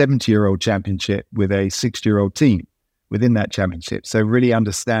a 70-year-old championship with a 60-year-old team within that championship. So really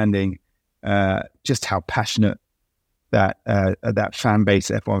understanding just how passionate that fan base,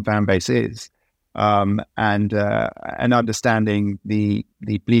 F1 fan base, is, and understanding the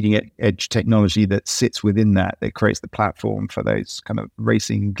bleeding edge technology that sits within that creates the platform for those kind of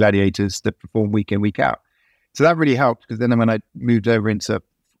racing gladiators that perform week in, week out. So that really helped, because then when I moved over into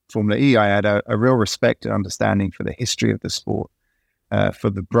Formula E, I had a real respect and understanding for the history of the sport, for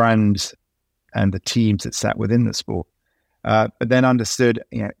the brands and the teams that sat within the sport. But then understood,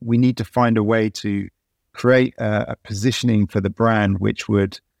 we need to find a way to create a positioning for the brand which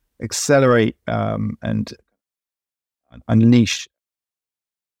would accelerate and unleash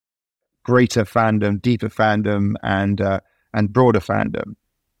greater fandom, deeper fandom, and broader fandom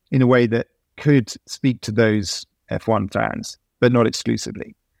in a way that could speak to those F1 fans, but not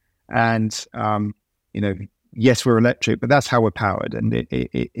exclusively. And yes, we're electric, but that's how we're powered, and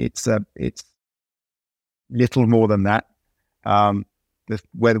it's little more than that.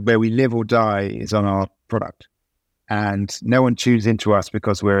 Where we live or die is on our product, and no one tunes into us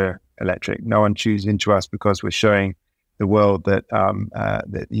because we're electric. No one tunes into us because we're showing the world that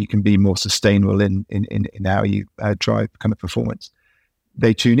that you can be more sustainable in how you drive kind of performance.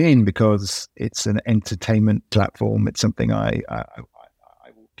 They tune in because it's an entertainment platform. It's something I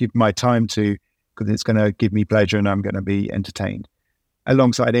will give my time to, because it's going to give me pleasure and I'm going to be entertained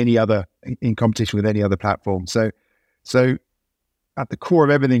alongside any other, in competition with any other platform. So at the core of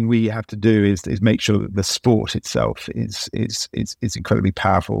everything we have to do is make sure that the sport itself is incredibly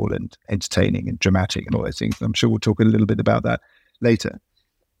powerful and entertaining and dramatic and all those things. I'm sure we'll talk a little bit about that later.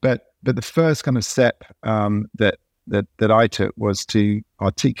 But the first kind of step that I took was to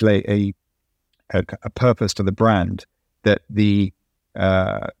articulate a purpose to the brand that the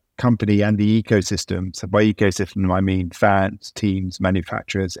company and the ecosystem. So by ecosystem, I mean fans, teams,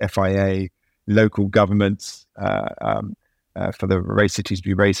 manufacturers, FIA, local governments, for the race cities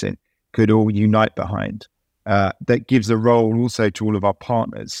we race in, could all unite behind. That gives a role also to all of our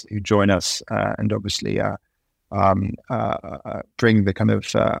partners who join us, and obviously bring the kind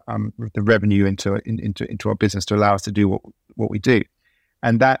of the revenue into our business to allow us to do what we do.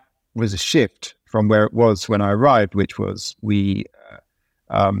 And that was a shift from where it was when I arrived, which was we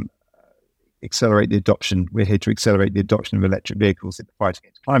accelerate the adoption. We're here to accelerate the adoption of electric vehicles in the fight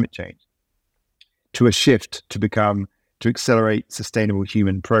against climate change, to a shift to accelerate sustainable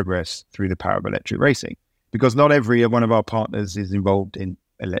human progress through the power of electric racing. Because not every one of our partners is involved in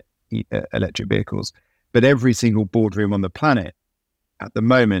electric vehicles, but every single boardroom on the planet at the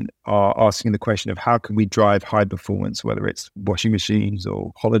moment are asking the question of how can we drive high performance, whether it's washing machines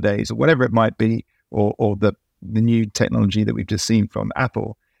or holidays or whatever it might be, or the new technology that we've just seen from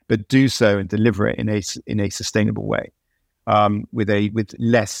Apple, but do so and deliver it in a sustainable way. With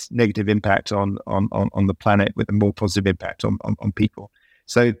less negative impact on the planet, with a more positive impact on people.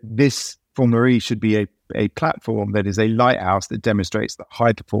 So this Formula E should be a platform that is a lighthouse that demonstrates that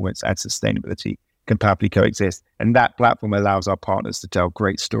high performance and sustainability can powerfully coexist. And that platform allows our partners to tell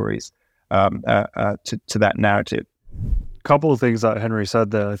great stories to that narrative. Couple of things that Henry said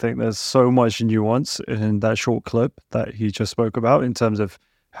there. I think there's so much nuance in that short clip that he just spoke about in terms of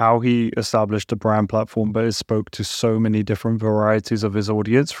how he established a brand platform, but it spoke to so many different varieties of his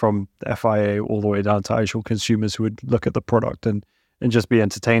audience, from the FIA all the way down to actual consumers who would look at the product and just be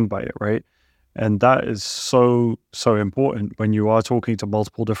entertained by it, right? And that is so important. When you are talking to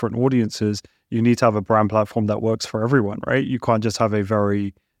multiple different audiences, you need to have a brand platform that works for everyone, right? You can't just have a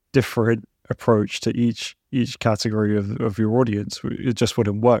very different approach to each category of your audience. It just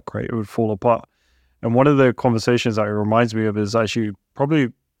wouldn't work, right? It would fall apart. And one of the conversations that it reminds me of is actually probably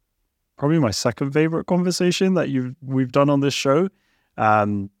my second favorite conversation that we've done on this show,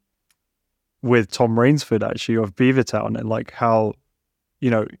 with Tom Rainsford, actually, of Beavertown, and like how,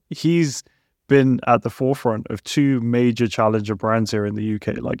 he's been at the forefront of two major challenger brands here in the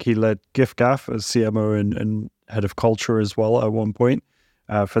UK. Like, he led giffgaff as CMO and head of culture as well at one point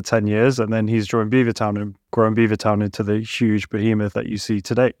for 10 years. And then he's joined Beavertown and grown Beavertown into the huge behemoth that you see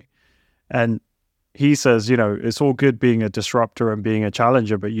today. And he says, it's all good being a disruptor and being a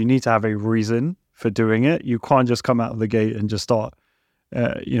challenger, but you need to have a reason for doing it. You can't just come out of the gate and just start,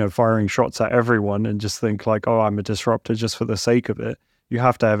 firing shots at everyone and just think like, oh, I'm a disruptor just for the sake of it. you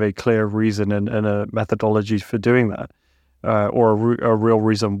have to have a clear reason and a methodology for doing that, or a real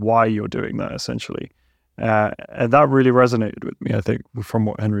reason why you're doing that, essentially. And that really resonated with me, I think, from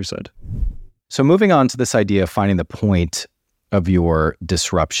what Henry said. So moving on to this idea of finding the point of your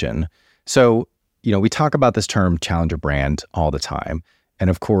disruption. So, we talk about this term challenger brand all the time. And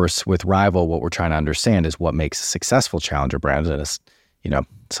of course, with Rival, what we're trying to understand is what makes a successful challenger brand. And as,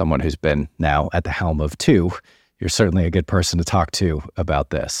 someone who's been now at the helm of two, you're certainly a good person to talk to about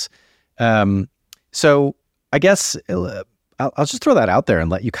this. So I guess I'll just throw that out there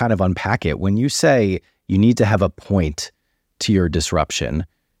and let you kind of unpack it. When you say you need to have a point to your disruption,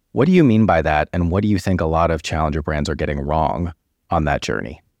 what do you mean by that? And what do you think a lot of challenger brands are getting wrong on that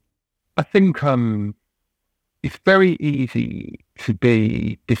journey? I think it's very easy to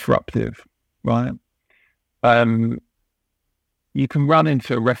be disruptive, right? You can run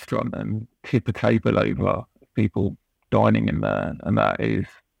into a restaurant and tip a table over people dining in there, and that is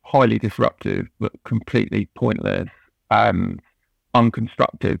highly disruptive, but completely pointless and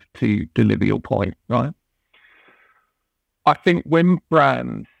unconstructive to deliver your point, right? I think when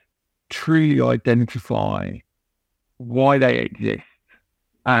brands truly identify why they exist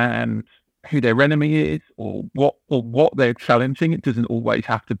and who their enemy is or what they're challenging, it doesn't always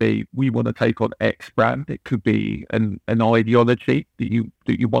have to be we want to take on X brand. It could be an ideology that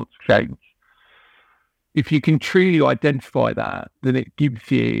you want to change. If you can truly identify that, then it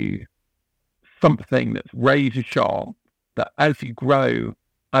gives you something that's razor sharp, that as you grow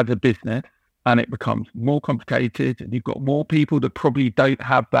as a business and it becomes more complicated and you've got more people that probably don't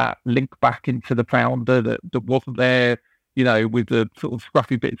have that link back into the founder that wasn't there, with the sort of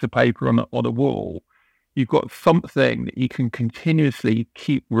scruffy bits of paper on a wall, you've got something that you can continuously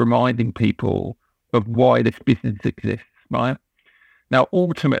keep reminding people of why this business exists, right? Now,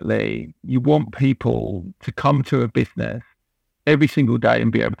 ultimately, you want people to come to a business every single day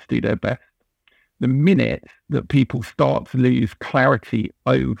and be able to do their best. The minute that people start to lose clarity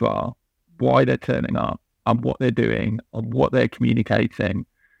over why they're turning up and what they're doing and what they're communicating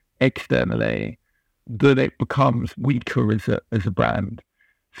externally, then it becomes weaker as a brand.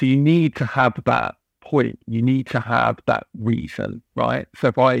 So you need to have that point. You need to have that reason, right? So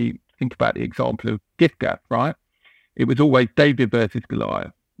if I think about the example of giffgaff, right? It was always David versus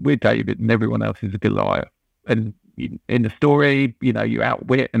Goliath. We're David and everyone else is a Goliath. And in the story, you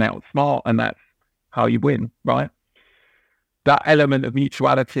outwit and outsmart, and that's how you win, right? That element of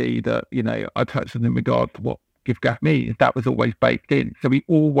mutuality that, I touched on in regard to what giffgaff means, that was always baked in. So we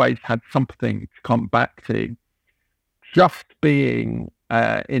always had something to come back to. Just being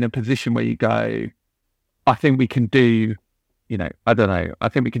in a position where you go, I think we can do, I don't know, I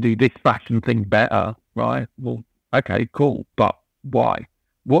think we can do this fashion thing better, right? Well, okay, cool. But why?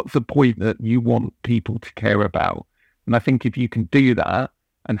 What's the point that you want people to care about? And I think if you can do that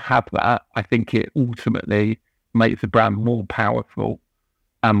and have that, I think it ultimately makes the brand more powerful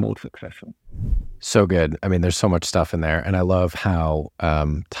and more successful. So good. I mean, there's so much stuff in there. And I love how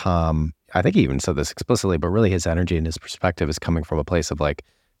Tom, I think he even said this explicitly, but really his energy and his perspective is coming from a place of like,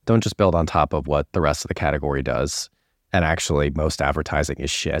 don't just build on top of what the rest of the category does. And actually, most advertising is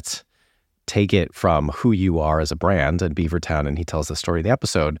shit. Take it from who you are as a brand. And Beavertown, and he tells the story in the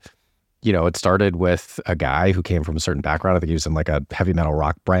episode, it started with a guy who came from a certain background. I think he was in like a heavy metal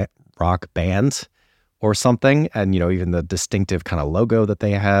rock band or something. And, even the distinctive kind of logo that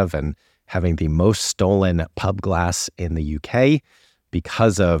they have and having the most stolen pub glass in the UK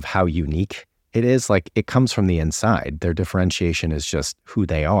because of how unique it is. Like, it comes from the inside. Their differentiation is just who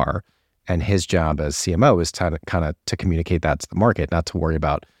they are. And his job as CMO is to communicate that to the market, not to worry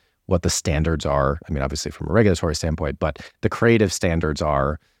about what the standards are. I mean, obviously from a regulatory standpoint, but the creative standards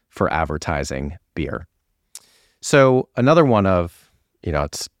are for advertising beer. So another one of,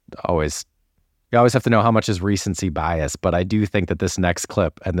 it's always, you always have to know how much is recency bias, but I do think that this next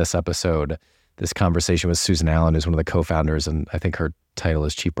clip and this episode, this conversation with Susan Allen, who's one of the co-founders, and I think her title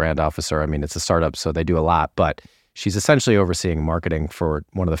is Chief Brand Officer. I mean, it's a startup, so they do a lot, but she's essentially overseeing marketing for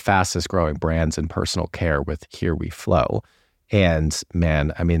one of the fastest growing brands in personal care with Here We Flow. And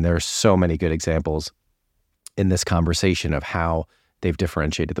man, I mean, there are so many good examples in this conversation of how they've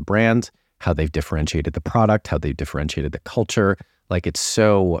differentiated the brand, how they've differentiated the product, how they've differentiated the culture. Like, it's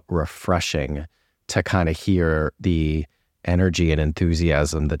so refreshing to kind of hear the energy and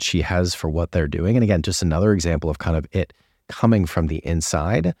enthusiasm that she has for what they're doing. And again, just another example of kind of it coming from the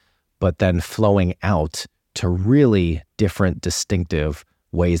inside, but then flowing out to really different, distinctive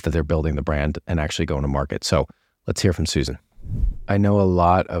ways that they're building the brand and actually going to market. So let's hear from Susan. I know a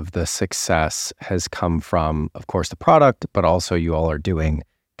lot of the success has come from, of course, the product, but also you all are doing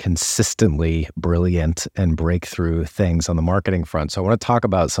consistently brilliant and breakthrough things on the marketing front. So I want to talk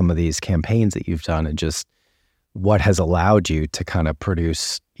about some of these campaigns that you've done and just what has allowed you to kind of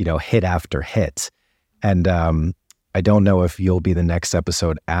produce, hit after hit. And I don't know if you'll be the next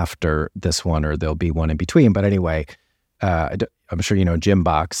episode after this one or there'll be one in between. But anyway, I'm sure you know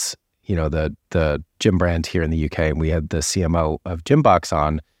Gymbox, the gym brand here in the UK, and we had the CMO of Gymbox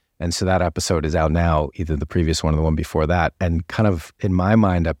on. And so that episode is out now, either the previous one or the one before that. And kind of in my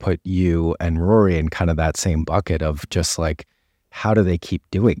mind, I put you and Rory in kind of that same bucket of just like, how do they keep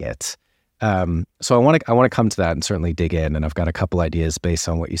doing it? So I want to come to that and certainly dig in. And I've got a couple ideas based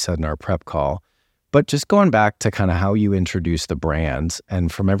on what you said in our prep call. But just going back to kind of how you introduce the brand,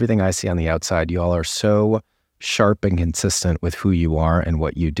 and from everything I see on the outside, you all are so sharp and consistent with who you are and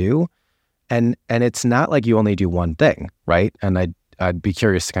what you do. And it's not like you only do one thing, right? And I'd be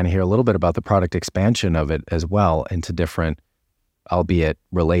curious to kind of hear a little bit about the product expansion of it as well into different, albeit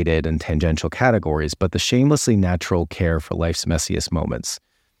related and tangential categories, but the shamelessly natural care for life's messiest moments.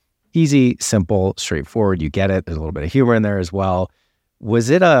 Easy, simple, straightforward. You get it. There's a little bit of humor in there as well.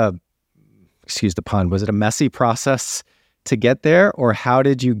 Was it excuse the pun, was it a messy process to get there? Or how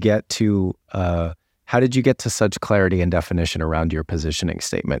did you get to such clarity and definition around your positioning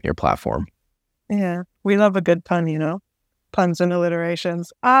statement, your platform? Yeah, we love a good pun, puns and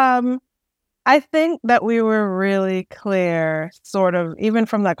alliterations. I think that we were really clear, sort of, even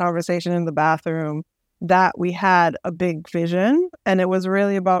from that conversation in the bathroom, that we had a big vision, and it was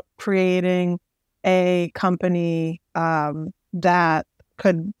really about creating a company that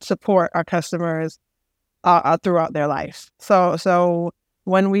could support our customers throughout their life. So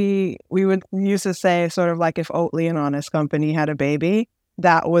when we would used to say sort of like if Oatly, an honest company, had a baby,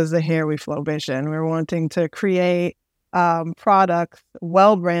 that was the Here We Flow vision. We were wanting to create products,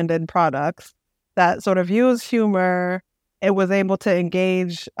 well-branded products that sort of use humor. It was able to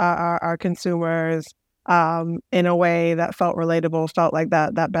engage our consumers in a way that felt relatable, felt like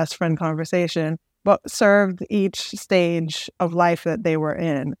that best friend conversation, but served each stage of life that they were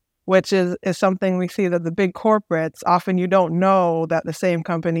in, which is something we see that the big corporates, often you don't know that the same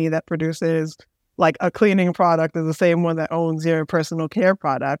company that produces like a cleaning product is the same one that owns your personal care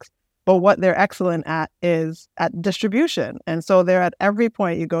products. But what they're excellent at is at distribution. And so they're at every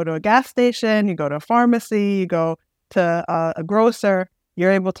point. You go to a gas station, you go to a pharmacy, you go to a grocer, you're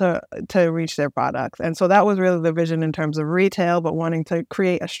able to reach their products. And so that was really the vision in terms of retail, but wanting to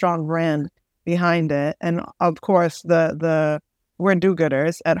create a strong brand behind it. And of course, we're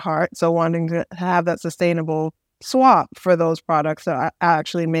do-gooders at heart. So wanting to have that sustainable swap for those products that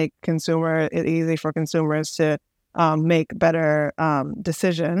actually make it easy for consumers to make better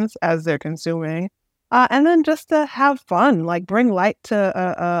decisions as they're consuming. And then just to have fun, like bring light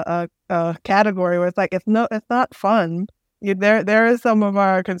to a category where it's like, it's not fun. There is some of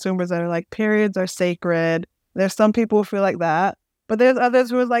our consumers that are like, periods are sacred. There's some people who feel like that, but there's others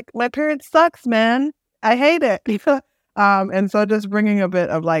who are like, my period sucks, man. I hate it. And so just bringing a bit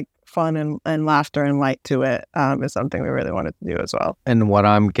of like fun and laughter and light to it is something we really wanted to do as well. And what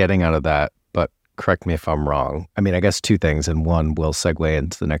I'm getting out of that, but correct me if I'm wrong. I mean, I guess two things, and one will segue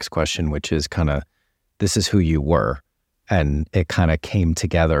into the next question, which is kind of, this is who you were, and it kind of came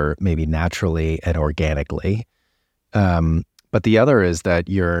together maybe naturally and organically. But the other is that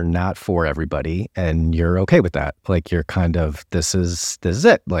you're not for everybody, and you're okay with that. Like you're kind of, this is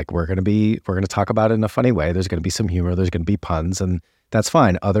it. Like we're going to talk about it in a funny way. There's going to be some humor. There's going to be puns, and that's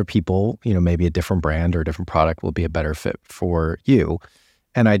fine. Other people, maybe a different brand or a different product will be a better fit for you.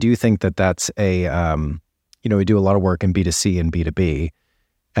 And I do think that that's we do a lot of work in B2C and B2B,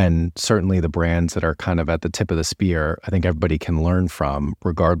 and certainly the brands that are kind of at the tip of the spear, I think everybody can learn from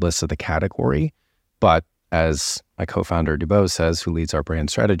regardless of the category. But as my co-founder Dubose says, who leads our brand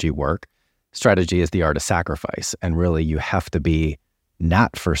strategy work, strategy is the art of sacrifice. And really you have to be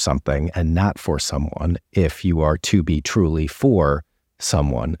not for something and not for someone if you are to be truly for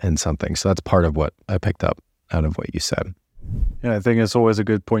someone and something. So that's part of what I picked up out of what you said. Yeah, I think it's always a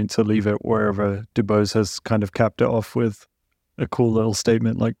good point to leave it wherever Dubose has kind of capped it off with a cool little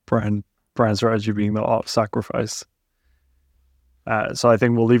statement like brand strategy being the art of sacrifice. So I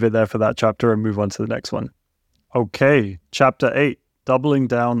think we'll leave it there for that chapter and move on to the next one. Okay, chapter 8, doubling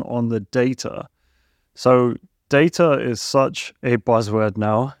down on the data. So data is such a buzzword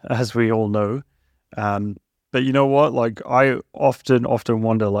now, as we all know. But you know what? Like I often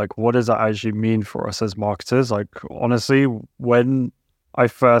wonder, like, what does that actually mean for us as marketers? Like, honestly, when I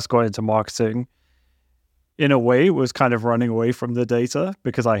first got into marketing, in a way, was kind of running away from the data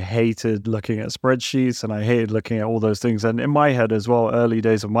because I hated looking at spreadsheets and I hated looking at all those things. And in my head as well, early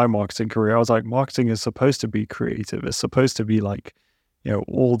days of my marketing career, I was like, marketing is supposed to be creative. It's supposed to be like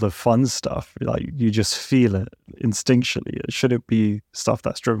all the fun stuff, like you just feel it instinctually. It shouldn't be stuff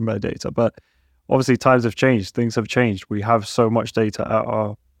that's driven by data. But obviously times have changed, things have changed. We have so much data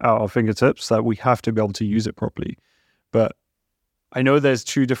at our fingertips that we have to be able to use it properly. But I know there's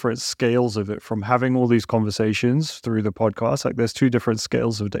two different scales of it from having all these conversations through the podcast. Like there's two different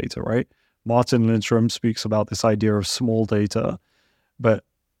scales of data, right? Martin Lindstrom speaks about this idea of small data, but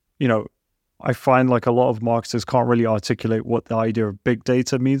I find like a lot of marketers can't really articulate what the idea of big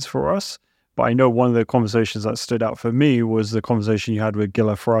data means for us. But I know one of the conversations that stood out for me was the conversation you had with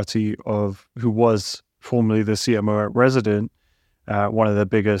Gila Ferrati, who was formerly the CMO at Resident, one of the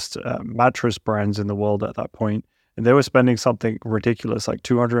biggest mattress brands in the world at that point. And they were spending something ridiculous, like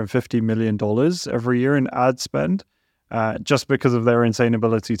 $250 million every year in ad spend, just because of their insane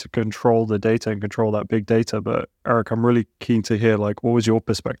ability to control the data and control that big data. But Eric, I'm really keen to hear, like, what was your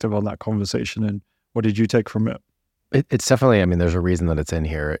perspective on that conversation and what did you take from it? It's definitely, there's a reason that it's in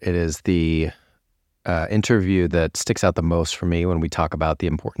here. It is the interview that sticks out the most for me when we talk about the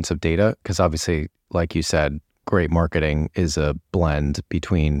importance of data, because obviously, like you said, great marketing is a blend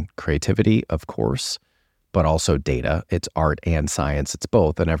between creativity, of course, but also data. It's art and science. It's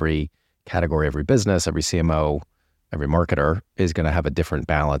both. And every category, every business, every CMO, every marketer is going to have a different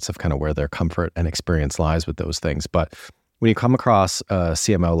balance of kind of where their comfort and experience lies with those things. But when you come across a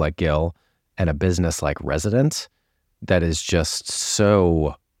CMO like Gil and a business like Resident that is just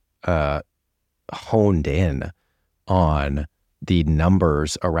so honed in on the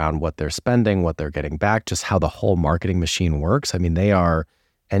numbers around what they're spending, what they're getting back, just how the whole marketing machine works. They are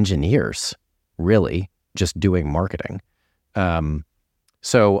engineers, really, just doing marketing.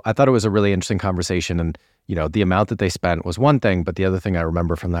 So I thought it was a really interesting conversation. And, the amount that they spent was one thing, but the other thing I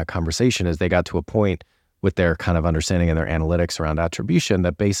remember from that conversation is they got to a point with their kind of understanding and their analytics around attribution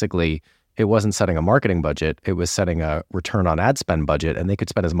that basically it wasn't setting a marketing budget, it was setting a return on ad spend budget, and they could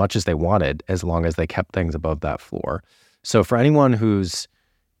spend as much as they wanted as long as they kept things above that floor. So for anyone who's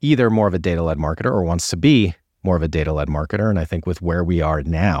either more of a data-led marketer or wants to be more of a data-led marketer, and I think with where we are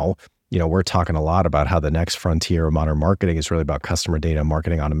now, we're talking a lot about how the next frontier of modern marketing is really about customer data,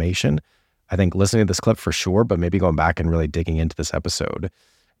 marketing automation. I think listening to this clip for sure, but maybe going back and really digging into this episode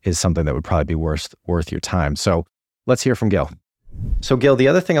is something that would probably be worth your time. So let's hear from Gil. So Gil, the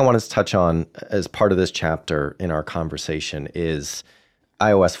other thing I wanted to touch on as part of this chapter in our conversation is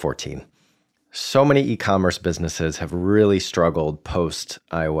iOS 14. So many e-commerce businesses have really struggled post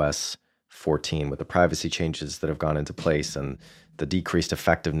iOS 14 with the privacy changes that have gone into place and the decreased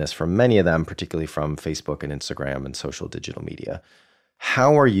effectiveness from many of them, particularly from Facebook and Instagram and social digital media.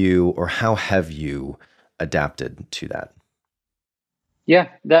 How are you, or how have you adapted to that? Yeah,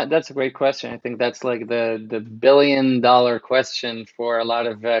 that's a great question. I think that's like the $1 billion question for a lot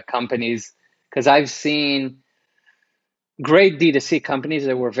of companies, because I've seen great D2C companies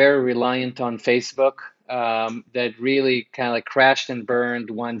that were very reliant on Facebook that really kind of like crashed and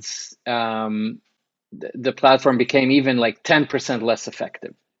burned once the platform became even like 10% less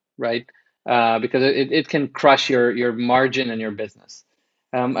effective, right? Because it can crush your margin and your business.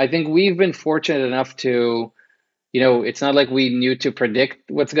 I think we've been fortunate enough to, it's not like we knew to predict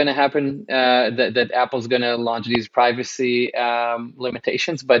what's going to happen, that Apple's going to launch these privacy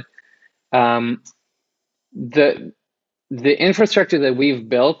limitations, but the infrastructure that we've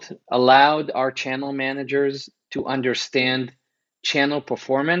built allowed our channel managers to understand channel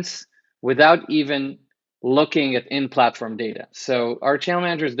performance without even looking at in-platform data. So our channel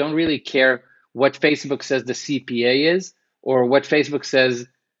managers don't really care what Facebook says the CPA is or what Facebook says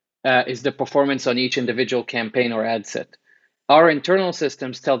is the performance on each individual campaign or ad set. Our internal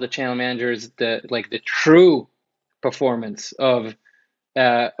systems tell the channel managers the true performance of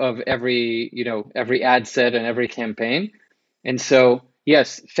every ad set and every campaign. And so,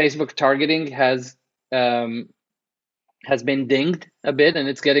 yes, Facebook targeting has been dinged a bit, and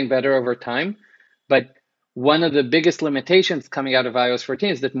it's getting better over time. But one of the biggest limitations coming out of iOS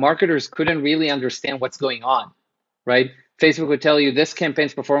 14 is that marketers couldn't really understand what's going on, right? Facebook would tell you this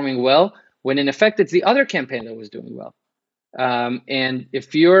campaign's performing well, when in effect it's the other campaign that was doing well. And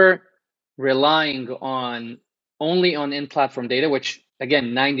if you're relying only on in-platform data, which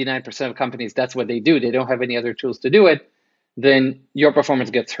again, 99% of companies, that's what they do. They don't have any other tools to do it. Then your performance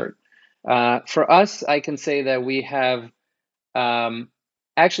gets hurt. For us, I can say that we have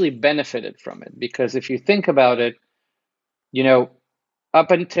actually benefited from it, because if you think about it,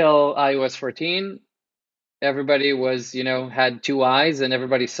 up until iOS 14, everybody was, had two eyes and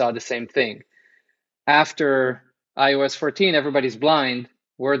everybody saw the same thing. After iOS 14, everybody's blind.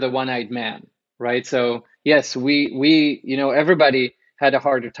 We're the one-eyed man, right? So yes, we everybody had a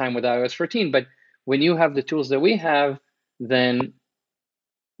harder time with iOS 14, but when you have the tools that we have, then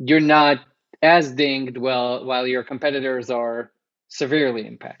you're not as dinged while your competitors are severely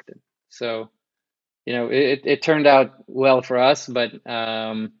impacted. So, it turned out well for us, but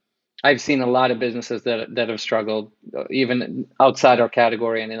I've seen a lot of businesses that have struggled, even outside our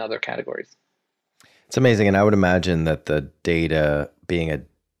category and in other categories. It's amazing. And I would imagine that the data, being a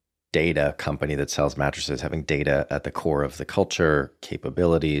data company that sells mattresses, having data at the core of the culture,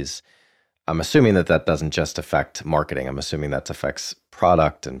 capabilities, I'm assuming that doesn't just affect marketing. I'm assuming that affects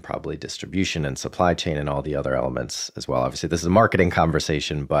product and probably distribution and supply chain and all the other elements as well. Obviously, this is a marketing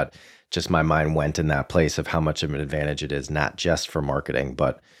conversation, but just my mind went in that place of how much of an advantage it is, not just for marketing,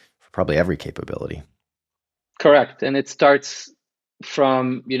 but for probably every capability. Correct. And it starts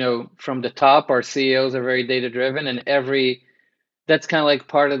from the top. Our CEOs are very data driven, and that's kind of like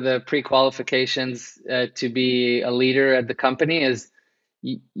part of the pre-qualifications to be a leader at the company is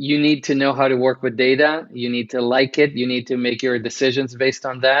you need to know how to work with data. You need to like it. You need to make your decisions based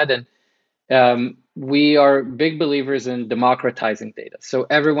on that. And we are big believers in democratizing data. So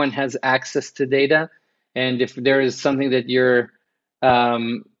everyone has access to data. And if there is something that you're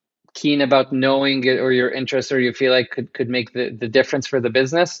keen about knowing it, or your interest, or you feel like could make the difference for the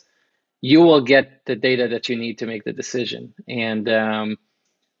business, you will get the data that you need to make the decision. And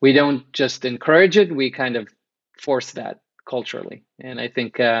we don't just encourage it, we kind of force that culturally. And I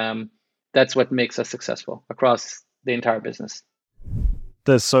think that's what makes us successful across the entire business.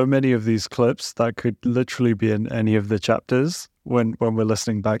 There's so many of these clips that could literally be in any of the chapters when we're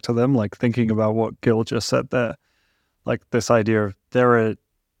listening back to them, like thinking about what Gil just said there. Like this idea of they're a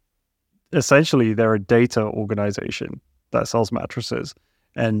data organization that sells mattresses.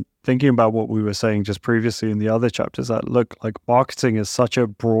 And thinking about what we were saying just previously in the other chapters, that look, like marketing is such a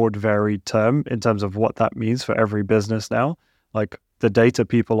broad, varied term in terms of what that means for every business now. Like the data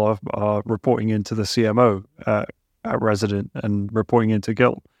people are reporting into the CMO at Resident and reporting into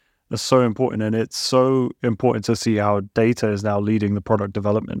Gil. That's so important. And it's so important to see how data is now leading the product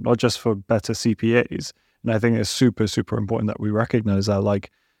development, not just for better CPAs. And I think it's super, super important that we recognize that like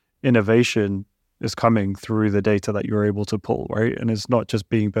innovation is coming through the data that you're able to pull, right? And it's not just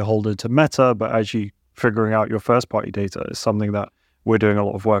being beholden to Meta, but actually figuring out your first party data is something that we're doing a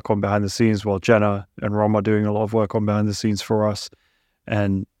lot of work on behind the scenes, while Jenna and Rom are doing a lot of work on behind the scenes for us.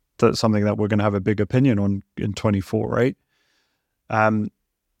 And that's something that we're going to have a big opinion on in 24, right? And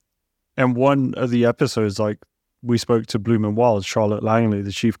one of the episodes, like we spoke to Bloom and Wild, Charlotte Langley,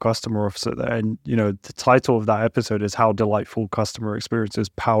 the chief customer officer there. And, the title of that episode is How Delightful Customer Experiences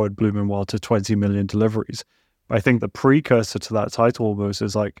Powered Bloom and Wild to 20 million deliveries. I think the precursor to that title almost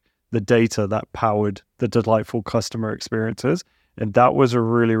is like the data that powered the delightful customer experiences. And that was a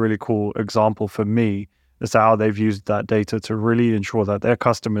really, really cool example for me as to how they've used that data to really ensure that their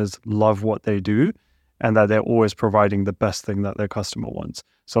customers love what they do and that they're always providing the best thing that their customer wants.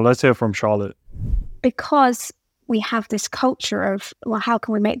 So let's hear from Charlotte. Because we have this culture of, well, how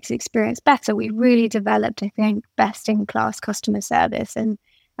can we make this experience better? We really developed, I think, best-in-class customer service. And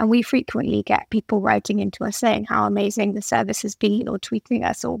we frequently get people writing into us saying how amazing the service has been, or tweeting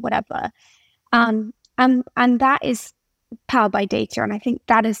us or whatever. And that is powered by data. And I think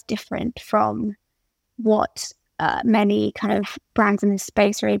that is different from what many kind of brands in this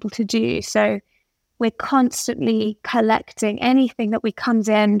space are able to do. So we're constantly collecting anything that comes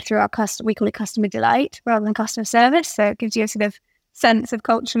in through our customer. We call it customer delight rather than customer service. So it gives you a sort of sense of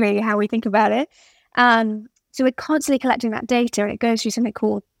culturally how we think about it. So we're constantly collecting that data, and it goes through something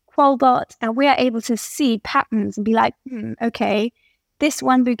called Qualbot, and we are able to see patterns and be like, okay, this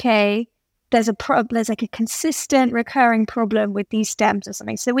one bouquet, there's like a consistent recurring problem with these stems or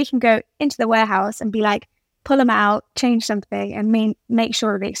something. So we can go into the warehouse and be like, pull them out, change something, and make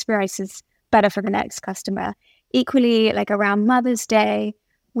sure the experience is better for the next customer. Equally, like around Mother's Day,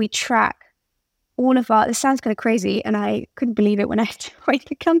 we track all of this sounds kind of crazy, and I couldn't believe it when I joined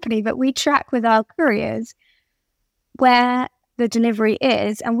the company, but we track with our couriers where the delivery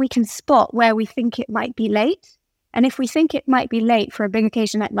is, and we can spot where we think it might be late. And if we think it might be late for a big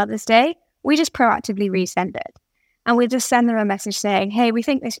occasion like Mother's Day, we just proactively resend it. And we just send them a message saying, hey, we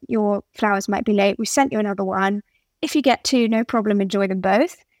think your flowers might be late. We sent you another one. If you get two, no problem, enjoy them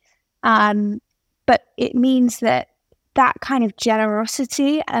both. But it means that kind of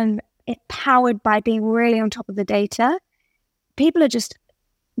generosity, and it powered by being really on top of the data, people are just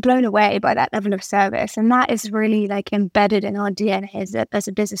blown away by that level of service. And that is really like embedded in our DNA as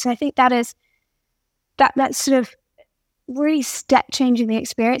a business. So I think that's sort of really step changing the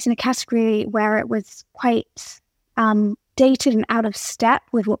experience in a category where it was quite dated and out of step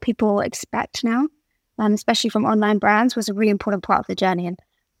with what people expect now, especially from online brands, was a really important part of the journey. And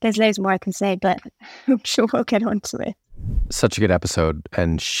There's loads more I can say, but I'm sure we'll get onto it. Such a good episode.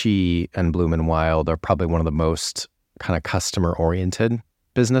 And she and Bloom and Wild are probably one of the most kind of customer-oriented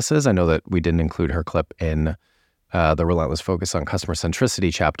businesses. I know that we didn't include her clip in the Relentless Focus on Customer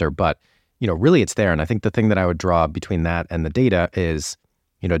Centricity chapter, but, really it's there. And I think the thing that I would draw between that and the data is,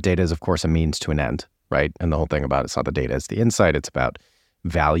 data is, of course, a means to an end, right? And the whole thing about it's not the data, it's the insight. It's about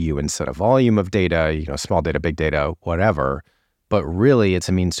value instead of volume of data, small data, big data, whatever. But really, it's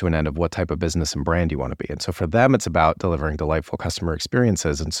a means to an end of what type of business and brand you want to be. And so for them, it's about delivering delightful customer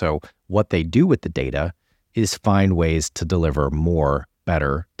experiences. And so what they do with the data is find ways to deliver more,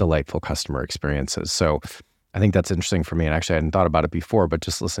 better, delightful customer experiences. So I think that's interesting for me. And actually, I hadn't thought about it before, but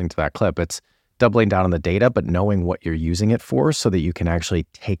just listening to that clip, it's doubling down on the data, but knowing what you're using it for so that you can actually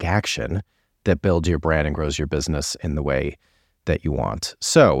take action that builds your brand and grows your business in the way that you want.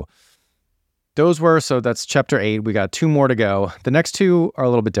 So that's chapter 8. We got 2 more to go. The next 2 are a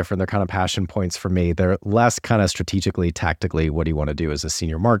little bit different. They're kind of passion points for me. They're less kind of strategically, tactically, what do you want to do as a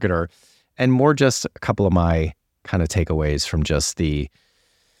senior marketer, and more just a couple of my kind of takeaways from just the,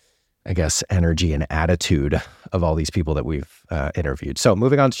 I guess, energy and attitude of all these people that we've interviewed. So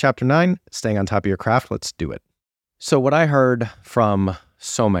moving on to chapter 9, staying on top of your craft. Let's do it. So what I heard from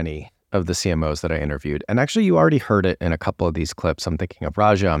so many of the CMOs that I interviewed, and actually you already heard it in a couple of these clips. I'm thinking of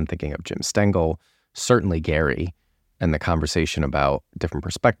Raja, I'm thinking of Jim Stengel, certainly Gary, and the conversation about different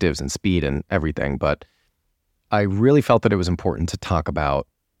perspectives and speed and everything. But I really felt that it was important to talk about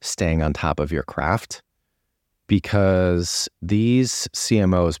staying on top of your craft, because these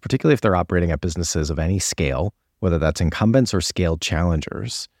CMOs, particularly if they're operating at businesses of any scale, whether that's incumbents or scaled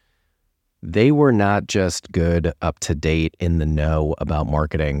challengers, they were not just good, up to date, in the know about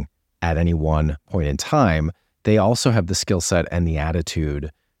marketing at any one point in time. They also have the skill set and the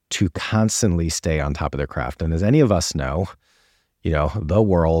attitude to constantly stay on top of their craft. And as any of us know, the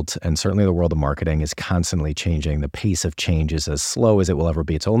world, and certainly the world of marketing, is constantly changing. The pace of change is as slow as it will ever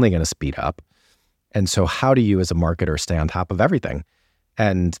be. It's only going to speed up. And so how do you as a marketer stay on top of everything?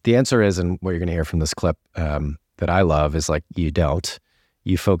 And the answer is, and what you're going to hear from this clip that I love is like, you don't.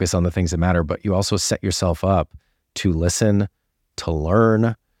 You focus on the things that matter, but you also set yourself up to listen, to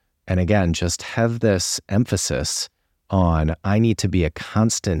learn, and again, just have this emphasis on, I need to be a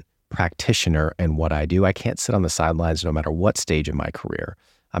constant practitioner in what I do. I can't sit on the sidelines no matter what stage in my career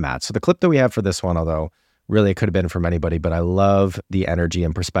I'm at. So the clip that we have for this one, although really it could have been from anybody, but I love the energy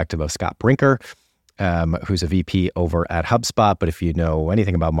and perspective of Scott Brinker, who's a VP over at HubSpot. But if you know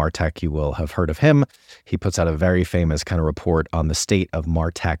anything about MarTech, you will have heard of him. He puts out a very famous kind of report on the state of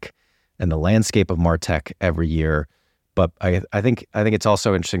MarTech and the landscape of MarTech every year. But I think it's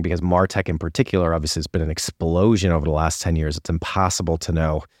also interesting because MarTech in particular, obviously, has been an explosion over the last 10 years. It's impossible to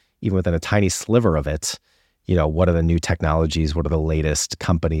know, even within a tiny sliver of it, what are the new technologies, what are the latest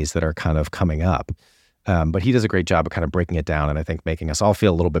companies that are kind of coming up. But he does a great job of kind of breaking it down, and I think making us all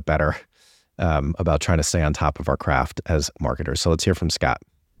feel a little bit better about trying to stay on top of our craft as marketers. So let's hear from Scott.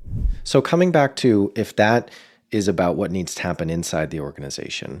 So coming back to, if that is about what needs to happen inside the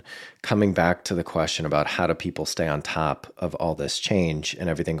organization, coming back to the question about how do people stay on top of all this change and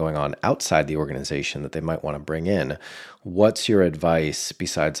everything going on outside the organization that they might want to bring in, what's your advice,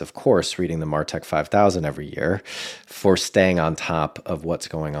 besides, of course, reading the MarTech 5000 every year, for staying on top of what's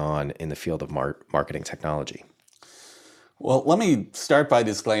going on in the field of marketing technology? Well, let me start by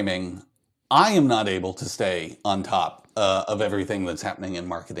disclaiming, I am not able to stay on top of everything that's happening in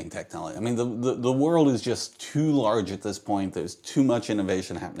marketing technology. I mean, the world is just too large at this point. There's too much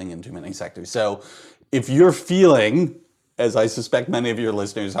innovation happening in too many sectors. So if you're feeling, as I suspect many of your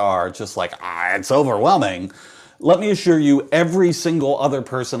listeners are, just like, it's overwhelming, let me assure you, every single other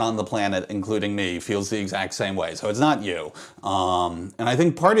person on the planet, including me, feels the exact same way. So it's not you. And I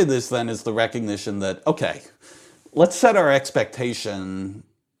think part of this then is the recognition that, okay, let's set our expectation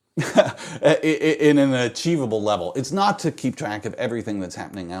in an achievable level. It's not to keep track of everything that's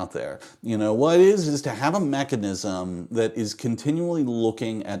happening out there. What it is to have a mechanism that is continually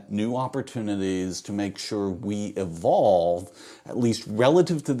looking at new opportunities to make sure we evolve, at least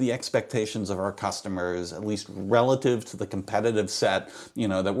relative to the expectations of our customers, at least relative to the competitive set,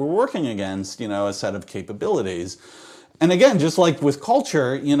 that we're working against, a set of capabilities. And again, just like with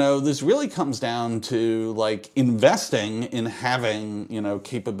culture, this really comes down to like investing in having,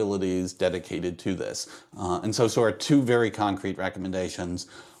 capabilities dedicated to this. And so are 2 very concrete recommendations.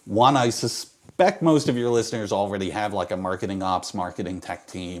 One, I suspect most of your listeners already have like a marketing ops, marketing tech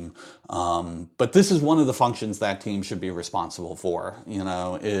team. But this is one of the functions that team should be responsible for,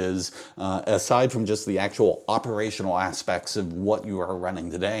 is aside from just the actual operational aspects of what you are running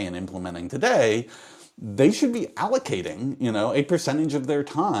today and implementing today, they should be allocating, a percentage of their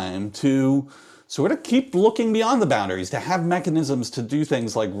time to sort of keep looking beyond the boundaries, to have mechanisms to do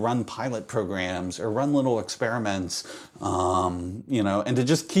things like run pilot programs or run little experiments, and to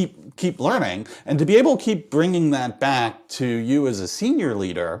just keep learning, and to be able to keep bringing that back to you as a senior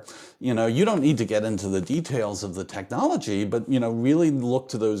leader. You don't need to get into the details of the technology, but, really look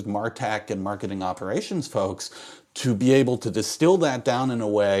to those MarTech and marketing operations folks to be able to distill that down in a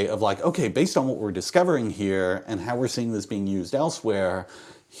way of like, okay, based on what we're discovering here and how we're seeing this being used elsewhere,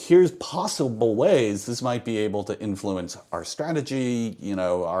 here's possible ways this might be able to influence our strategy,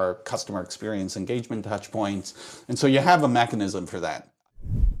 our customer experience engagement touch points. And so you have a mechanism for that.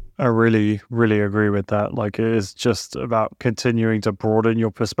 I really, really agree with that. Like, it is just about continuing to broaden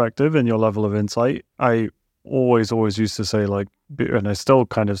your perspective and your level of insight. I always used to say, like, and I still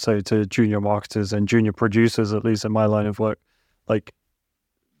kind of say to junior marketers and junior producers, at least in my line of work, like,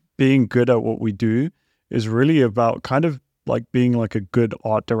 being good at what we do is really about kind of like being like a good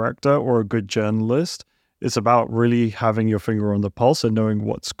art director or a good journalist. It's about really having your finger on the pulse and knowing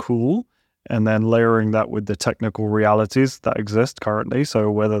what's cool, and then layering that with the technical realities that exist currently. So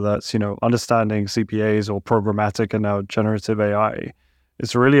whether that's, understanding CPAs or programmatic and now generative AI,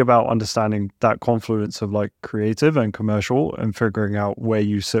 it's really about understanding that confluence of like creative and commercial and figuring out where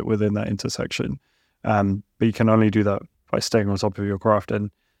you sit within that intersection. But you can only do that by staying on top of your craft. And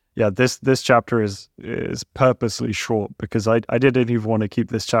yeah, this chapter is purposely short because I didn't even want to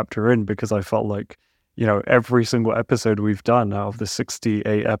keep this chapter in, because I felt like, every single episode we've done out of the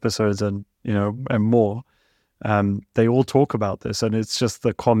 68 episodes and, and more, they all talk about this. And it's just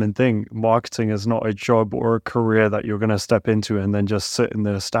the common thing. Marketing is not a job or a career that you're going to step into and then just sit in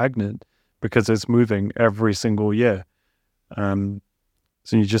there stagnant, because it's moving every single year. So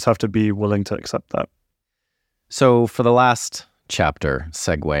you just have to be willing to accept that. So for the last chapter,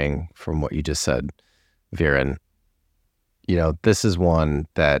 segueing from what you just said, Viren, this is one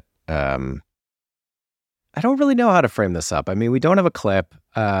that I don't really know how to frame this up. I mean, we don't have a clip.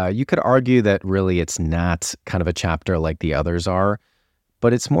 You could argue that really it's not kind of a chapter like the others are,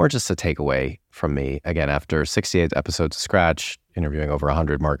 but it's more just a takeaway from me. Again, after 68 episodes of Scratch, interviewing over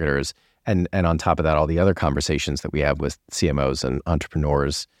 100 marketers, and on top of that, all the other conversations that we have with CMOs and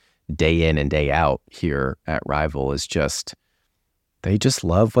entrepreneurs day in and day out here at Rival is just, they just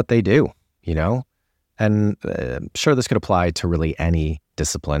love what they do, And I'm sure this could apply to really any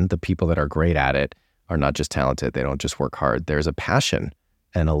discipline. The people that are great at it are not just talented. They don't just work hard. There's a passion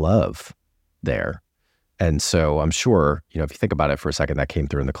and a love there. And so I'm sure, if you think about it for a second, that came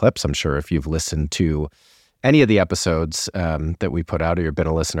through in the clips. I'm sure if you've listened to any of the episodes that we put out, or you've been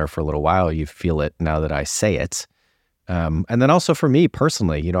a listener for a little while, you feel it now that I say it. And then also for me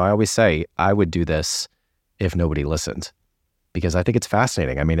personally, I always say I would do this if nobody listened, because I think it's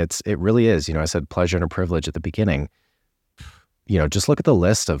fascinating. I mean, it really is. I said pleasure and a privilege at the beginning. Just look at the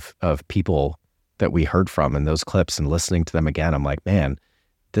list of people that we heard from in those clips and listening to them again. I'm like, man,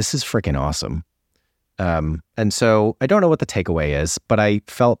 this is freaking awesome. And so I don't know what the takeaway is, but I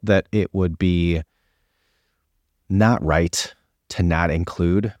felt that it would be not right to not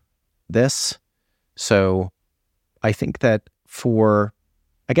include this. So I think that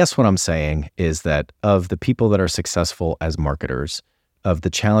I guess what I'm saying is that of the people that are successful as marketers, of the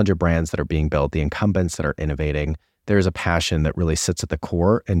challenger brands that are being built, the incumbents that are innovating, there's a passion that really sits at the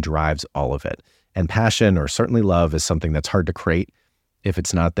core and drives all of it. And passion, or certainly love, is something that's hard to create if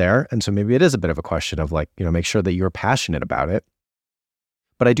it's not there. And so maybe it is a bit of a question of like, make sure that you're passionate about it.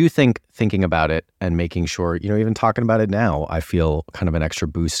 But I do think thinking about it and making sure, even talking about it now, I feel kind of an extra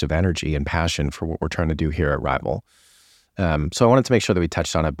boost of energy and passion for what we're trying to do here at Rival. So I wanted to make sure that we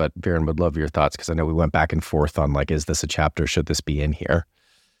touched on it, but Viren, would love your thoughts, because I know we went back and forth on like, is this a chapter? Should this be in here?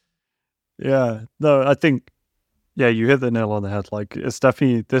 Yeah, no, I think, you hit the nail on the head. Like, it's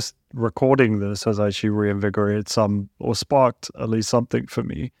definitely, this recording this has actually reinvigorated or sparked at least something for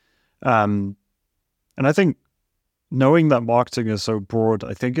me. And I think knowing that marketing is so broad,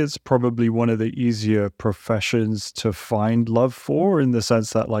 I think it's probably one of the easier professions to find love for, in the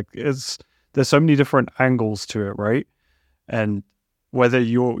sense that like there's so many different angles to it, right? And whether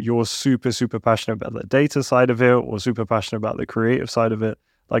you're super, super passionate about the data side of it or super passionate about the creative side of it,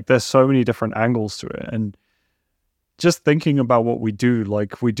 like there's so many different angles to it. And just thinking about what we do,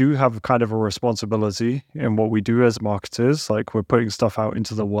 like we do have kind of a responsibility in what we do as marketers. Like, we're putting stuff out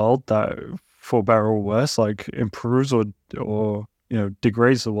into the world that, for better or worse, like improves or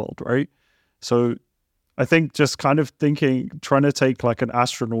degrades the world, right? So I think just kind of trying to take like an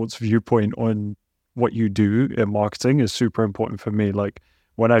astronaut's viewpoint on what you do in marketing is super important for me. Like,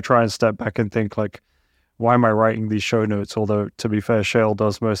 when I try and step back and think like, why am I writing these show notes? Although, to be fair, Shale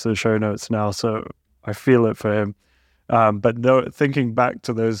does most of the show notes now, so I feel it for him. But no, thinking back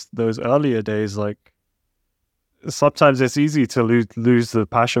to those earlier days, like sometimes it's easy to lose the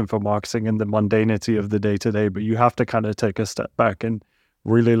passion for marketing and the mundanity of the day to day, but you have to kind of take a step back and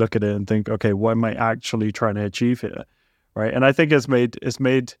really look at it and think, okay, what am I actually trying to achieve here, right? And I think it's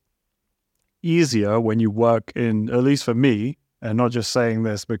made easier when you work in, at least for me, and not just saying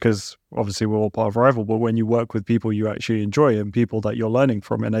this because obviously we're all part of Rival, but when you work with people you actually enjoy and people that you're learning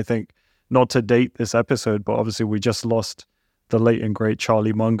from. And I think, not to date this episode, but obviously we just lost the late and great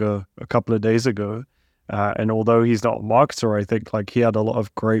Charlie Munger a couple of days ago. And although he's not a marketer, I think like he had a lot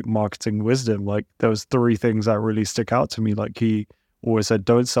of great marketing wisdom. Like there was 3 things that really stick out to me. Like he always said,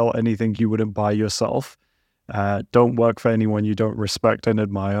 don't sell anything you wouldn't buy yourself. Don't work for anyone you don't respect and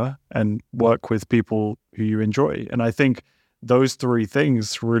admire, and work with people who you enjoy. And I think those 3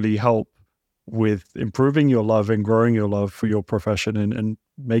 things really help with improving your love and growing your love for your profession and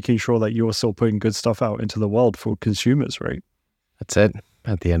making sure that you're still putting good stuff out into the world for consumers, right? That's it.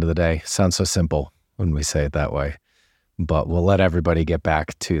 At the end of the day, sounds so simple when we say it that way, but we'll let everybody get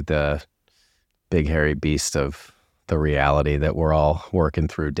back to the big hairy beast of the reality that we're all working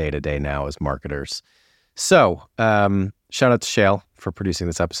through day to day now as marketers. So shout out to Shale for producing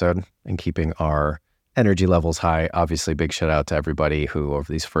this episode and keeping our energy levels high. Obviously, big shout out to everybody who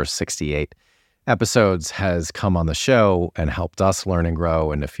over these first 68 episodes has come on the show and helped us learn and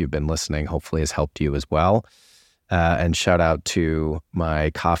grow. And if you've been listening, hopefully has helped you as well. And shout out to my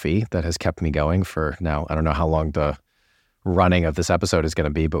coffee that has kept me going for now. I don't know how long the running of this episode is going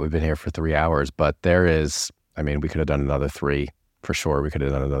to be, but we've been here for 3 hours. But there is, I mean, we could have done another 3 for sure. We could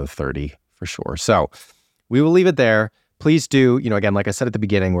have done another 30 for sure. So we will leave it there. Please do, again, like I said at the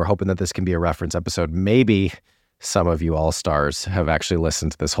beginning, we're hoping that this can be a reference episode. Maybe some of you all-stars have actually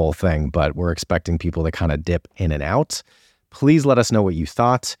listened to this whole thing, but we're expecting people to kind of dip in and out. Please let us know what you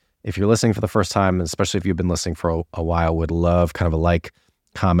thought. If you're listening for the first time, especially if you've been listening for a while, would love kind of a like,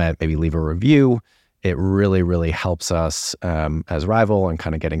 comment, maybe leave a review. It really, really helps us as Rival and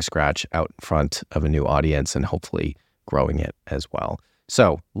kind of getting Scratch out in front of a new audience and hopefully growing it as well.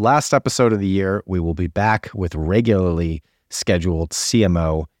 So last episode of the year, we will be back with regularly scheduled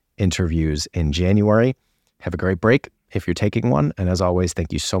CMO interviews in January. Have a great break if you're taking one. And as always,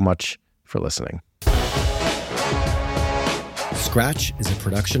 thank you so much for listening. Scratch is a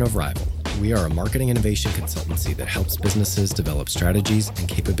production of Rival. We are a marketing innovation consultancy that helps businesses develop strategies and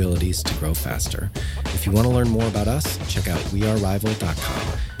capabilities to grow faster. If you want to learn more about us, check out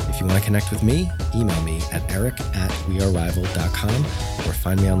wearerival.com. If you want to connect with me, email me at eric@wearerival.com or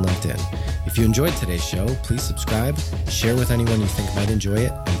find me on LinkedIn. If you enjoyed today's show, please subscribe, share with anyone you think might enjoy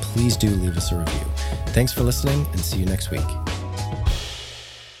it, and please do leave us a review. Thanks for listening and see you next week.